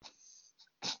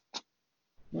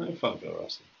 Man, fuck Bill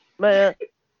Russell. Man,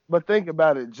 but think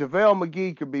about it. JaVale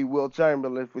McGee could be Wilt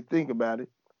Chamberlain if we think about it.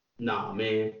 Nah,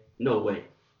 man. No way.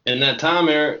 In that time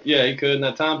era, yeah, he could in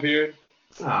that time period.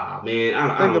 Ah, man. I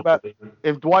Think don't about know, man.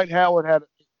 if Dwight Howard had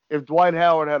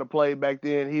played back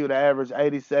then, he would have averaged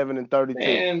 87 and 32.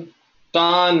 And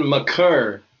Don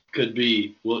McCurr could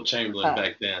be Wilt Chamberlain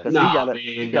back then. 'Cause Nah, he got man.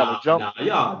 a Nah, jump, nah.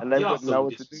 Y'all, and they y'all wouldn't know so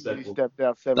what to do. He disrespectful. stepped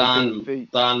out 17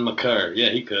 feet. Don McCurr, yeah,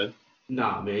 he could.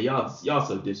 Nah, man. Y'all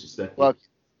so disrespectful. Buckets.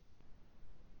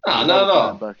 Nah, not at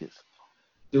all. Buckets.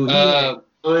 Dude, he had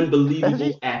unbelievable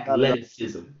He's-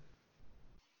 athleticism.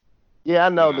 Yeah, I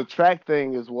know. Yeah. The track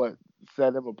thing is what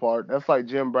set him apart. That's like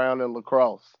Jim Brown and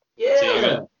lacrosse.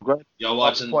 Yeah. Great Y'all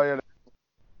watching? player.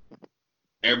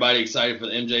 Everybody excited for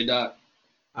the MJ doc?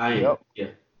 I am. Yep. Yeah.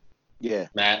 Yeah.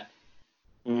 Matt,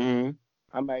 Mm-hmm.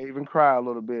 I may even cry a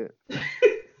little bit.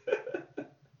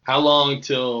 how long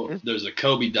till there's a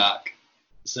Kobe doc?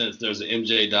 Since there's an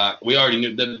MJ doc, we already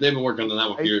knew they've been working on that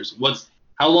one for years.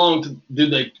 How long do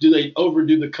they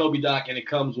overdo the Kobe doc and it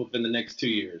comes within the next 2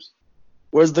 years?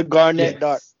 Where's the Garnett Yes.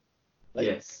 doc?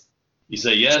 Yes. You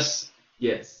say yes?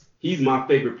 Yes. He's my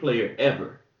favorite player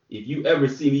ever. If you ever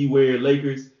see me wearing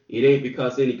Lakers, it ain't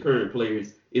because any current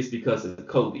players. It's because of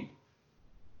Kobe.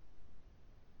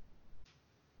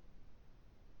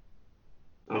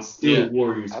 I'm still Yeah. a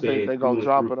Warriors I fan. think they're gonna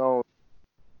drop it on.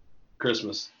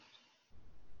 Christmas.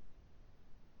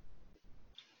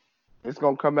 It's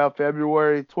gonna come out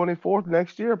February 24th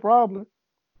next year, probably.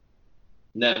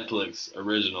 Netflix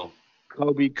original.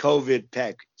 Kobe COVID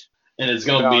package. And it's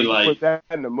gonna No, be you like, put that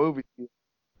in the movie.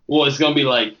 well, it's gonna be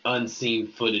like unseen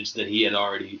footage that he had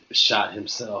already shot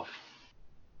himself.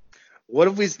 What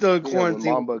if we still in Yeah, with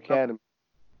quarantine? Mamba Academy.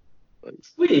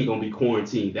 We ain't gonna be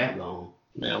quarantined that long.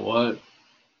 Man, what?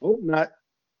 Hope not.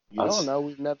 I don't know.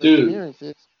 We've never Dude. experienced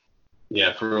it.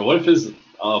 Yeah, for real. What if it's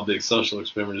all a big social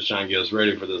experiment just trying to get us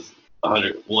ready for this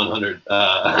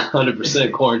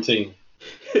 100% quarantine?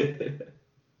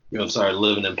 You're gonna start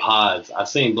living in pods. I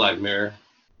seen Black Mirror.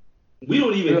 They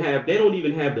don't even have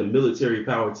the military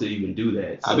power to even do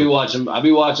that. So I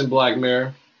be watching Black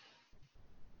Mirror.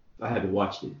 I haven't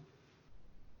watched it.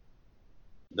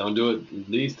 Don't do it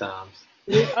these times.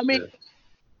 I mean,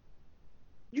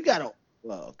 you gotta.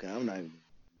 Well, okay, I'm not even.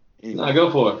 Anyway. No, go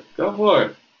for it. Go for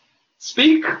it.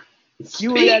 Speak.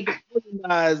 You would have to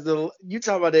organize the. You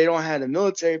talk about they don't have the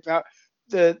military power.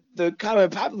 The common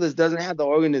populace doesn't have the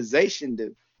organization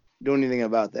to do anything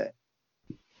about that.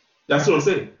 That's what I'm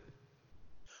saying.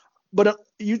 But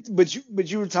you were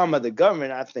talking about the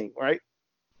government, I think, right?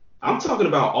 I'm talking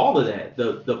about all of that.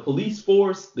 The police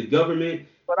force, the government.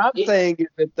 What I'm saying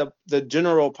is that the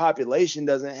general population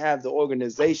doesn't have the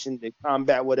organization to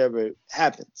combat whatever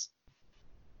happens.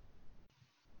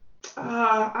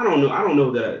 I don't know. I don't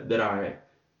know that I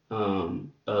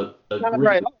agree.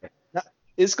 Right. with that.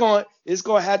 It's gonna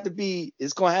have to be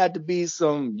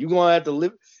some. You're gonna have to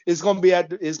live. It's gonna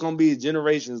be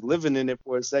generations living in it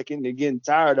for a second and getting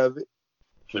tired of it.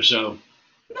 For sure.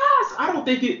 Nah, I don't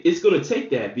think it's going to take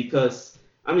that because,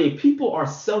 I mean, people are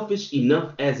selfish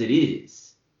enough as it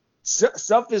is.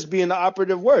 selfish being the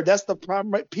operative word. That's the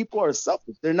problem. Right? People are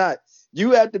selfish. They're not.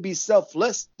 You have to be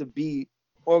selfless to be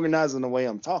organized in the way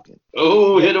I'm talking.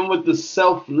 Oh, hit him with the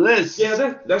selfless.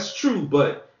 Yeah, that's true.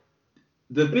 But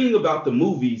the thing about the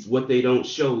movies, what they don't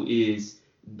show is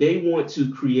they want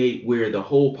to create where the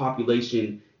whole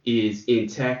population is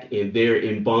intact and they're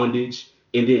in bondage,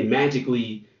 and then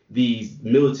magically these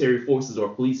military forces or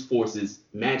police forces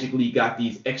magically got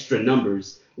these extra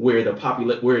numbers where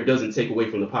where it doesn't take away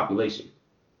from the population.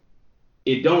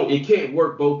 It can't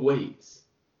work both ways.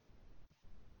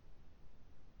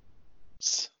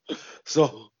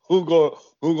 So who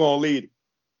gonna lead?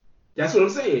 That's what I'm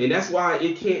saying, and that's why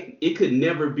it could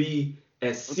never be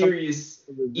as serious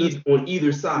on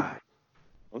either side.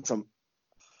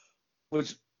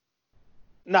 Because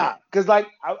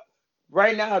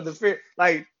right now the fear,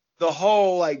 like the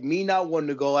whole like me not wanting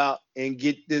to go out and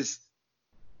get this,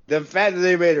 the fact that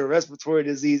they made a respiratory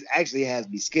disease actually has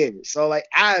me scared. So like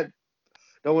I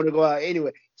don't want to go out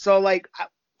anyway. So like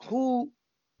who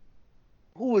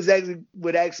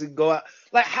would actually go out?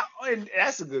 Like how? And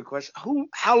that's a good question.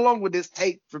 How long would this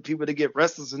take for people to get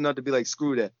restless enough to be like,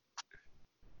 screw that?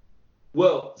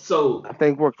 Well, so I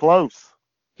think we're close.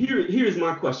 Here's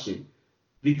my question,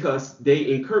 because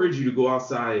they encourage you to go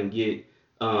outside and get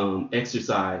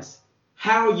exercise.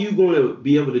 How are you going to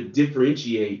be able to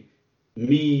differentiate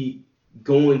me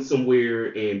going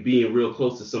somewhere and being real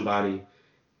close to somebody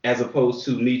as opposed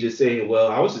to me just saying, well,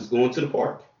 I was just going to the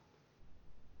park?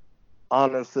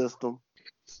 Honor system.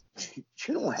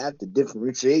 You don't have to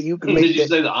differentiate. You can Did make you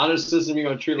say the honor system you're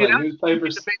going to treat like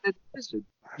newspapers?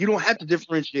 You don't have to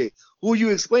differentiate. Who are you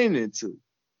explaining it to?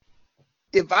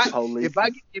 If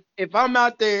I'm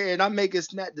out there and I'm making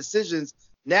snap decisions,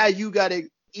 now you got to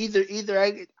either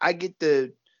I get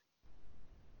to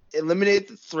eliminate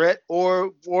the threat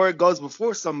or it goes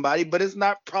before somebody, but it's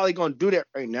not probably going to do that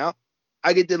right now.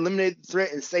 I get to eliminate the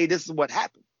threat and say this is what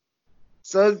happened.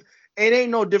 So it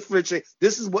ain't no differentiate.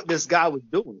 This is what this guy was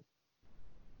doing.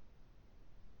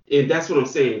 And that's what I'm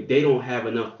saying. They don't have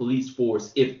enough police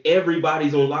force. If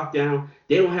everybody's on lockdown,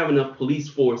 they don't have enough police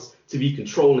force to be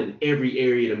controlling every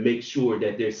area to make sure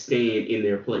that they're staying in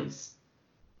their place.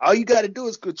 All you got to do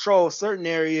is control certain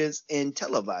areas and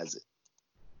televise it.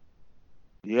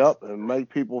 Yep, and make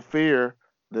people fear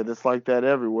that it's like that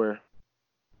everywhere.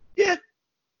 Yeah.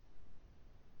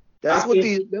 That's what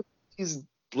these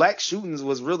black shootings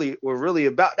were really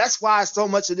about. That's why so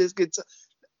much of this gets.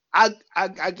 I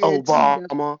guarantee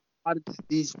Obama.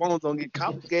 These phones don't get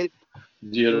complicated.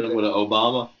 You hit him with an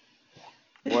Obama?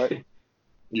 What?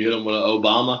 You hit him with an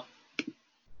Obama?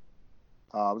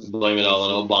 Blame it all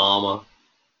on Obama.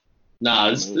 Nah,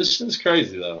 this shit's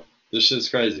crazy though. This shit's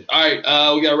crazy. All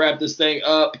right, we gotta wrap this thing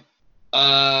up.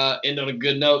 End on a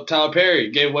good note. Tyler Perry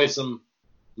gave away some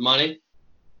money.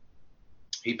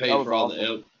 He paid for all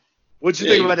the. What you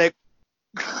think about that?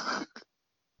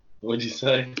 What'd you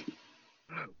say?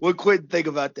 What Quentin think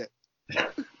about that?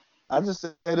 I just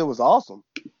said it was awesome.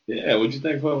 Yeah, what'd you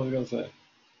think Quentin was gonna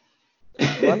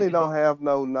say? Money don't have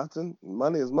no nothing.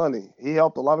 Money is money. He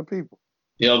helped a lot of people.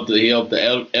 He helped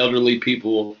the elderly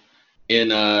people in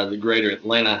the greater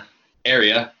Atlanta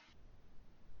area.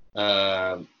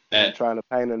 Trying to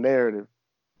paint a narrative.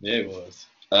 Yeah, it was.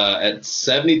 At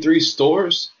 73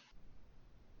 stores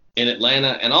in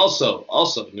Atlanta and also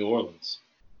New Orleans.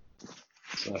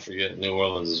 Let's not forget New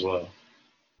Orleans as well.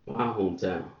 My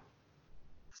hometown.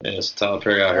 Yeah, it's Tyler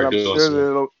Perry out here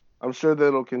doing I'm sure that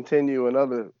it'll continue in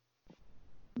other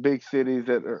big cities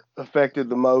that are affected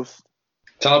the most.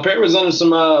 Tyler Perry was under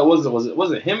some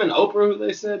was it him and Oprah who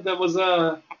they said that was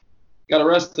got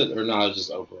arrested, or no, it was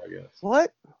just Oprah, I guess.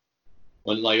 What?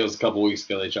 When it was a couple weeks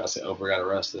ago, they tried to say Oprah got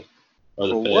arrested. Or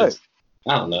the For feds.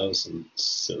 what? I don't know, some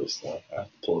silly stuff. I have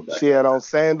to pull it back. She had on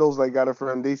sandals. They got her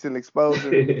for indecent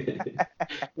exposure.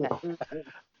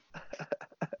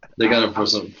 They got her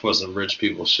for some rich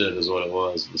people shit is what it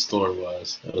was. The story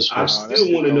was. I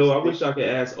still want to know. I wish I could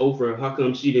ask Oprah how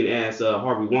come she didn't ask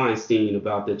Harvey Weinstein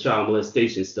about the child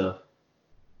molestation stuff.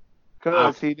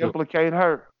 Because he'd implicate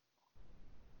her.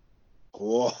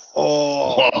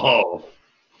 Oh.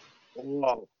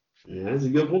 Yeah, that's a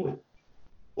good point.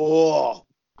 Oh.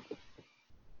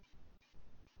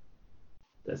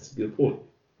 That's a good point.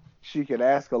 She could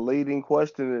ask a leading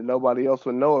question that nobody else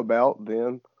would know about.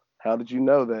 Then how did you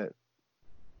know that?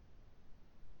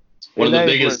 One of the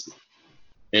biggest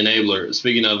enablers.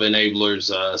 Speaking of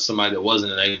enablers, somebody that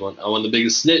wasn't enabling. One of the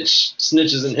biggest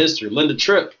snitches in history. Linda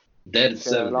Tripp, dead at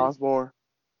 70. Osborne.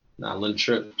 Nah, Linda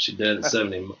Tripp, she dead at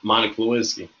 70. Monica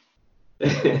Lewinsky, the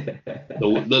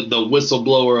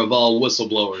whistleblower of all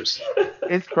whistleblowers.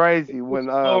 It's crazy when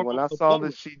I saw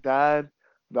that she died.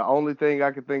 The only thing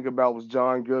I could think about was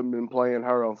John Goodman playing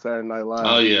her on Saturday Night Live.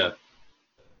 Oh, yeah.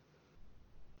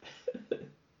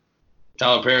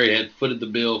 Tyler Perry had footed the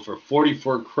bill for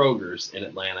 44 Krogers in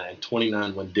Atlanta and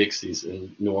 29 Winn-Dixies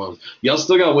in New Orleans. Y'all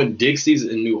still got Winn-Dixies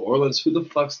in New Orleans? Who the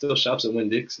fuck still shops at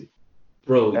Winn-Dixie?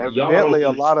 Bro, y'all Evidently,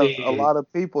 don't a lot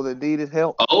of people that needed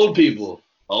help. Old people,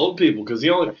 because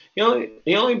he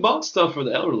only bought stuff for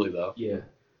the elderly though. Yeah.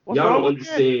 What's Y'all wrong don't with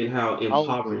that? understand how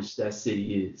impoverished that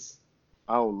city is.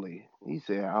 Only. He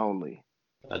said only.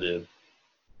 I did.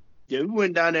 Yeah, we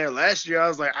went down there last year. I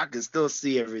was like, I can still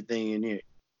see everything in here.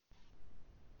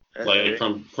 Like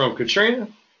from Katrina.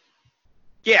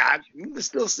 Yeah, you can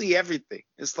still see everything.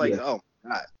 It's like, Yeah. oh my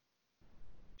God.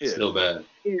 Yeah. Still bad.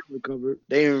 They ain't recovered.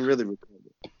 They ain't really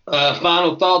recovered.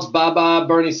 Final thoughts. Bye-bye,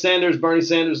 Bernie Sanders. Bernie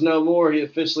Sanders no more. He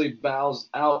officially bows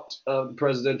out of the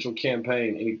presidential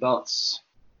campaign. Any thoughts?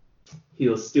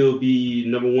 He'll still be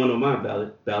number one on my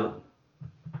ballot.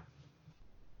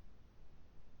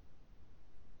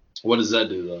 What does that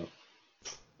do,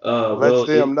 though? Let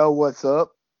them know what's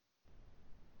up.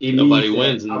 It Nobody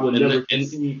means that wins. I will never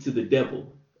concede to the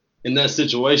devil. In that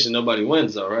situation, nobody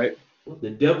wins, though, right? The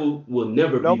devil will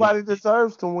never be. Nobody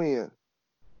deserves to win.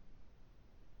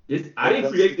 I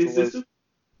didn't create this system.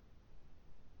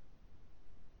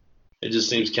 It just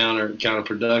seems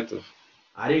counterproductive.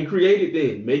 I didn't create it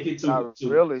then. Make it to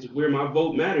really. to where my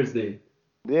vote matters then.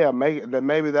 Yeah,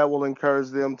 maybe that will encourage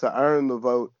them to earn the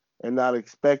vote and not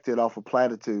expect it off of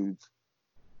platitudes.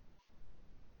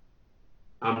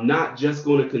 I'm not just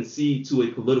going to concede to a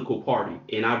political party,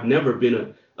 and I've never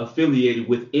been affiliated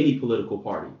with any political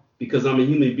party because I'm a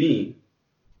human being.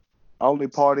 Only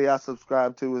party I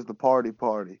subscribe to is the party.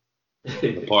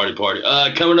 The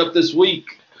party. Coming up this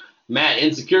week, Matt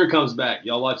Insecure comes back.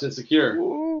 Y'all watch Insecure?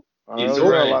 Ooh, He's a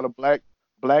right. lot of black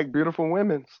beautiful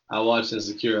women. I watch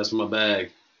Insecure. That's my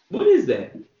bag. What is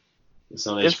that? It's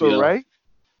on It's HBO. a Ray.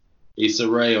 Issa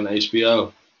Rae on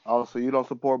HBO. Oh, so you don't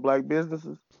support black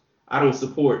businesses? I don't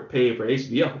support paying for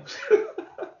HBO.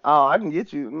 Oh, I can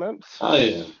get you. Man. Oh,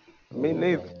 yeah. Me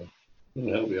neither.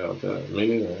 That'll be all good.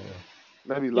 Me neither.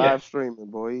 Maybe live streaming,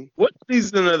 boy. What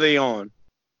season are they on?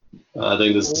 I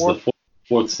think this is the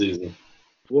fourth season.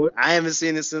 I haven't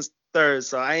seen it since third,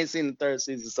 so I ain't seen the third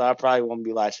season, so I probably won't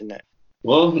be watching that.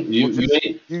 Well, you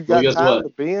got guess time what? to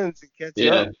binge and catch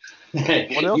Yeah. up.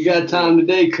 What else You got time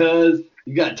today, cuz.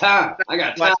 You got time. I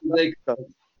got time today.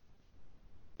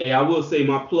 Hey, I will say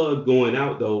my plug going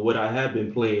out though. What I have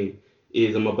been playing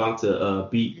is I'm about to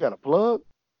beat. You got a plug?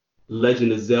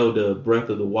 Legend of Zelda: Breath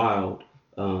of the Wild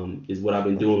is what I've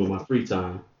been doing with my free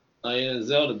time. Oh yeah,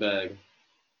 Zelda bag.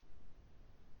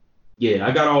 Yeah,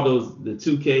 I got all the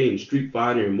 2K and Street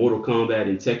Fighter and Mortal Kombat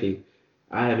and Tekken.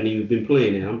 I haven't even been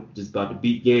playing it. I'm just about to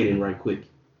beat Ganon right quick.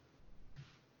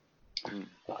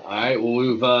 All right.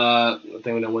 Well, I think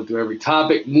we done went through every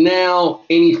topic. Now,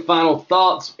 any final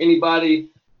thoughts? Anybody?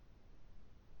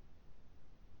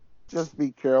 Just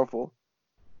be careful.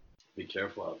 Be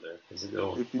careful out there. How's it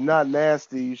going? If you're not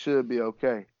nasty, you should be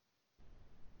okay.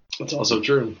 It's also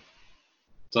true.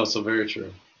 It's also very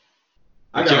true.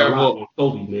 I got a lot on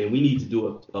Kobe, man. We need to do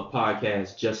a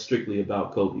podcast just strictly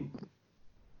about Kobe.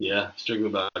 Yeah, strictly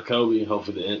about Kobe.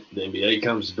 Hopefully the NBA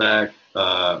comes back.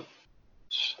 A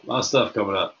lot of stuff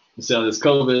coming up. Let's see how this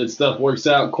COVID stuff works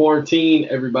out. Quarantine.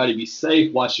 Everybody be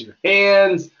safe. Wash your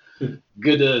hands.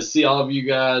 Good to see all of you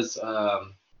guys.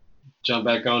 Jump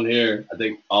back on here. I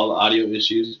think all the audio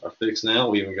issues are fixed now.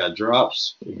 We even got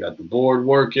drops. We got the board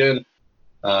working.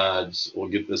 We'll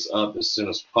get this up as soon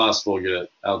as possible. Get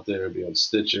it out there. Be on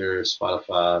Stitcher,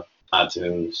 Spotify,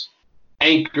 iTunes,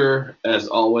 Anchor, as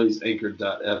always,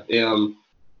 anchor.fm.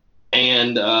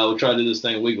 And we'll try to do this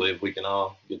thing weekly if we can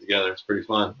all get together. It's pretty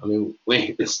fun. I mean,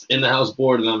 it's in the house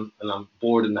board, and I'm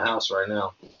bored in the house right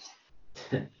now.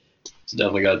 It's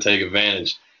definitely got to take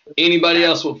advantage. Anybody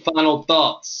else with final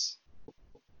thoughts?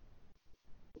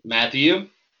 Matthew?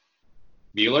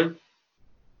 Bueller?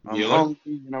 I'm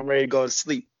hungry and I'm ready to go to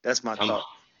sleep. That's my thought.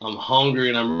 I'm hungry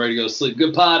and I'm ready to go to sleep.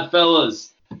 Good pod,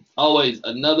 fellas. Always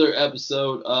another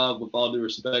episode of With All Due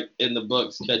Respect in the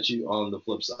books. Catch you on the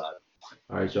flip side.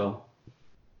 All right, y'all.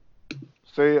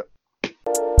 See ya.